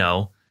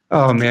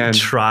 oh man,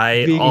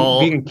 try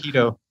vegan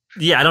keto.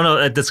 Yeah, I don't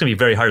know. That's going to be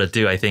very hard to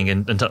do, I think,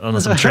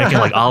 unless I'm drinking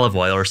like olive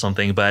oil or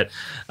something. But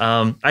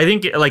I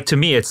think, like, to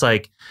me, it's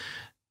like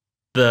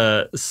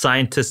the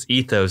scientist's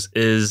ethos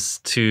is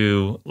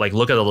to like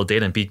look at all the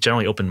data and be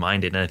generally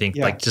open-minded. And I think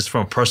like just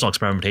from a personal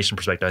experimentation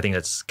perspective, I think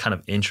that's kind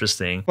of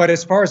interesting. But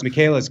as far as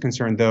Michaela is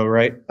concerned, though,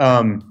 right?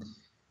 Like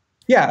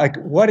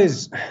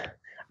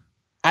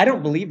I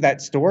don't believe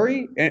that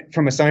story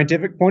from a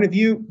scientific point of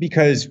view,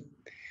 because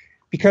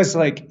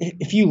like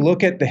if you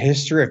look at the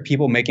history of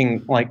people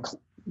making like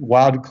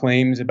wild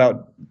claims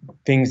about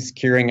things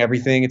curing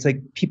everything, it's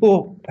like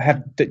people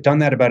have done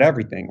that about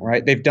everything,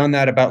 right? They've done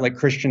that about like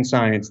Christian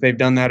Science. They've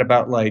done that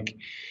about like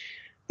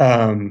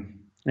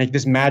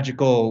this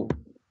magical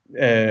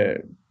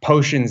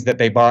potions that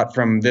they bought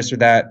from this or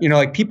that.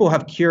 Like people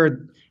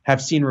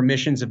have seen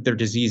remissions of their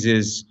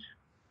diseases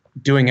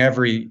doing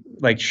every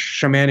like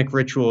shamanic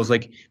rituals.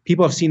 Like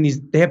people have seen these,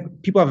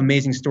 people have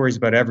amazing stories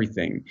about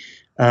everything.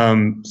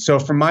 So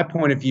from my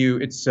point of view,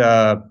 it's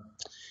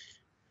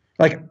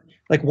like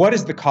what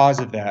is the cause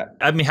of that?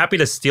 I'd be happy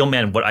to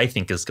steelman what I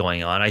think is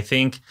going on. I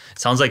think it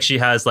sounds like she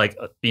has like,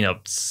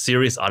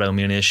 serious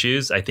autoimmune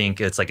issues. I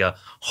think it's like a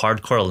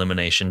hardcore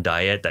elimination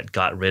diet that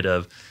got rid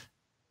of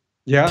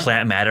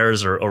plant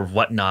matters or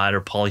whatnot,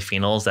 or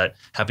polyphenols that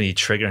happen to be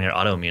triggering her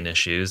autoimmune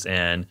issues.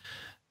 And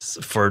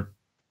for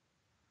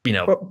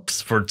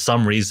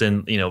some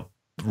reason,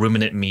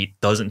 ruminant meat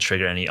doesn't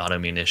trigger any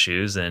autoimmune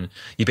issues. And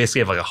you basically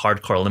have like a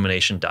hardcore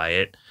elimination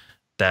diet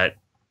that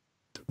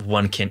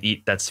one can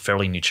eat that's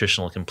fairly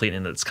nutritional and complete,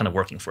 and that's kind of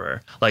working for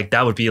her. Like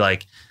that would be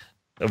like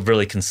a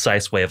really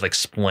concise way of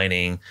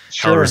explaining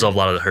how to resolve a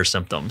lot of her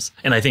symptoms.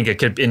 And I think it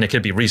could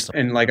be reasonable.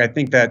 And like, I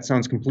think that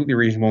sounds completely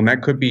reasonable, and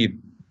that could be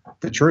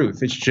the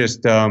truth. It's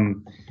just,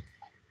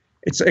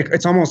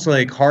 it's almost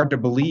like hard to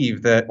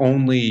believe that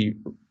only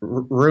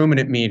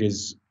ruminant meat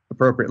is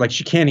appropriate. Like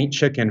she can't eat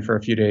chicken for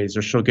a few days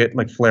or she'll get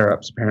like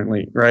flare-ups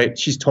apparently, right?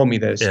 She's told me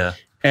this. Yeah.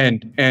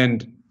 And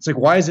it's like,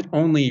 why is it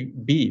only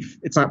beef?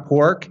 It's not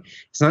pork.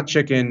 It's not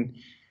chicken.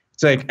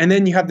 It's like, and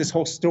then you have this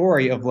whole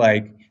story of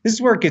like, this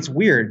is where it gets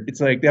weird. It's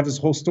like they have this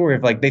whole story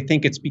of like, they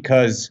think it's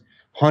because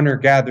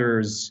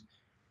hunter-gatherers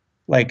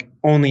like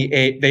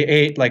they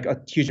ate like a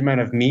huge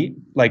amount of meat.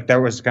 Like there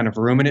was kind of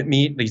ruminant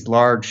meat, these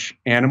large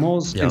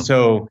animals. Yep. And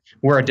so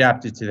we're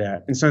adapted to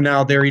that. And so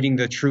now they're eating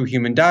the true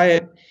human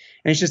diet.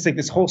 And it's just like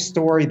this whole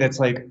story that's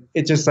like,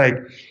 it's just like,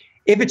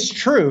 if it's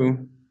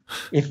true,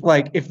 if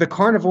the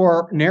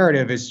carnivore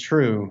narrative is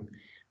true,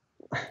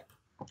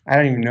 I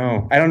don't even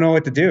know. I don't know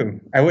what to do.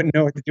 I wouldn't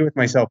know what to do with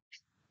myself.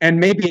 And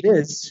maybe it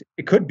is.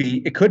 It could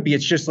be.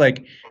 It's just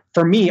like,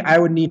 for me, I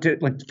would need to,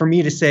 like, for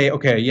me to say,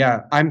 okay,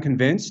 yeah, I'm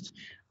convinced.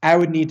 I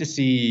would need to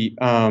see,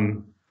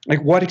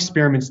 like, what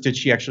experiments did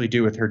she actually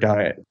do with her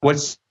diet?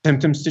 What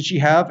symptoms did she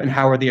have, and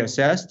how are they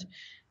assessed?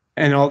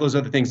 And all those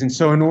other things. And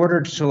so in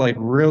order to like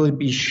really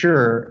be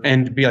sure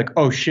and be like,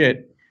 oh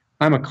shit,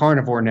 I'm a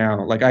carnivore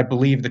now. Like I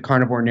believe the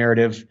carnivore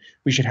narrative.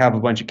 We should have a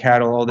bunch of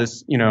cattle, all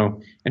this,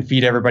 and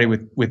feed everybody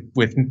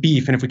with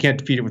beef. And if we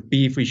can't feed it with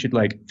beef, we should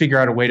like figure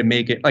out a way to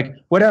make it like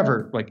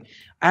whatever. Like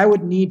I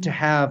would need to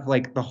have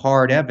like the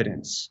hard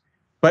evidence.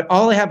 But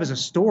all I have is a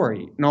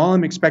story, and all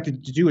I'm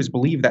expected to do is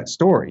believe that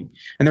story.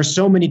 And there's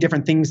so many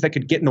different things that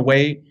could get in the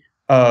way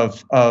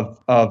of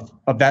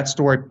that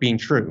story being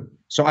true.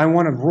 So I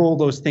want to rule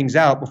those things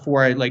out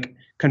before I like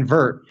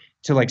convert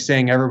to like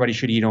saying everybody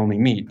should eat only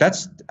meat.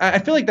 I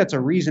feel like that's a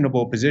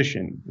reasonable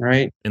position,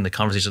 right? In the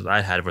conversations I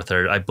had with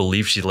her, I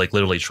believe she like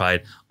literally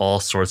tried all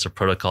sorts of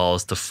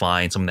protocols to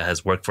find something that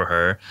has worked for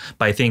her.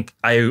 But I think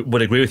I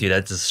would agree with you that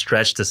it's a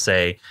stretch to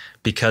say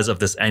because of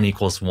this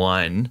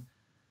N=1,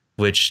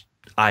 which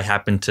I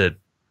happen to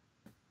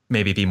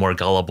maybe be more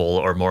gullible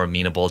or more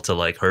amenable to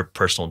like her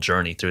personal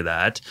journey through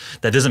that.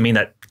 That doesn't mean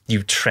that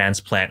you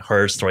transplant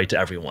her story to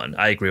everyone.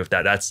 I agree with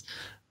that. That's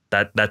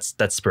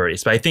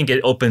spurious. But I think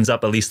it opens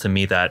up, at least to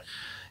me, that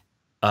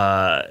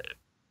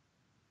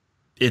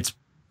it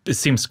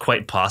seems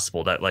quite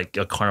possible that like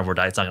a carnivore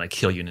diet's not going to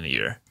kill you in a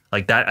year.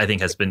 Like that, I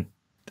think has been.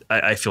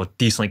 I feel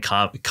decently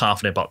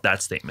confident about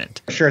that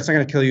statement. Sure, it's not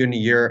going to kill you in a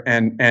year,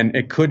 and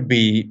it could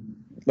be.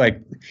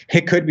 Like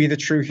it could be the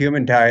true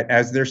human diet,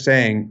 as they're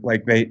saying,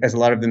 like as a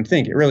lot of them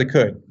think. It really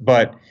could,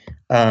 but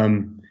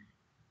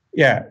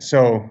yeah.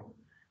 So,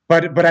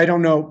 but I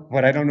don't know.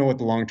 But I don't know what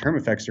the long-term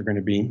effects are going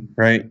to be,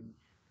 right?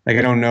 Like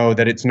I don't know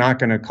that it's not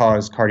going to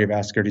cause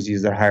cardiovascular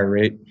disease at a higher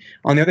rate.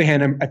 On the other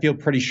hand, I feel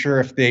pretty sure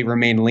if they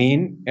remain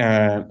lean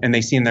and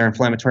they see their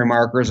inflammatory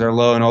markers are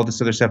low and all this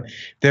other stuff,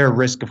 their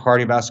risk of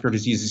cardiovascular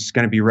disease is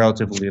going to be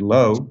relatively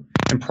low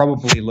and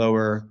probably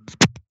lower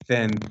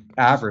than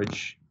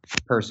average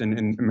person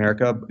in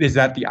America. Is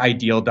that the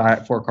ideal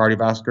diet for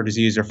cardiovascular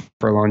disease or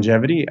for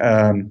longevity?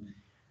 I'm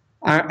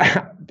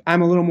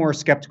a little more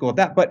skeptical of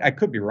that, but I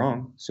could be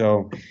wrong.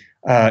 So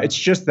it's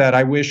just that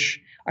I wish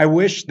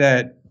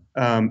that,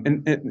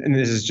 and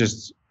this is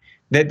just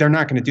that they're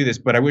not going to do this,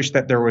 but I wish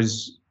that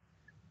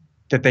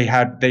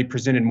they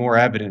presented more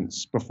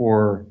evidence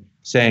before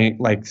saying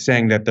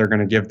that they're going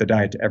to give the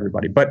diet to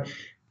everybody. But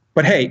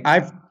hey,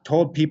 I've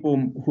told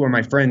people who are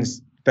my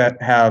friends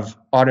that have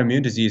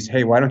autoimmune disease,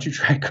 hey, why don't you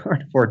try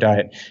carnivore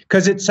diet?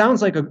 Because it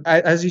sounds like,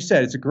 as you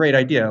said, it's a great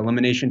idea,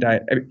 elimination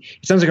diet. I mean,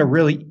 it sounds like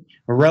a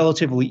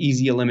relatively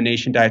easy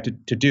elimination diet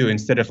to do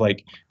instead of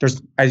like,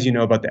 there's, as you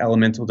know, about the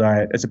elemental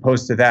diet, as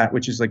opposed to that,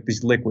 which is like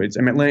these liquids.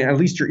 I mean, at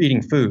least you're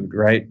eating food,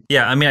 right?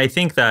 Yeah, I mean, I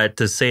think that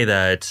to say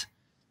that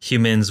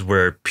humans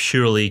were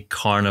purely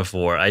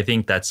carnivore, I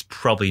think that's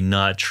probably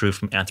not true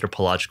from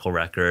anthropological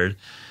record.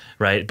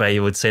 Right, but I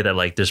would say that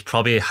like there's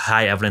probably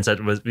high evidence that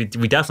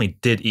we definitely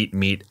did eat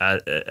meat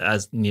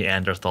as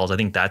Neanderthals. I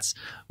think that's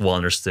well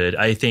understood.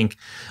 I think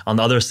on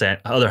the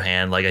other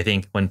hand, like I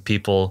think when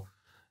people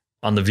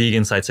on the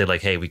vegan side say like,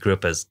 "Hey, we grew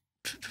up as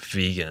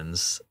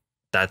vegans,"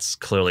 that's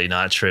clearly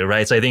not true,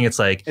 right? So I think it's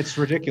like it's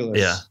ridiculous.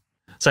 Yeah.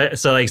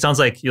 So like it sounds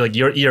like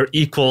your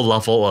equal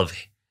level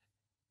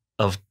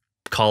of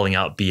calling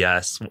out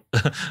BS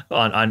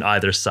on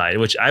either side,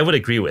 which I would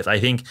agree with. I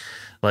think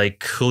like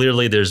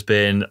clearly there's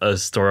been a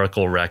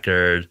historical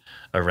record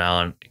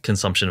around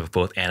consumption of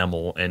both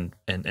animal and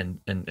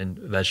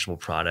vegetable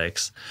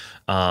products.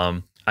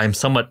 I'm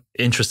somewhat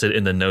interested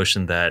in the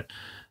notion that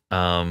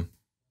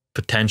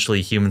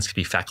potentially humans could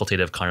be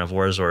facultative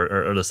carnivores,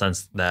 or the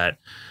sense that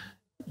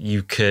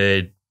you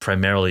could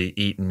primarily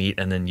eat meat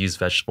and then use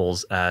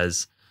vegetables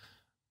as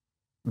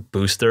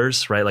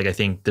boosters, right? Like I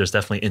think there's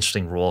definitely an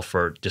interesting role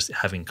for just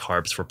having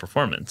carbs for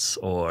performance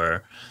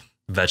or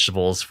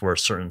vegetables for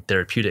certain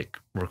therapeutic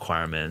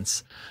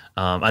requirements.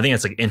 I think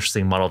it's like an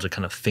interesting model to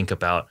kind of think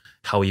about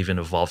how we even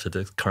evolved to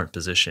the current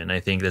position. I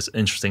think that's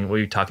interesting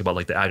when you talk about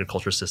like the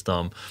agriculture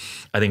system.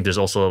 I think there's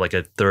also like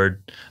a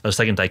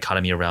second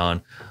dichotomy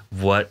around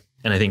what,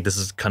 and I think this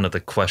is kind of the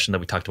question that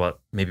we talked about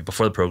maybe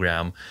before the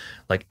program,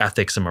 like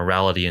ethics and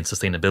morality and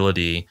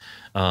sustainability.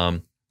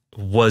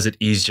 Was it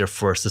easier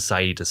for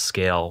society to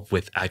scale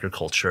with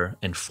agriculture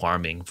and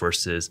farming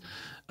versus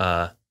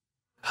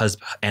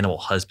animal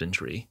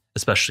husbandry,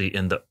 especially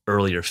in the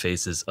earlier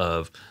phases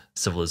of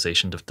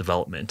civilization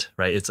development,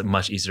 right? It's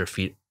much easier to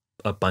feed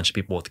a bunch of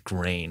people with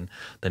grain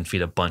than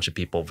feed a bunch of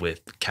people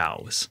with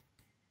cows.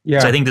 Yeah.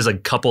 So I think there's a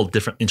couple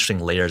different interesting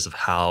layers of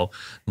how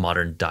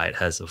modern diet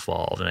has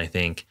evolved. And I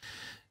think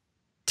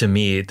to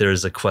me,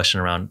 there's a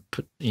question around,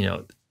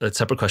 a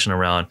separate question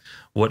around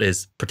what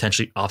is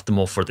potentially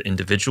optimal for the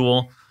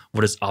individual,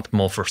 what is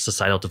optimal for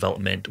societal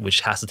development,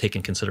 which has to take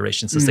in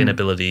consideration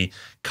sustainability,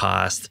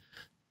 cost,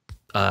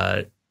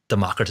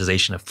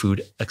 democratization of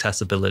food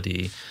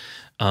accessibility.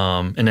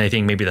 And I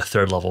think maybe the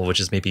third level, which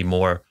is maybe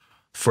more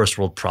first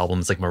world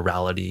problems like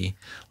morality.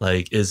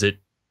 Like, is it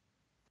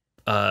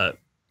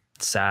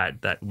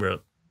sad that we're,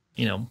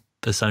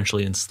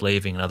 essentially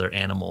enslaving another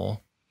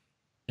animal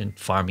and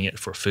farming it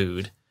for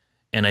food?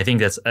 And I think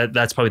that's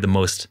probably the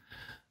most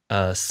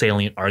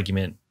salient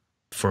argument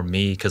for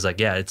me, because like,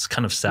 yeah, it's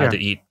kind of sad to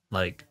eat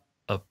like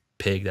a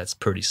pig that's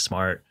pretty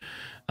smart.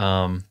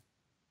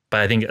 But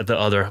I think the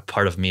other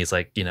part of me is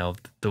like,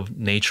 the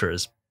nature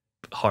is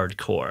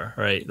hardcore,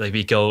 right? Like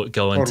we go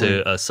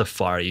into a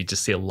safari, you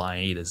just see a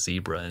lion eat a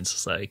zebra, and it's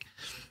just like,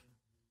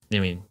 I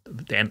mean,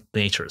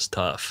 nature is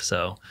tough.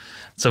 So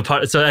I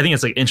think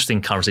it's like an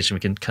interesting conversation we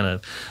can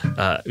kind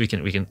of we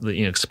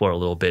can explore a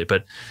little bit.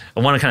 But I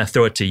want to kind of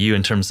throw it to you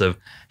in terms of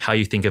how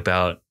you think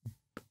about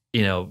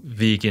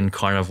vegan,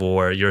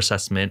 carnivore, your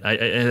assessment. I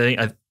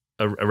think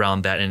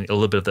around that, and a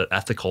little bit of the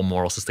ethical,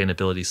 moral,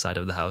 sustainability side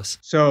of the house.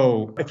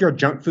 So if you're a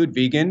junk food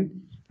vegan,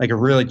 like a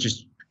really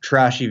just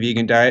trashy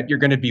vegan diet, you're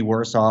going to be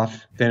worse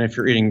off than if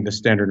you're eating the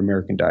standard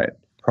American diet,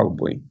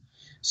 probably.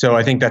 So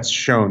I think that's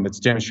shown, that's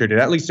demonstrated,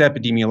 at least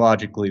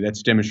epidemiologically,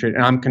 that's demonstrated.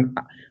 And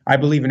I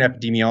believe in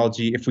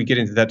epidemiology. If we get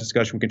into that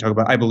discussion, we can talk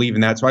about, I believe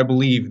in that. So I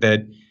believe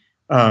that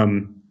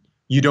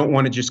you don't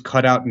want to just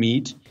cut out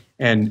meat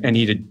and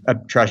eat a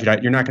trashy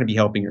diet. You're not going to be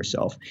helping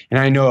yourself.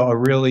 And I know a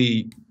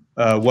really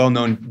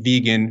well-known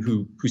vegan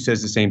who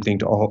says the same thing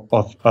to all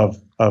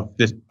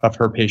of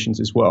her patients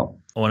as well.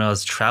 When I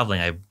was traveling,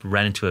 I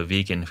ran into a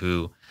vegan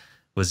who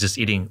was just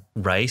eating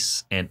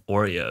rice and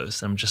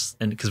Oreos.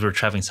 And because we were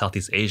traveling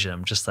Southeast Asia,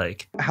 I'm just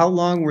like, how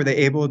long were they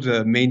able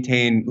to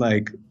maintain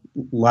like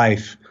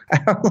life?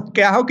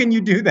 How can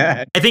you do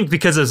that? I think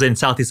because it was in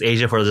Southeast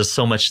Asia where there's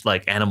so much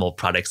like animal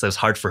products, it was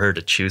hard for her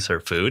to choose her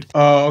food.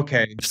 Oh,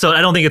 okay. So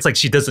I don't think it's like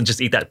she doesn't just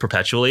eat that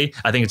perpetually.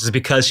 I think it's just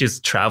because she's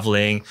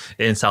traveling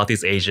in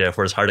Southeast Asia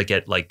where it's hard to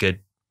get like good,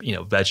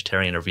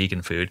 vegetarian or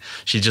vegan food.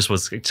 She just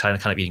was kind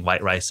of eating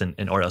white rice and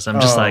Oreos. I'm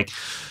just like,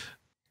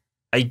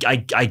 I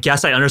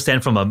guess I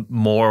understand from a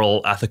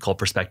moral, ethical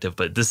perspective,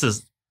 but this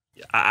is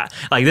not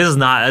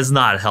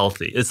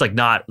healthy. It's like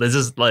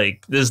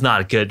this is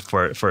not good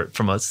for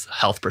from a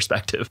health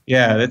perspective.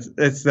 Yeah,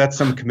 that's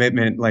some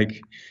commitment.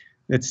 Like,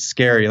 it's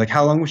scary. Like,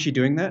 how long was she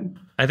doing that?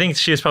 I think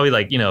she was probably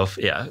like,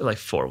 like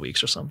 4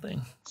 weeks or something.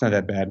 It's not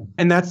that bad.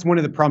 And that's one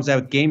of the problems I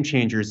have with Game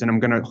Changers, and I'm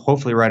going to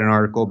hopefully write an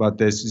article about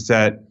this, is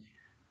that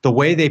the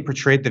way they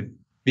portrayed the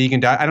vegan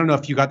diet. I don't know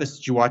if you got this.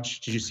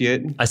 Did you see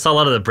it? I saw a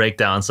lot of the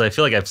breakdowns, so I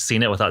feel like I've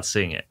seen it without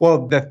seeing it.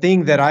 Well, the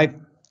thing that I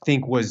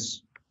think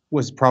was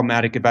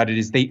problematic about it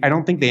is I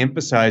don't think they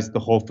emphasized the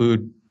whole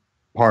food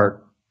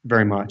part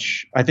very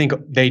much. I think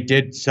they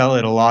did sell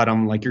it a lot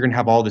on like, you're going to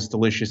have all this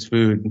delicious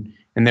food.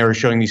 And they were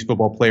showing these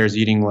football players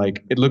eating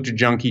like, it looked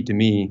junky to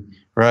me,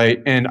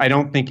 right? And I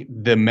don't think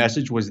the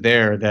message was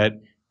there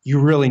that you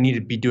really need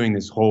to be doing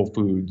this whole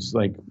foods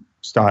like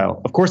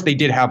style. Of course, they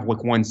did have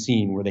like one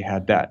scene where they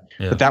had that,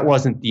 but that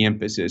wasn't the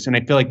emphasis. And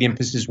I feel like the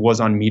emphasis was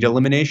on meat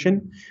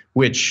elimination,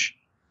 which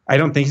I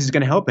don't think is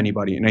going to help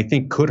anybody, and I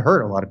think could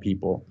hurt a lot of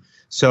people.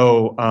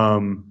 So,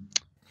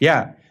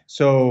 yeah.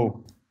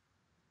 So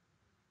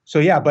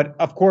yeah. But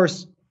of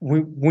course,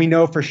 we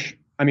know for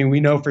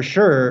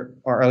sure,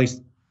 or at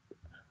least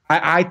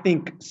I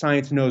think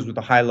science knows with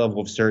a high level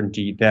of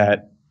certainty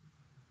that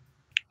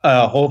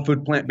a whole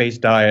food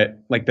plant-based diet,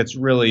 like that's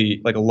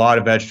really like a lot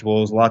of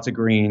vegetables, lots of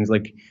greens,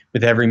 like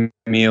with every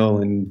meal.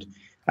 And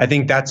I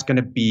think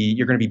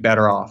you're going to be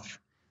better off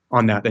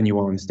on that than you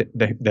will on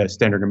the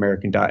standard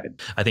American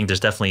diet. I think there's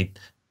definitely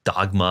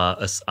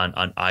dogma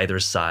on either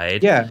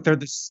side. Yeah, they're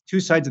the two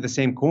sides of the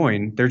same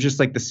coin. They're just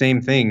like the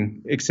same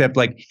thing, except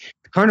like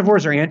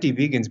carnivores are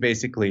anti-vegans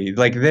basically.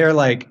 Like they're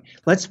like,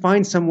 let's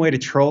find some way to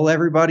troll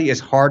everybody as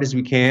hard as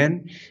we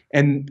can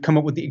and come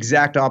up with the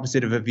exact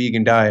opposite of a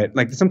vegan diet.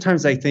 Like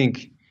sometimes I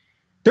think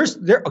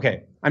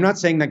okay, I'm not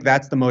saying like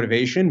that's the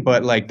motivation,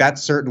 but like that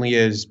certainly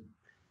is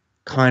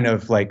kind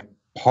of like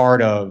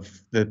part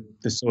of the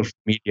social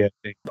media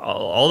thing.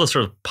 All the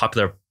sort of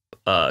popular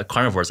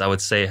carnivores, I would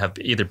say, have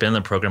either been in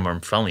the program or I'm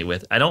friendly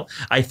with.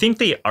 I think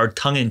they are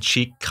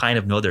tongue-in-cheek, kind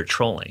of know they're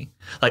trolling.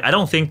 Like, I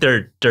don't think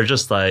they're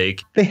just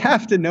like... They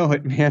have to know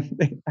it, man.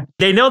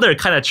 They know they're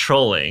kind of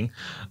trolling.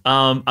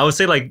 I would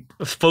say like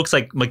folks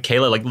like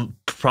Michaela,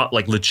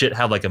 like legit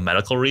have like a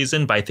medical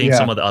reason, but I think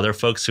some of the other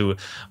folks who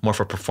more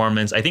for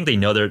performance, I think they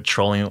know they're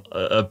trolling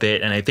a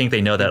bit, and I think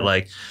they know that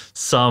like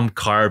some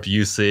carb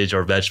usage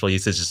or vegetable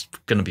usage is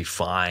gonna be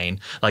fine.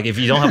 Like if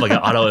you don't have like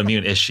an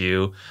autoimmune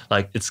issue,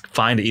 like it's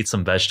fine to eat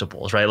some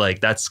vegetables, right?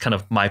 Like that's kind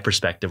of my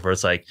perspective, where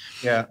it's like,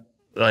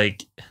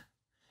 like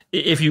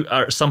if you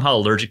are somehow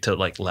allergic to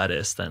like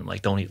lettuce, then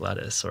like don't eat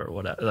lettuce or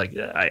whatever. Like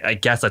I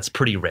guess that's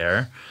pretty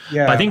rare.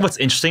 Yeah. But I think what's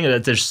interesting is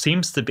that there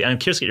seems to be, I'm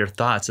curious to get your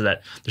thoughts, is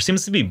that there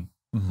seems to be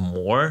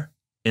more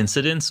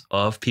incidents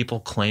of people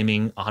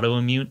claiming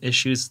autoimmune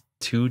issues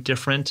to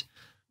different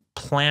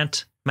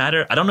plant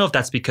matter. I don't know if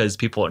that's because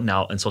people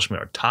now in social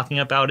media are talking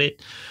about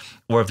it,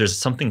 or if there's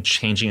something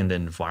changing in the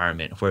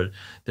environment where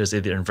there's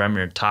either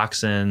environmental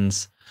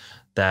toxins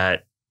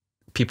that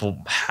people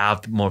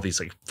have more of these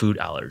like food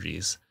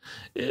allergies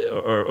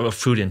or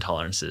food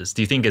intolerances.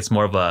 Do you think it's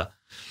more of a,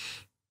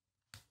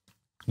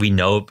 we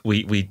know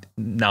we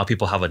now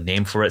people have a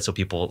name for it so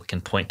people can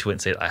point to it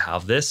and say, I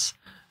have this?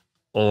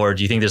 Or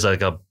do you think there's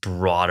like a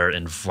broader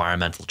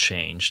environmental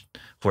change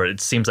where it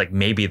seems like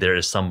maybe there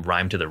is some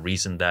rhyme to the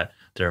reason that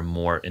there are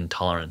more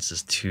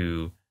intolerances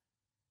to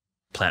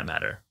plant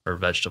matter or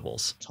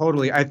vegetables?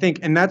 Totally. I think,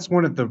 and that's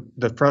one of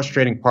the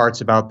frustrating parts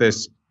about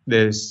this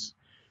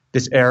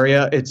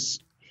area. It's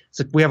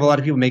like we have a lot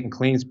of people making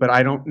claims, but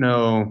I don't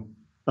know.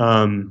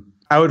 I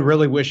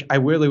really wish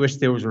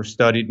those were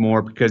studied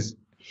more because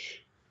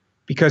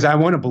I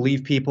want to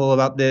believe people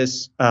about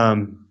this.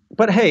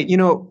 But hey,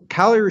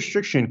 calorie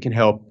restriction can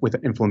help with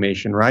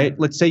inflammation, right?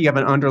 Let's say you have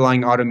an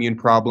underlying autoimmune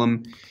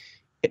problem.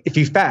 If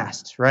you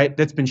fast, right?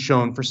 That's been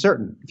shown for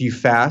certain. If you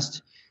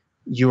fast,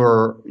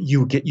 you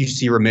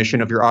see remission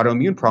of your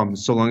autoimmune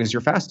problems so long as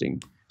you're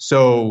fasting.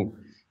 So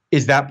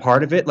is that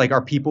part of it? Like,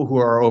 are people who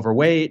are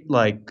overweight,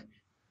 like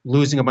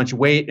losing a bunch of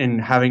weight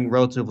and having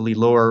relatively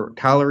lower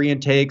calorie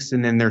intakes,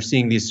 and then they're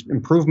seeing these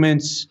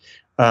improvements?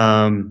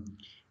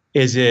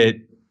 Is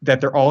it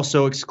that they're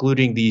also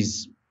excluding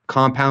these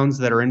compounds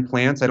that are in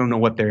plants? I don't know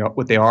what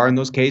they are in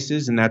those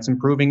cases, and that's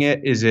improving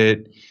it. Is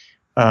it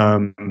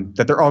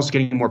that they're also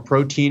getting more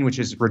protein, which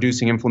is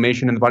reducing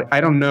inflammation in the body?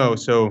 I don't know.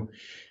 So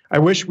I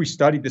wish we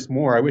studied this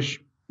more. I wish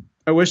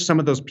some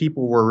of those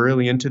people were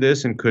really into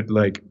this and could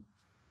like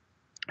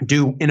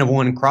do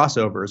N-of-1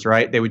 crossovers,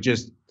 right? They would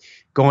just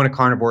go on a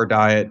carnivore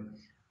diet,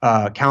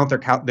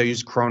 they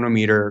use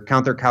chronometer,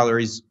 count their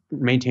calories,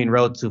 maintain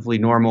relatively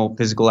normal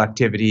physical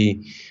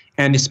activity.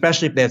 And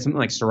especially if they had something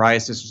like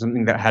psoriasis or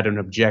something that had an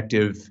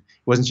objective, it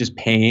wasn't just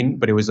pain,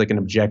 but it was like an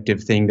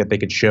objective thing that they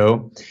could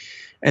show.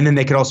 And then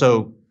they could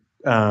also,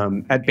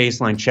 at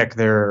baseline, check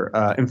their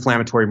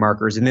inflammatory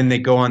markers. And then they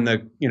go on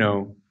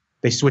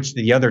they switch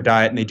to the other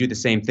diet and they do the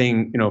same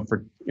thing,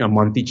 for a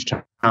month each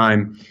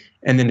time.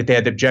 And then if they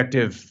had the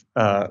objective,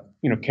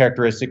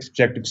 characteristics,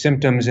 objective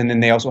symptoms, and then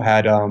they also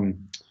had,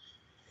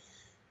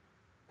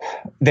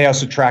 they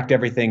also tracked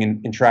everything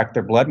and tracked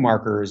their blood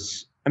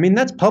markers. I mean,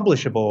 that's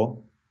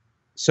publishable.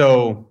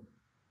 So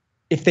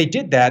if they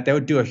did that, that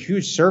would do a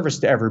huge service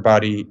to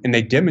everybody, and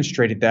they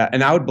demonstrated that,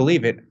 and I would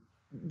believe it,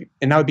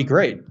 and that would be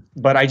great.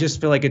 But I just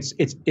feel like it's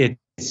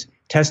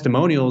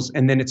testimonials,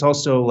 and then it's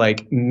also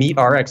like Meat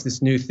RX,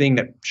 this new thing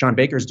that Sean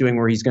Baker's doing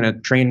where he's going to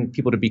train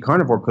people to be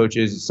carnivore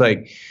coaches. It's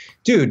like,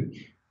 dude,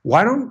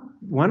 why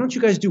don't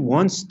you guys do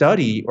one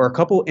study or a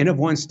couple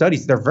N-of-1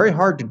 studies? They're very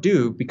hard to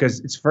do because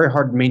it's very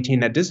hard to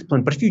maintain that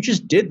discipline. But if you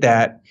just did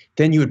that,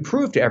 then you would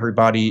prove to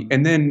everybody,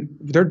 and then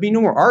there'd be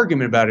no more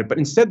argument about it. But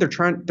instead,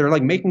 they're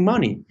like making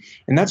money.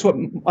 And that's what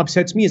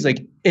upsets me, is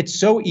like, it's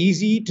so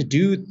easy to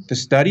do the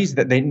studies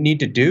that they need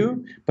to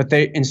do, but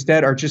they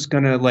instead are just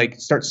going to like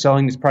start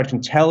selling this product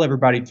and tell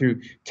everybody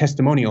through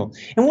testimonial.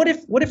 And what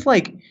if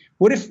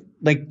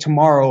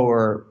tomorrow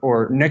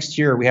or next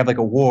year we have like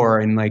a war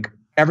and like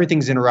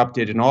everything's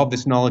interrupted and all of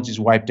this knowledge is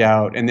wiped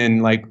out, and then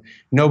like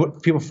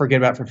people forget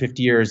about it for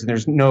 50 years and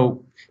there's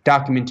no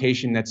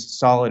documentation that's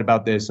solid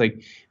about this.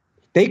 Like,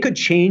 they could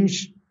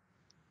change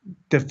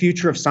the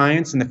future of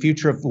science and the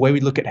future of the way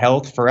we look at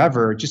health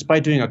forever just by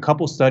doing a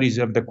couple studies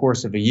over the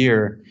course of a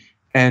year.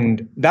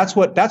 And that's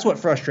what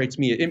frustrates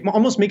me. It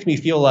almost makes me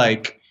feel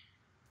like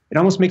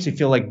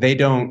they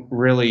don't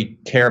really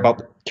care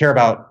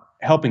about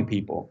helping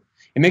people.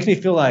 It makes me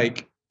feel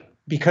like,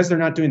 because they're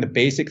not doing the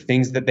basic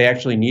things that they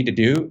actually need to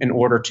do in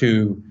order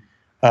to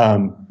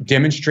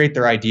demonstrate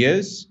their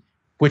ideas,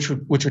 which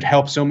would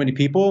help so many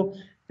people.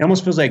 It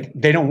almost feels like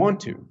they don't want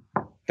to.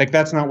 Like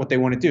that's not what they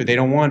want to do. They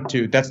don't want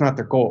to. That's not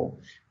their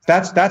goal.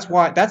 That's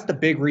the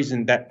big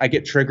reason that I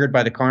get triggered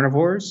by the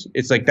carnivores.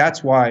 It's like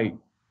that's why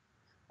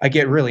I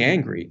get really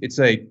angry. It's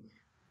like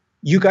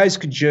you guys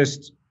could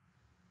just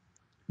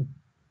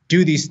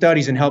do these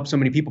studies and help so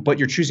many people, but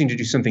you're choosing to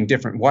do something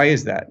different. Why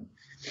is that?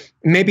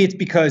 Maybe it's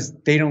because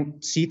they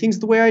don't see things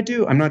the way I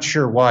do. I'm not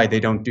sure why they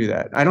don't do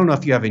that. I don't know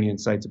if you have any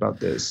insights about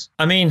this.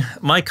 I mean,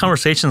 my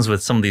conversations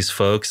with some of these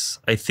folks,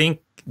 I think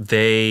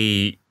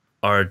they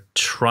are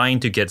trying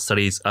to get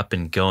studies up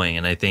and going.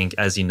 And I think,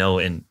 as you know,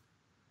 in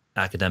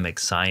academic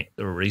science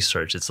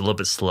research, it's a little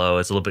bit slow.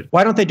 It's a little bit.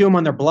 Why don't they do them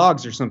on their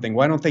blogs or something?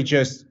 Why don't they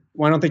just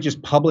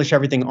publish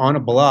everything on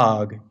a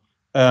blog,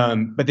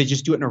 but they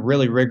just do it in a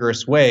really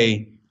rigorous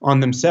way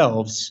on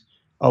themselves?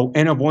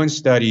 N of one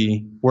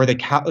study where they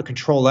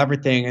control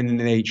everything and then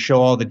they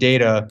show all the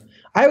data.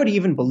 I would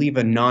even believe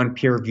a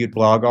non-peer-reviewed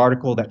blog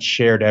article that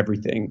shared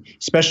everything,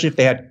 especially if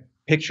they had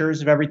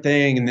pictures of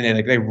everything and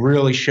then they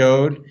really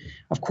showed.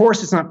 Of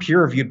course, it's not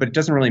peer-reviewed, but it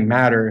doesn't really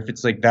matter if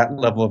it's like that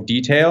level of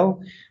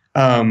detail.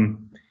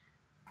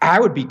 I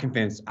would be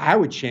convinced. I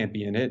would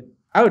champion it.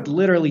 I would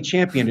literally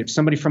champion it if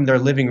somebody from their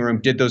living room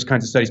did those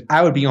kinds of studies.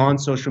 I would be on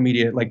social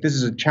media. Like this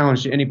is a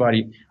challenge to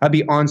anybody. I'd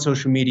be on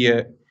social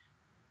media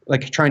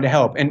like trying to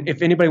help. And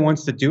if anybody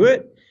wants to do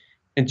it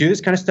and do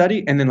this kind of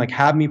study and then like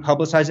have me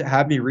publicize it,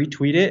 have me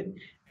retweet it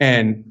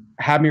and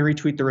have me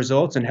retweet the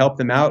results and help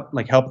them out,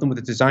 like help them with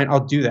the design, I'll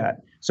do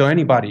that. So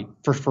anybody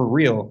for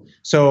real.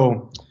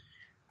 So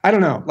I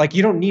don't know, like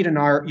you don't need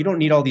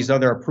all these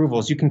other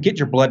approvals. You can get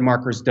your blood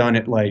markers done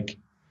at like,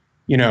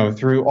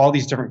 through all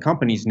these different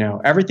companies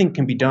now. Everything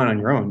can be done on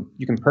your own.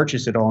 You can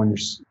purchase it all on your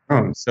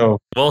own. So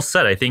well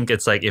said. I think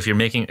it's like if you're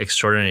making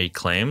extraordinary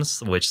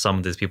claims, which some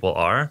of these people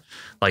are,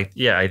 like,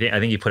 yeah, I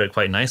think you put it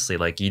quite nicely.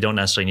 Like you don't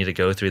necessarily need to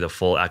go through the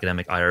full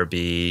academic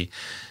IRB,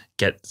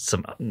 get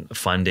some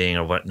funding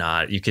or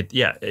whatnot. You could,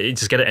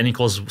 just get an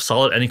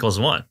solid N equals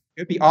 1.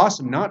 It'd be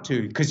awesome not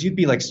to, because you'd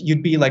be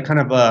like kind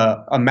of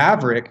a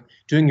maverick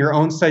doing your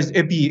own studies.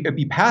 It'd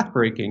be path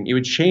breaking. It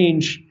would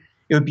change.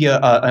 It would be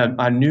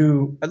a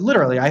new,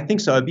 literally, I think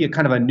so. It'd be a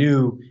kind of a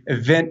new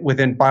event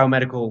within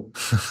biomedical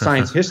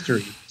science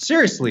history.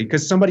 Seriously,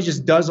 because somebody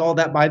just does all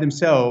that by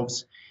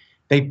themselves.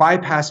 They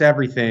bypass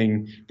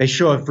everything. They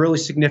show a really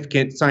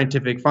significant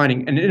scientific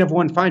finding, an N of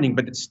one finding,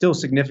 but it's still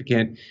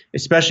significant,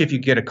 especially if you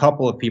get a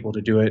couple of people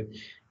to do it.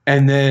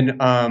 And then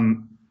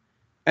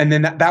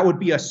that would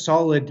be a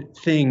solid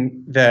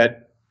thing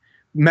that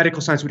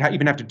medical science would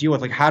even have to deal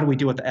with. Like, how do we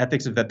deal with the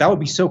ethics of that? That would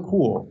be so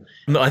cool.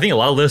 I think a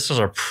lot of listeners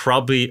are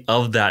probably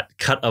of that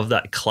cut of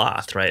that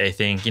cloth, right? I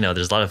think,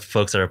 there's a lot of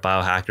folks that are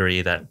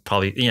biohackery that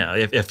probably,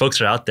 if folks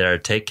are out there,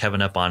 take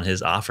Kevin up on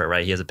his offer,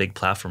 right? He has a big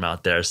platform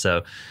out there.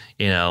 So,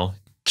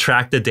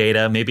 track the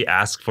data, maybe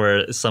ask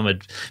for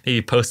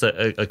maybe post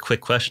a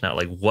quick question out,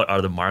 like, what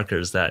are the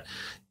markers that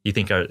you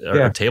think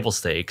are table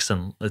stakes,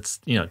 and let's,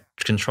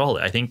 control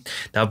it. I think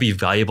that would be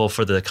valuable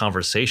for the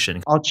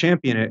conversation. I'll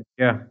champion it.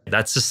 Yeah.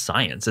 That's just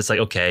science. It's like,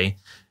 okay,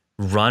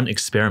 run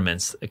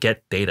experiments,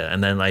 get data.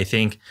 And then I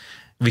think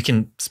we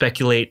can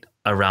speculate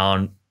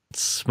around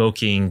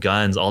smoking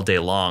guns all day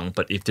long,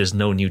 but if there's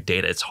no new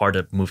data, it's hard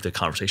to move the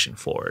conversation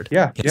forward.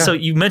 Yeah. So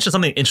you mentioned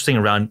something interesting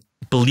around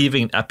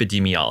believing in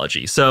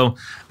epidemiology. So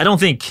I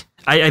think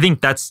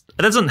that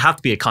doesn't have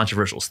to be a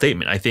controversial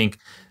statement. I think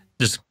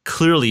there's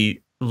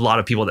clearly a lot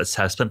of people that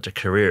have spent their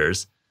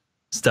careers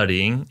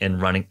studying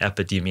and running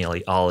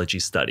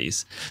epidemiology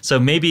studies. So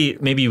maybe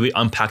we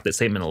unpack that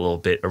statement a little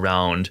bit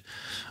around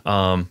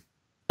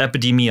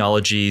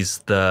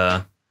epidemiology's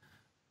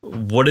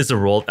what is the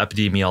role of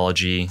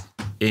epidemiology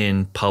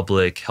in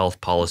public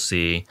health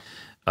policy?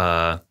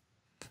 I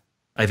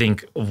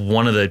think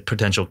one of the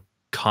potential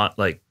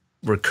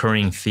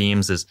recurring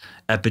themes is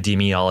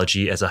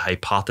epidemiology as a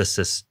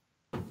hypothesis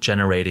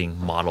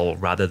generating model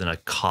rather than a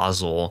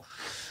causal,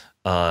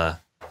 it's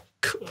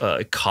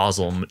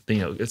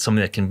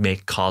something that can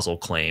make causal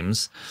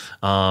claims.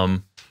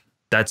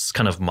 That's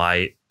kind of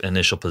my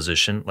initial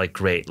position. Like,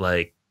 great,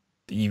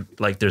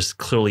 there's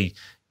clearly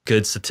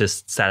good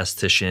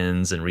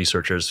statisticians and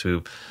researchers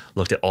who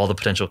looked at all the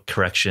potential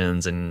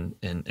corrections and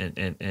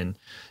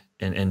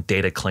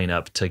data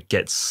cleanup to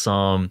get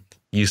some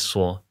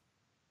useful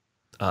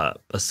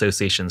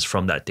associations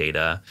from that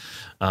data.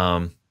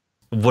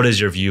 What is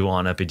your view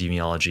on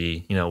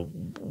epidemiology?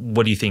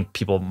 What do you think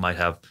people might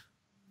have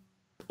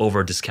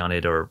over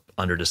discounted or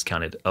under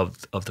discounted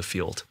of the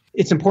field?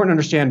 It's important to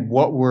understand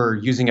what we're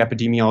using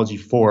epidemiology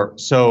for.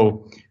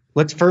 So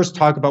let's first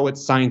talk about what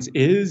science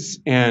is,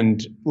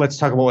 and let's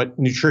talk about what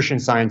nutrition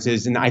science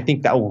is. And I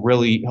think that will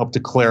really help to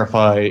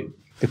clarify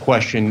the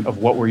question of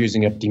what we're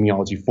using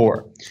epidemiology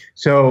for.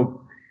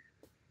 So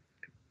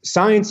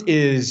science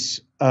is,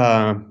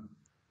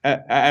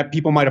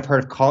 people might have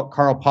heard of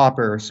Karl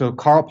Popper. So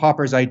Karl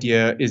Popper's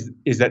idea is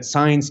that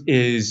science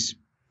is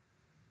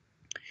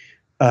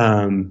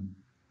a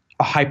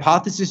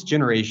hypothesis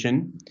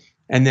generation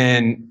and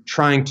then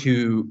trying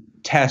to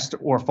test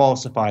or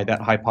falsify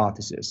that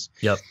hypothesis.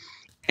 Yep.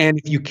 And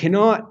if you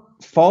cannot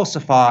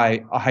falsify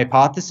a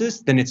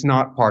hypothesis, then it's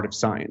not part of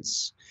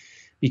science,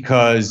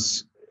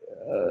 because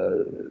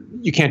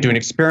you can't do an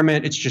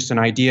experiment. It's just an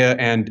idea,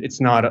 and it's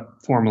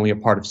not formally a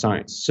part of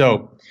science.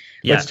 So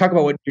let's talk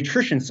about what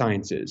nutrition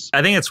science is.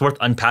 I think it's worth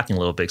unpacking a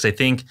little bit, because I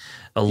think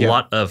a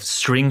lot of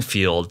string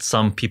field,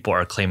 some people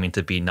are claiming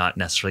to be not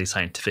necessarily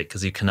scientific,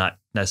 because you cannot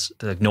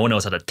no one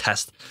knows how to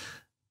test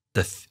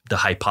the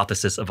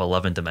hypothesis of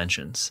 11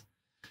 dimensions.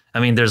 I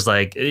mean, there's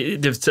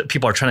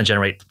people are trying to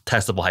generate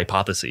testable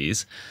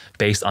hypotheses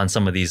based on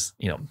some of these,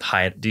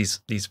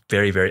 these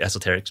very, very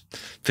esoteric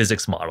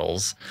physics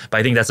models.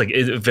 But I think that's like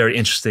a very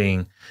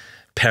interesting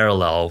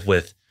parallel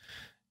with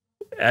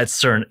at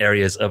certain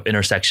areas of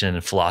intersection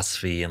in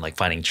philosophy and like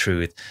finding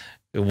truth.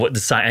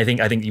 I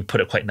think you put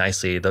it quite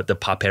nicely. The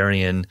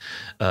Popperian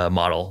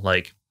model,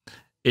 like,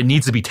 it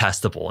needs to be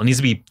testable. It needs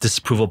to be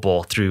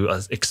disprovable through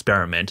an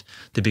experiment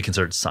to be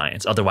considered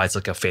science. Otherwise, it's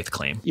like a faith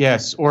claim.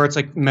 Yes, or it's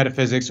like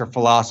metaphysics or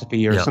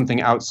philosophy or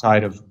something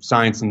outside of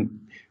science, and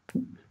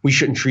we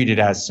shouldn't treat it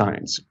as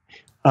science.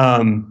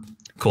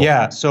 Cool.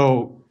 Yeah.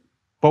 So,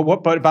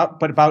 but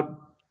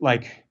about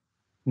like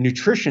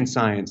nutrition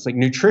science? Like,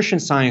 nutrition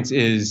science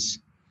is,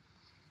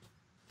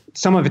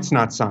 some of it's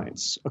not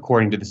science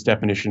according to this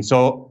definition.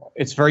 So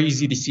it's very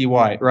easy to see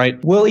why, right?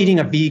 Will eating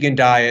a vegan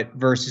diet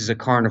versus a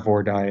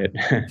carnivore diet,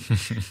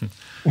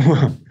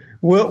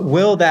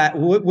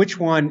 which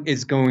one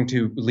is going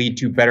to lead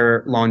to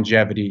better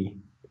longevity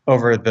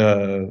over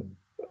the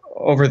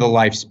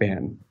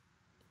lifespan?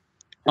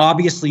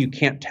 Obviously, you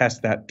can't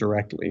test that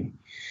directly,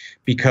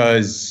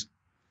 because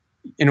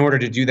in order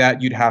to do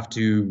that, you'd have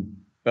to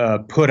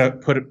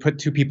put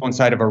two people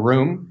inside of a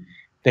room.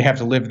 They have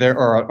to live there,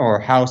 or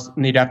a house,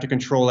 and they'd have to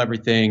control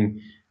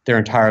everything their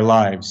entire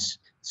lives.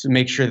 So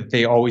make sure that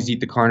they always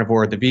eat the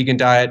carnivore or the vegan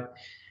diet.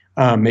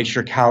 Make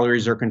sure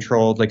calories are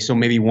controlled. Like, so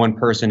maybe one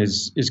person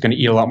is going to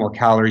eat a lot more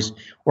calories,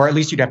 or at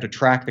least you'd have to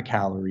track the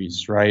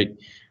calories, right?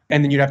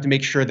 And then you'd have to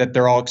make sure that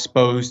they're all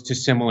exposed to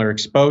similar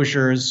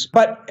exposures.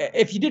 But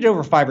if you did it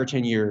over 5 or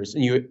 10 years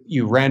and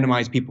you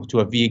randomize people to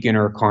a vegan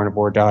or a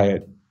carnivore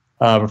diet,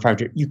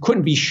 you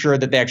couldn't be sure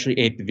that they actually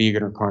ate the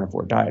vegan or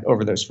carnivore diet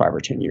over those 5 or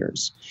 10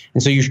 years.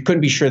 And so you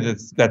couldn't be sure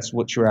that that's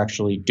what you're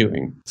actually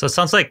doing. So it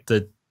sounds like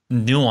the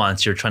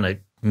nuance you're trying to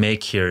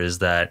make here is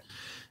that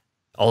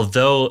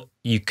although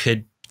you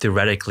could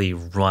theoretically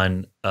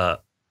run a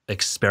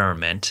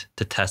experiment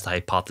to test the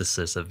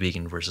hypothesis of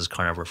vegan versus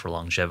carnivore for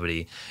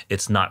longevity,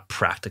 it's not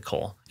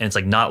practical, and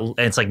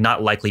it's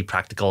not likely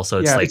practical. So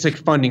it's it's like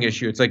a funding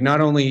issue. It's like,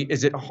 not only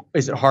is it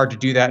hard to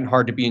do that and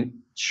hard to be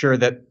sure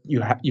that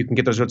you can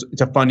get those results,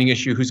 it's a funding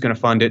issue. Who's going to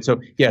fund it? So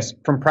yes,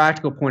 from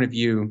practical point of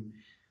view,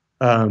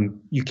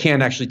 you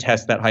can't actually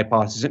test that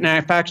hypothesis. And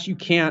in fact, you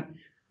can't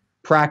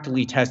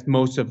practically test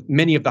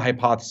many of the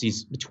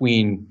hypotheses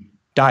between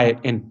diet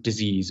and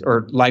disease,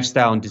 or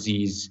lifestyle and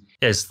disease.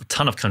 There's a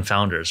ton of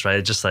confounders, right?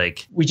 It's just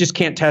like, we just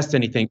can't test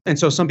anything. And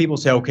so some people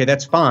say, okay,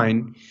 that's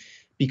fine,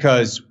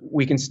 because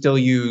we can still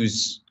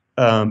use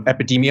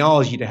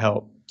epidemiology to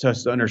help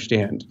us to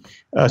understand.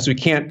 So we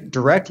can't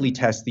directly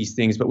test these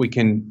things, but we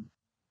can,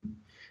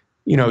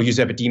 use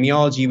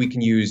epidemiology. We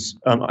can use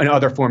and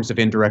other forms of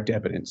indirect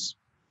evidence.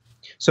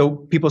 So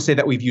people say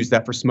that we've used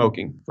that for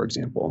smoking, for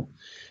example.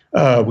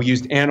 We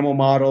used animal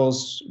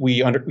models.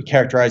 We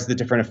characterized the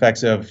different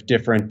effects of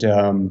different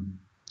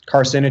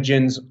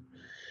carcinogens.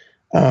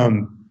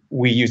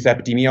 We used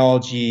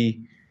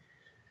epidemiology.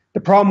 The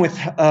problem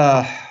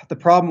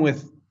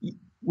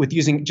with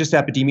using just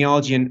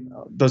epidemiology and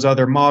those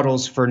other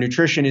models for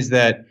nutrition is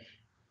that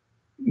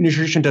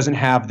nutrition doesn't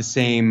have the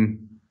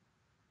same.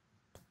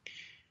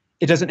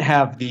 It doesn't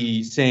have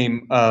the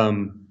same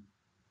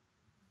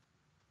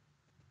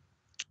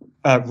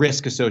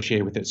risk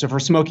associated with it. So for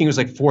smoking, it was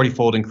like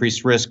 40-fold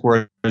increased risk,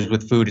 whereas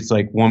with food, it's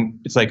like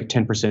a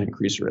 10%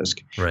 increased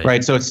risk,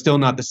 right? So it's still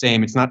not the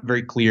same. It's not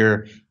very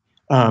clear.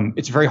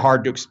 It's very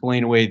hard to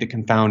explain away the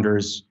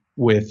confounders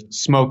with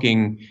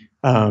smoking,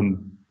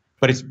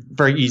 but it's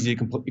very easy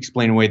to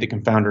explain away the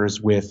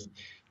confounders with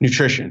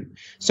nutrition.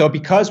 So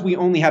because we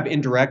only have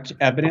indirect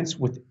evidence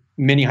with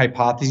many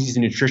hypotheses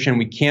in nutrition,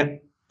 we can't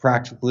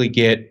practically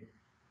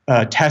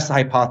test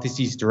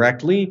hypotheses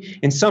directly.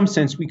 In some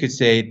sense, we could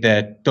say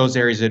that those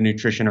areas of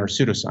nutrition are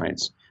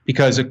pseudoscience,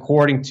 because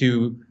according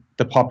to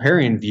the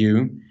Popperian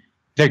view,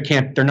 they're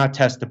not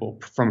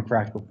testable from a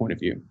practical point of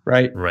view,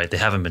 right? Right. They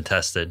haven't been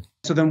tested.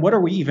 So then what are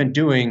we even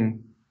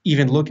doing,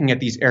 even looking at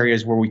these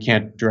areas where we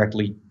can't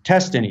directly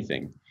test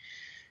anything?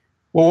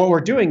 Well, what we're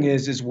doing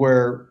is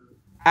we're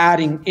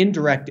adding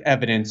indirect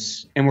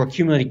evidence, and we're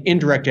accumulating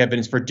indirect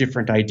evidence for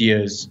different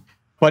ideas,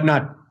 but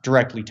not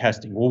directly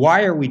testing. Well,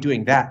 why are we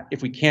doing that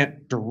if we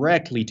can't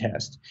directly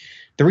test?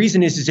 The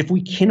reason is if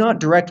we cannot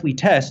directly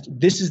test,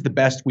 this is the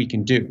best we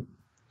can do.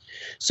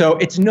 So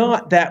it's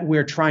not that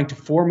we're trying to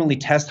formally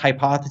test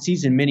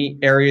hypotheses in many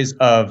areas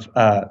of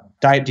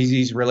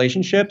diet-disease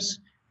relationships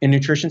in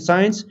nutrition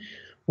science.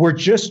 We're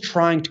just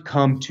trying to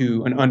come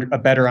to a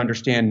better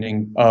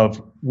understanding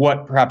of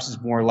what perhaps is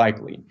more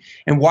likely.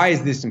 And why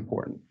is this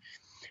important?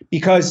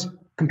 Because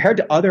compared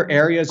to other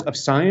areas of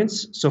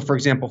science, so for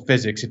example,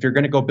 physics, if you're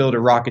going to go build a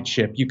rocket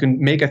ship, you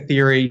can make a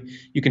theory,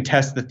 you can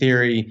test the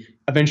theory,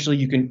 eventually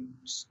you can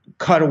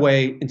cut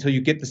away until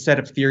you get the set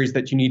of theories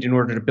that you need in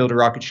order to build a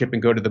rocket ship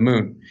and go to the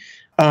moon.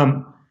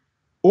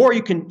 Or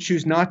you can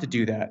choose not to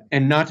do that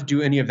and not to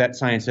do any of that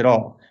science at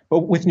all.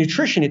 But with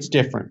nutrition, it's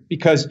different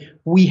because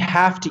we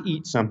have to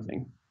eat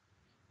something.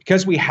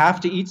 Because we have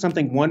to eat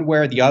something one way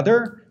or the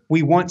other,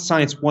 we want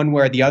science one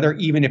way or the other,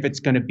 even if it's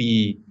going to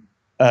be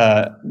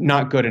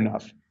not good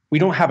enough. We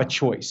don't have a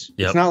choice.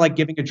 Yep. It's not like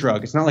giving a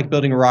drug. It's not like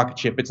building a rocket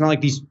ship. It's not like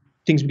these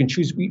things we can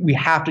choose. We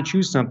have to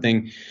choose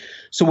something.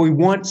 So we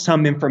want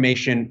some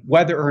information,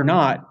 whether or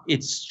not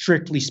it's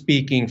strictly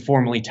speaking,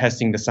 formally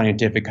testing the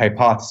scientific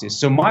hypothesis.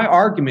 So my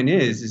argument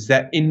is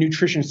that in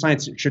nutrition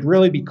science, it should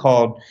really be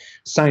called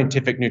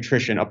scientific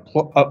nutrition,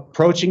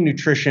 approaching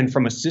nutrition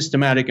from a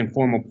systematic and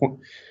formal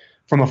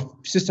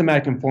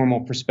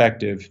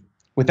perspective,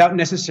 without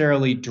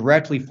necessarily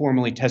directly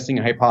formally testing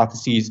a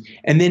hypothesis,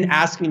 and then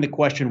asking the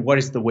question, what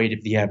is the weight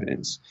of the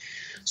evidence?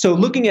 So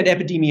looking at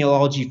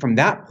epidemiology from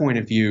that point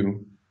of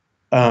view,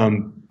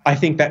 I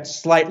think that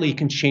slightly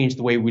can change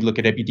the way we look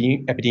at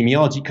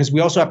epidemiology, because we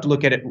also have to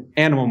look at it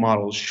animal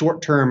models,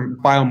 short-term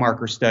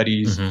biomarker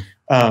studies,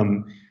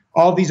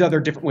 all these other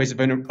different ways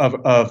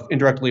of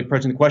indirectly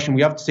approaching the question.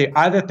 We have to say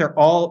either they're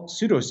all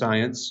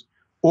pseudoscience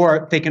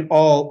or they can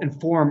all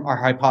inform our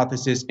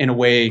hypothesis in a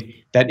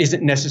way that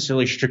isn't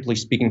necessarily, strictly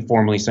speaking,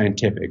 formally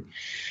scientific.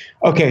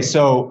 Okay,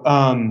 so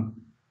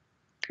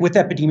with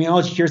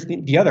epidemiology, here's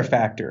the other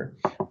factor.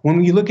 When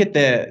we look at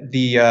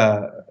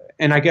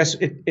and I guess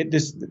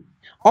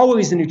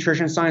always in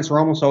nutrition science, or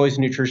almost always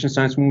in nutrition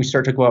science, when we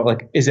start to go out,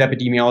 like, is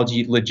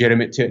epidemiology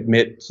legitimate to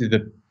admit to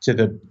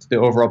the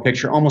overall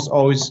picture? Almost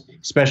always,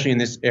 especially in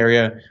this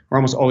area, we're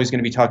almost always going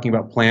to be talking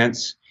about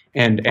plants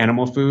and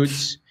animal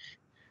foods.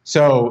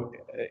 So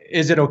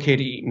is it okay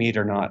to eat meat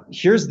or not?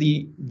 Here's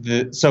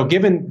so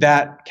given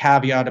that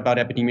caveat about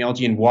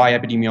epidemiology and why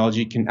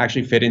epidemiology can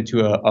actually fit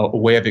into a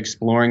way of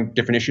exploring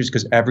different issues,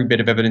 because every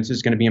bit of evidence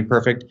is going to be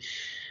imperfect.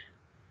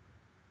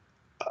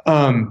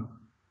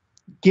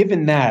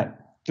 Given that,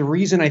 the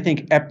reason I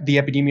think the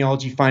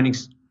epidemiology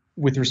findings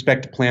with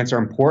respect to plants are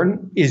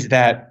important is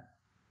that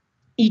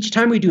each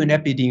time we do an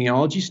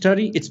epidemiology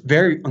study, it's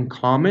very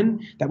uncommon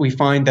that we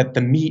find that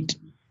the meat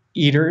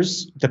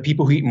eaters, the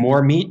people who eat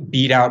more meat,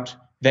 beat out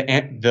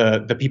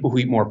the people who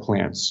eat more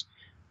plants.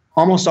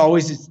 Almost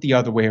always it's the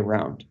other way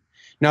around.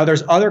 Now,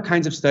 there's other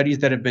kinds of studies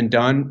that have been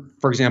done.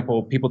 For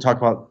example, people talk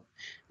about,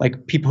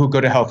 like, people who go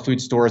to health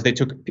food stores. They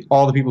took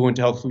all the people who went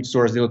to health food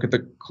stores. They look at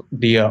the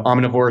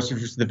omnivores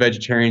versus the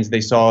vegetarians. They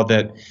saw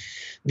that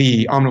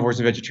the omnivores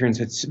and vegetarians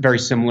had very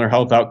similar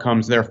health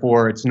outcomes.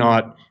 Therefore, it's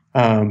not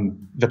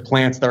the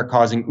plants that are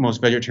causing most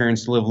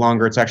vegetarians to live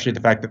longer. It's actually the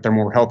fact that they're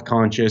more health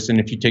conscious. And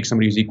if you take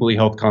somebody who's equally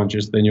health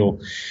conscious, then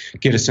you'll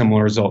get a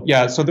similar result.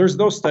 Yeah, so there's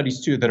those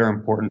studies too that are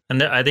important.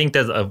 And I think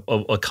that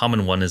a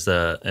common one is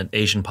an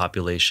Asian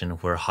population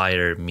where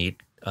higher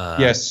meat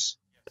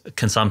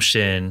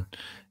consumption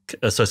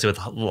associated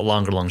with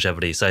longer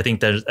longevity. So I think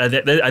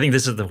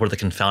this is where the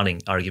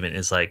confounding argument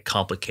is, like,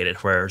 complicated,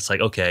 where it's like,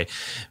 okay,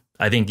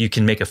 I think you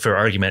can make a fair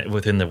argument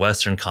within the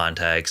Western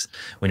context.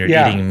 When you're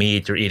eating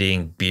meat, you're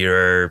eating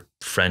beer,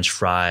 French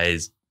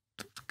fries,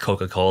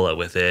 Coca-Cola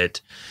with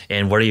it,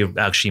 and what are you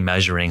actually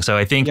measuring? So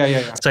I think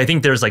so I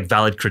think there's, like,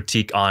 valid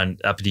critique on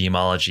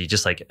epidemiology,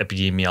 just like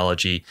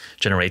epidemiology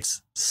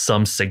generates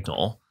some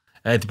signal.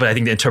 But I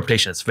think the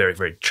interpretation is very,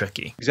 very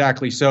tricky.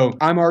 Exactly. So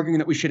I'm arguing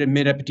that we should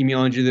admit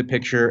epidemiology to the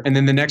picture. And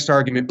then the next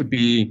argument would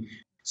be,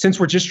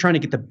 since we're just trying to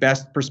get the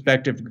best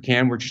perspective we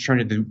can, we're just trying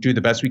to do the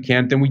best we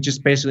can, then we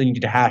just basically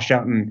need to hash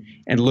out and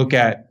look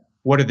at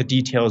what are the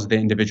details of the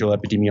individual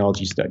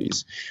epidemiology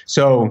studies.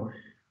 So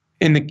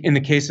in the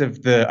case of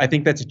I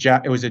think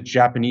it was a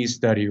Japanese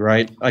study,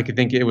 right? Like, I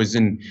think it was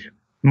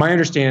my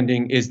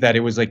understanding is that it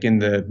was like in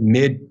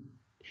the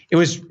it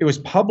was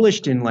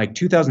published in like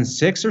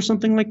 2006 or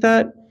something like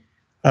that.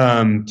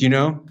 Do you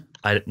know?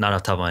 Not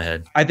off the top of my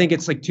head. I think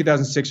it's like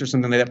 2006 or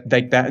something like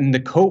that. And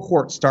the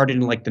cohort started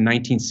in like the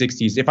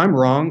 1960s. If I'm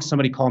wrong,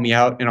 somebody call me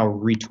out and I'll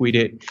retweet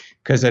it,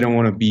 because I don't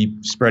want to be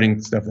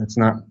spreading stuff that's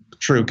not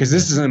true. Because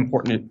this is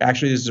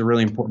this is a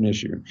really important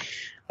issue.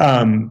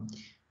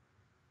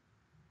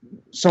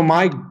 So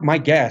my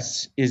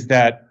guess is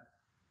that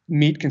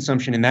meat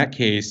consumption in that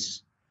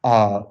case,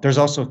 there's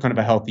also kind of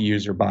a healthy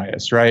user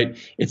bias, right?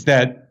 It's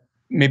that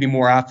maybe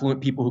more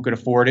affluent people who could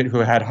afford it, who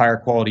had higher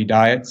quality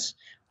diets,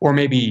 or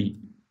maybe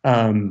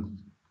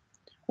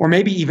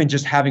even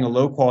just having a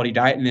low quality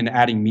diet and then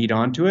adding meat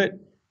onto it,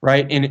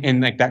 right?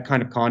 In like that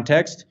kind of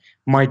context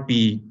might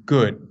be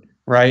good,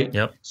 right?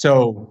 Yep.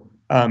 So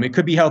it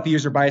could be healthy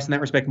user bias in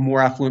that respect,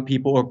 more affluent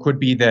people, or it could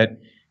be that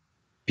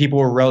people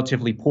were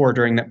relatively poor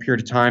during that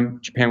period of time.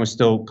 Japan was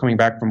still coming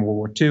back from World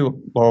War II,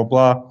 blah,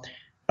 blah,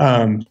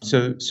 blah.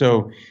 So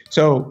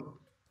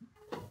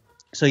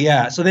So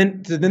yeah, so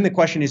then the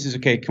question is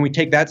okay, can we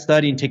take that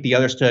study and take the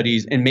other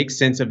studies and make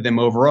sense of them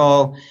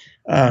overall?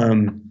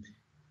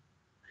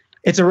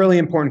 It's a really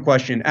important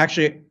question.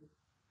 Actually,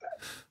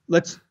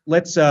 let's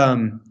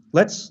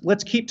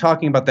keep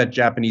talking about that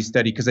Japanese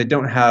study, because I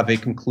don't have a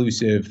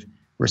conclusive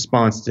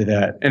response to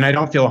that, and I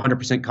don't feel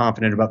 100%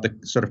 confident about the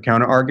sort of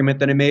counter argument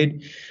that I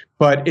made.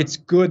 But it's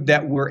good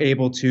that we're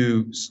able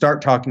to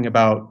start talking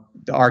about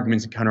the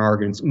arguments and counter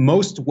arguments.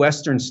 Most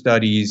Western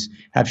studies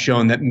have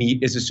shown that meat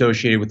is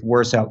associated with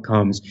worse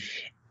outcomes,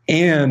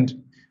 and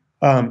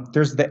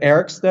there's the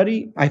Eric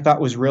study I thought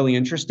was really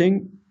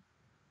interesting.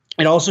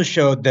 It also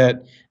showed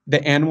that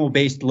the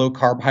animal-based low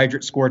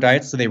carbohydrate score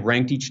diets, so they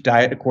ranked each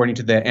diet according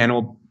to the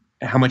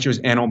how much it was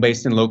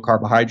animal-based and low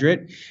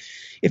carbohydrate.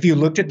 If you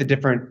looked at the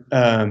different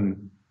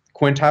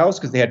quintiles,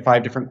 because they had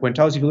 5 different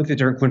quintiles, if you looked at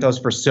different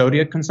quintiles for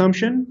sodium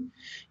consumption,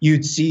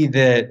 you'd see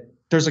that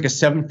there's like a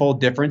 7-fold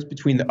difference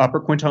between the upper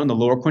quintile and the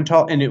lower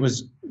quintile, and it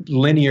was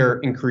linear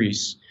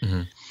increase.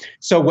 Mm-hmm.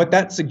 So what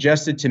that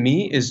suggested to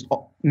me is,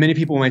 many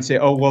people might say,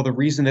 oh, well, the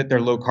reason that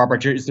they're low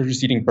carbohydrate is they're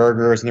just eating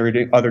burgers and they're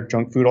eating other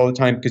junk food all the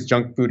time, because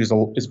junk food is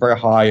very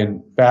high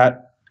in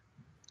fat.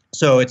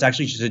 So it's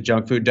actually just a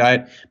junk food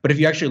diet. But if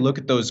you actually look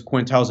at those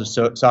quintiles of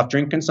soft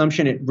drink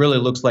consumption, it really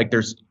looks like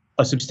there's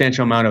a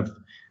substantial amount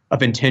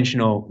of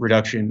intentional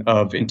reduction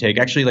of intake.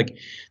 Actually, like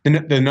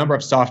the number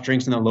of soft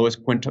drinks in the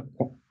lowest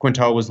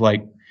quintile was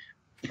like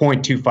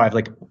 0.25,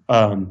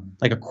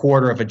 like a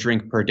quarter of a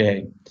drink per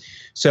day.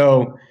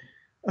 So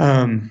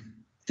I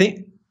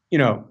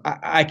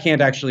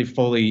can't actually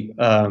fully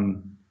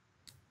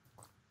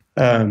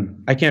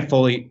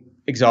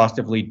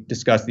exhaustively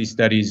discuss these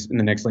studies in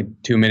the next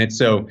 2 minutes.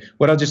 So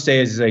what I'll just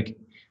say is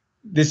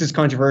this is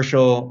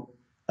controversial.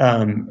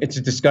 But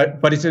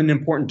it's an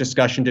important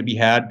discussion to be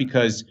had,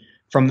 because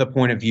from the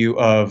point of view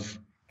of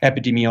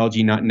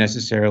epidemiology, not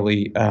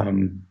necessarily,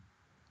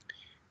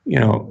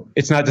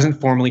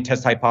 doesn't formally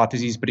test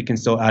hypotheses, but it can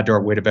still add to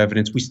our weight of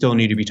evidence. We still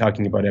need to be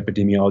talking about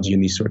epidemiology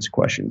and these sorts of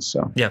questions.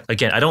 So yeah,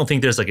 again, I don't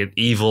think there's an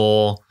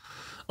evil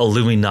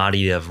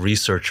Illuminati of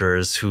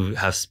researchers who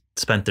have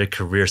spent their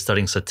career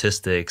studying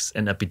statistics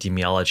and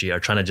epidemiology are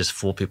trying to just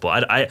fool people.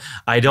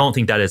 I don't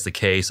think that is the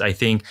case. I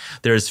think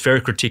there's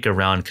fair critique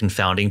around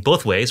confounding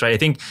both ways, right? I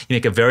think you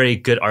make a very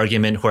good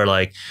argument where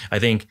I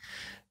think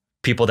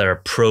people that are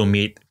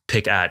pro-meat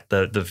pick at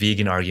the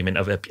vegan argument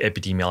of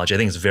epidemiology. I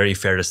think it's very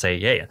fair to say,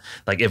 yeah,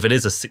 if it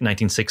is the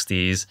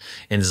 1960s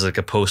and this is a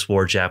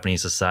post-war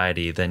Japanese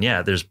society, then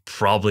yeah, there's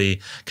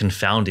probably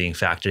confounding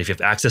factor. If you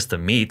have access to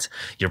meat,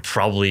 you're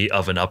probably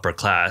of an upper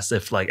class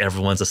if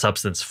everyone's a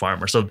subsistence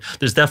farmer. So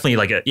there's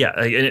definitely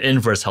an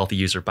inverse healthy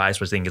user bias,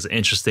 which I think is an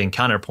interesting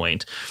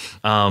counterpoint.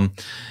 And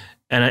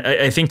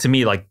I think to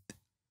me,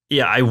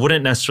 I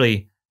wouldn't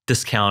necessarily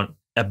discount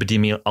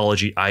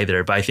epidemiology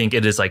either, but I think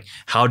it is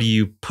how do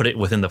you put it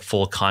within the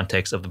full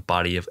context of the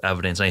body of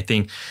evidence? And I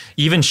think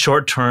even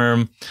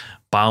short-term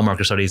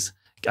biomarker studies,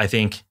 I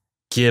think,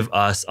 give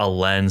us a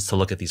lens to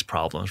look at these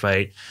problems,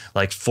 right?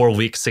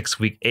 4-week,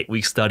 6-week,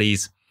 8-week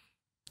studies,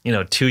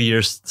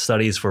 2-year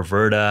studies for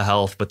Virta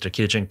Health with their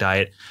ketogenic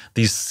diet.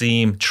 These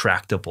seem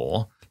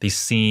tractable. These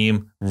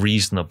seem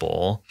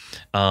reasonable.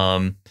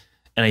 And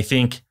I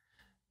think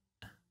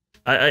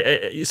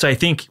I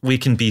think we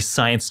can be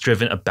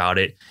science-driven about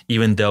it,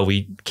 even though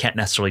we can't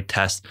necessarily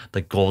test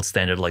the gold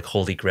standard,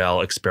 holy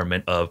grail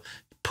experiment of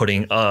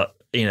putting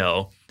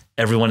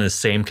everyone in the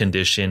same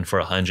condition for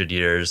 100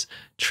 years,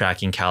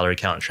 tracking calorie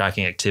count,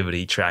 tracking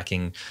activity,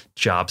 tracking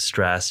job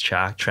stress,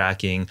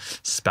 tracking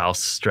spouse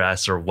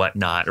stress or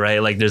whatnot,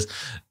 right? There's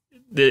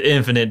the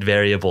infinite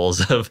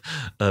variables of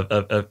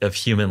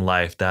human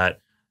life that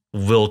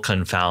will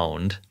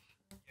confound.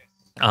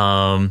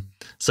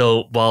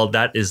 So while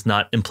that is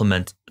not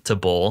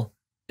implementable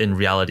in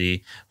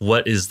reality,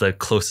 what is the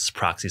closest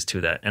proxies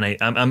to that? And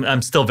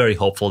I'm still very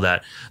hopeful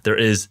that there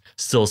is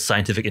still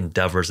scientific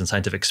endeavors and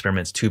scientific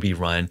experiments to be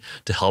run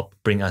to help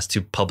bring us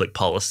to public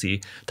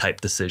policy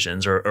type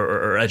decisions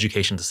or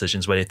education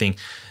decisions, what I think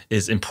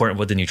is important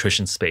with the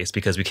nutrition space,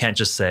 because we can't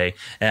just say,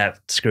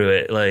 screw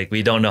it,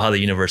 we don't know how the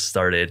universe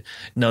started.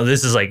 No,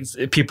 this is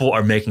people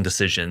are making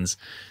decisions,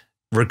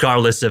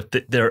 regardless if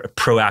they're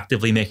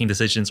proactively making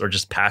decisions or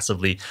just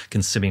passively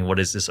consuming what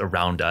is this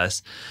around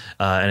us.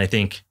 And I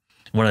think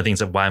one of the things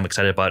that why I'm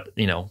excited about,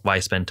 why I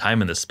spend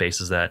time in this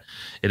space is that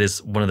it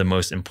is one of the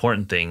most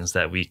important things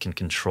that we can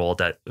control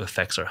that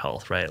affects our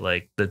health, right?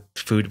 The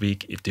food we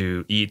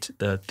do eat,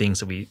 the things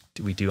that we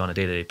do on a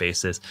day-to-day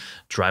basis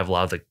drive a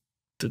lot of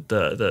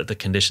the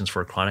conditions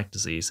for chronic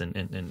disease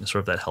and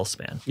sort of that health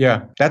span.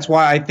 Yeah, that's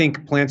why I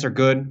think plants are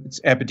good.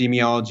 It's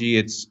epidemiology,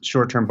 it's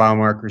short-term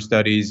biomarker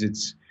studies,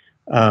 it's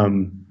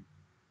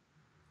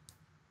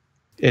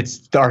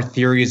our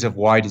theories of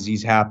why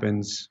disease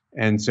happens.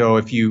 And so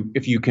if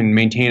you can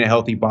maintain a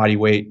healthy body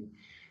weight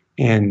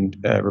and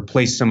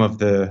replace some of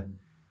the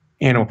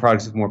animal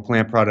products with more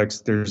plant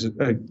products, there's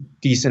a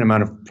decent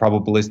amount of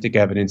probabilistic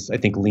evidence, I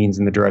think, leans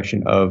in the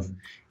direction of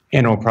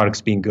animal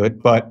products being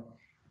good. But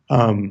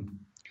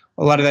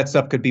a lot of that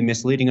stuff could be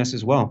misleading us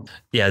as well.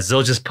 Yeah,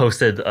 Zil just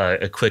posted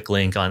a quick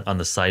link on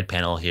the side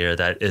panel here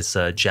that is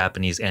a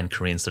Japanese and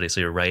Korean study.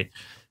 So you're right.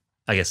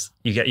 I guess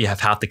you have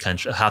half the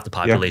country, half the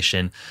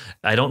population.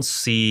 Yeah. I don't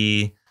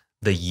see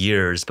the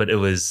years, but it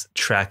was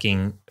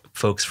tracking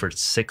folks for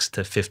 6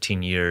 to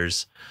 15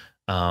 years.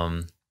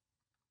 But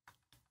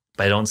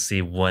I don't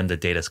see when the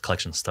data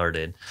collection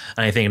started.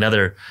 And I think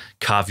another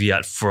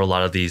caveat for a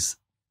lot of these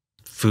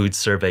food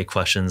survey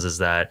questions is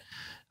that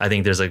I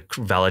think there's a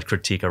valid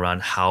critique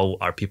around how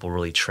are people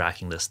really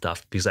tracking this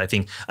stuff? Because I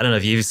don't know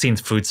if you've seen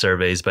food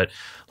surveys, but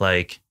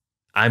like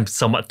I'm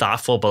somewhat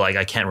thoughtful, but like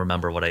I can't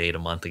remember what I ate a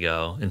month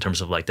ago in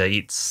terms of like, did I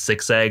eat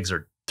 6 eggs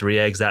or 3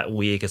 eggs that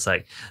week? It's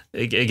like,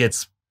 it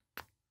gets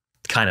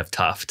kind of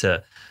tough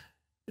to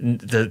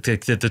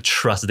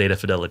trust data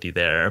fidelity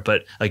there.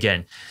 But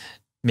again,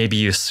 maybe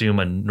you assume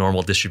a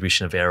normal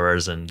distribution of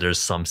errors and there's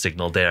some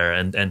signal there.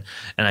 And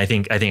I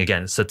think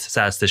again,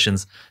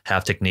 statisticians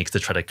have techniques to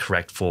try to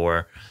correct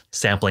for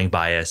sampling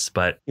bias,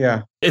 but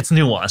yeah, it's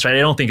nuanced, right? I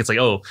don't think it's like,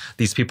 oh,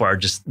 these people are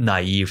just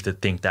naive to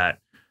think that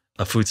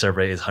a food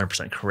survey is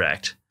 100%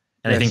 correct.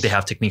 And yes. I think they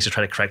have techniques to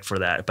try to correct for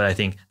that. But I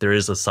think there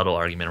is a subtle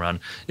argument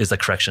around, is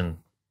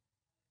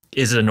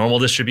it a normal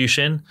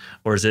distribution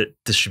or is it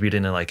distributed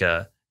in like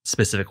a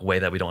specific way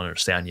that we don't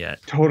understand yet?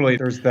 Totally.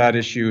 There's that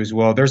issue as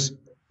well. There's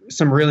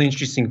some really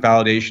interesting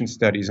validation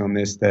studies on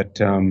this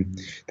that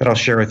I'll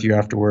share with you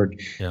afterward,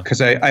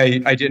 because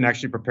I didn't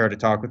actually prepare to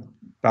talk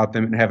about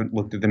them and haven't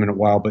looked at them in a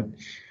while. But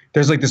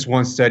there's like this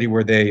one study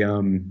where they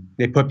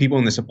put people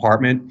in this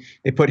apartment,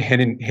 they put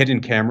hidden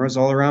cameras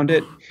all around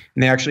it,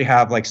 and they actually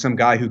have like some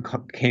guy who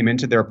came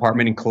into their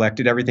apartment and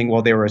collected everything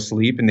while they were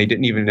asleep, and they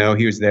didn't even know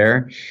he was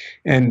there,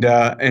 and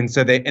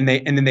so then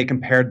they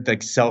compared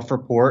like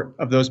self-report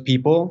of those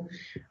people.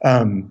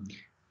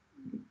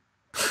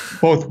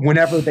 Both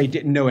whenever they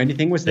didn't know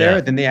anything was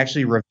there, then they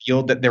actually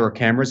revealed that there were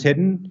cameras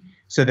hidden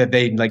so that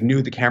they like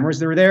knew the cameras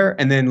that were there,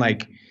 and then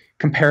like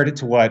compared it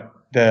to what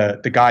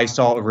the guy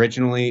saw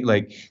originally.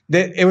 Like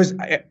it was,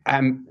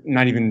 I'm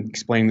not even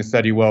explaining the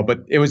study well, but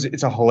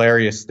it's a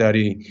hilarious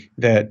study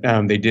that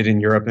they did in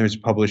Europe, and it was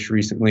published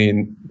recently,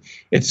 and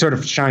it sort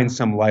of shines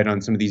some light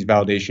on some of these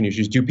validation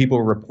issues. Do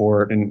people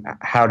report, and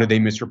how do they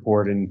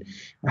misreport, and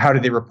how do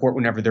they report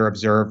whenever they're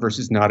observed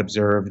versus not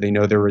observed? They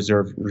know they're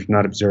observed versus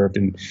not observed,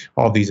 and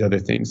all these other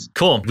things.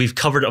 Cool. We've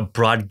covered a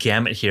broad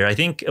gamut here. I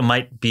think it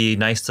might be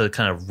nice to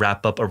kind of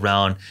wrap up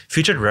around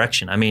future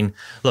direction. I mean,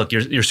 look,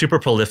 you're super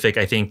prolific.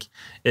 I think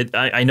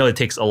I know it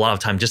takes a lot of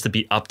time just to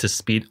be up to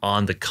speed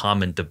on the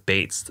common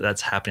debates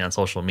that's happening on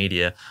social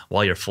media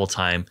while you're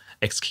full-time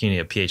executing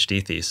a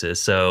PhD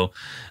thesis. So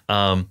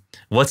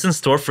what's in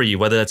store for you,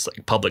 whether that's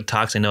like public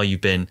talks? I know you've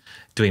been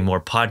doing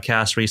more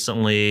podcasts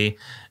recently.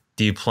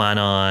 Do you plan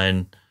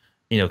on,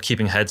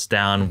 keeping heads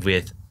down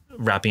with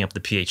wrapping up the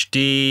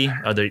PhD?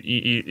 Are there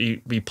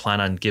you plan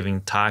on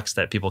giving talks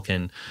that people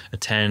can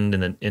attend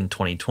in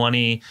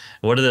 2020?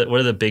 What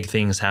are the big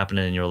things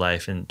happening in your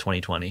life in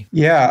 2020?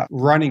 Yeah,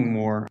 running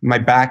more. My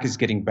back is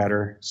getting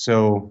better,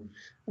 so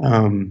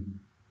I'm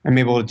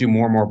able to do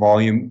more and more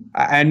volume.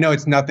 I know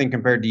it's nothing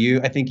compared to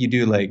you. I think you've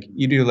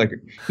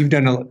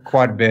done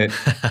quite a bit.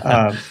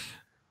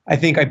 I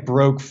think I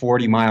broke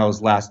 40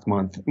 miles last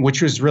month,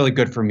 which was really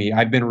good for me.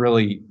 I've been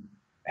really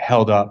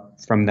held up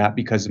from that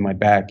because of my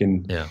back,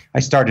 and I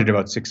started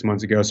about 6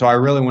 months ago. So I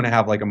really want to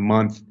have like a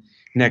month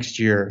next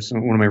year. So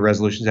one of my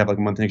resolutions is to have like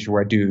a month next year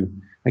where I do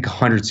like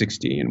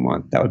 160 in a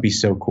month. That would be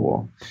so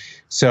cool.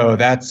 So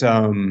that's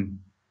one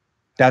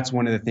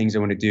of the things I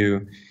want to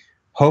do.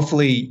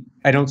 Hopefully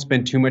I don't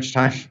spend too much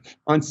time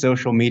on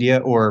social media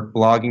or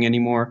blogging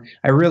anymore.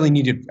 I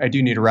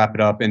do need to wrap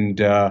it up. And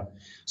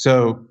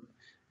so,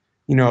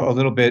 a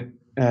little bit,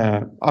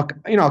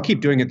 I'll keep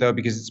doing it though,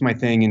 because it's my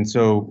thing. And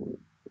so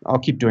I'll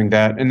keep doing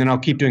that. And then I'll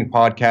keep doing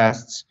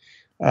podcasts.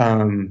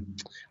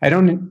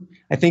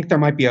 I think there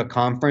might be a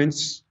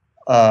conference.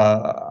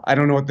 I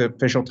don't know what the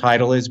official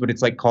title is, but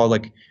it's like called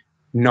like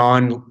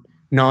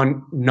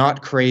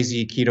not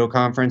crazy keto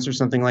conference or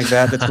something like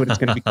that. That's what it's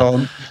going to be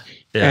called.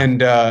 Yeah.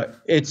 And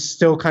it's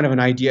still kind of an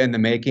idea in the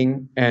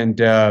making.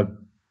 And I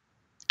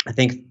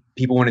think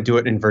people want to do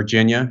it in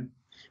Virginia,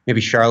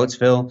 maybe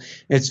Charlottesville.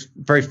 It's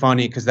very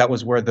funny because that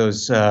was where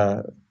those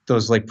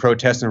like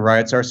protests and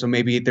riots are. So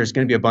maybe there's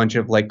going to be a bunch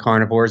of like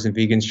carnivores and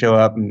vegans show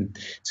up, and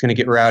it's going to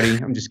get rowdy.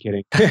 I'm just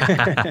kidding.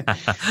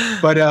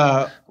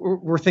 But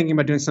we're thinking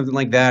about doing something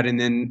like that. And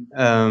then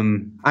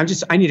I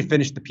need to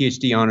finish the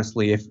PhD,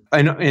 honestly. If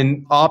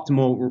in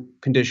optimal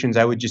conditions,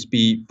 I would just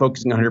be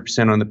focusing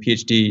 100% on the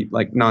PhD,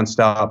 like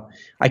nonstop.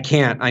 I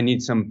can't. I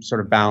need some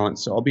sort of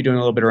balance. So I'll be doing a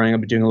little bit of running. I'll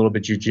be doing a little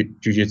bit of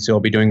jiu-jitsu. I'll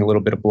be doing a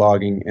little bit of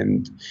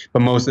blogging.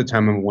 But most of the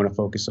time I want to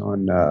focus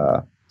on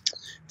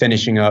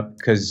finishing up,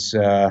 because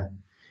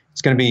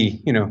it's going to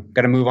be,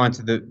 got to move on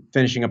to the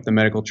finishing up the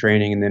medical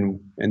training, and then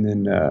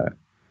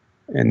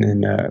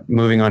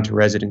moving on to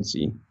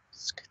residency.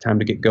 It's time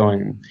to get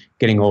going. I'm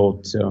getting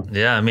old, so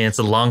yeah. I mean, it's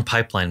a long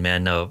pipeline,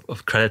 man. No,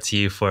 credit to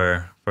you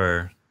for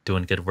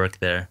doing good work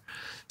there.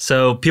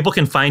 So people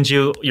can find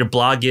you. Your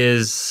blog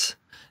is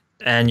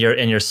And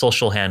your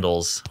social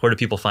handles, where do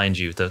people find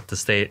you to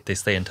stay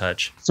in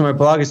touch? So my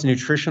blog is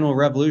Nutritional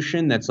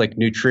Revolution. That's like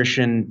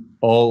nutrition,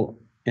 all,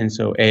 and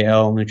so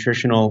AL,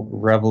 Nutritional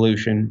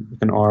Revolution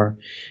with an R,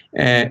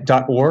 and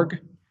 .org,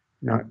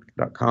 not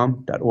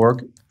 .com,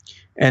 .org.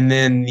 And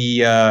then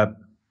the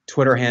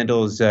Twitter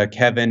handle is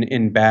Kevin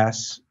in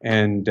Bass.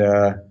 And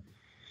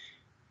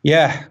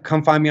yeah,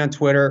 come find me on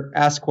Twitter,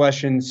 ask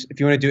questions. If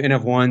you want to do N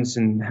of ones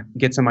and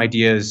get some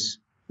ideas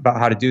about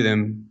how to do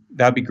them,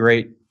 that'd be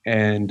great.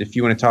 And if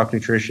you want to talk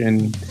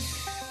nutrition,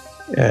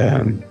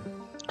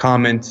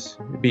 comment,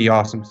 it'd be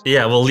awesome.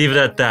 Yeah, we'll leave it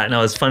at that.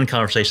 No, it's a fun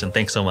conversation.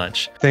 Thanks so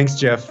much. Thanks,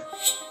 Geoff.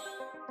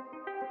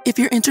 If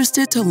you're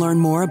interested to learn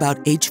more about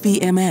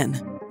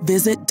HVMN,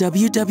 visit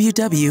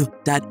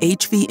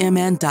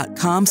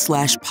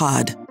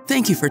www.hvmn.com/pod.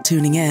 Thank you for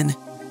tuning in.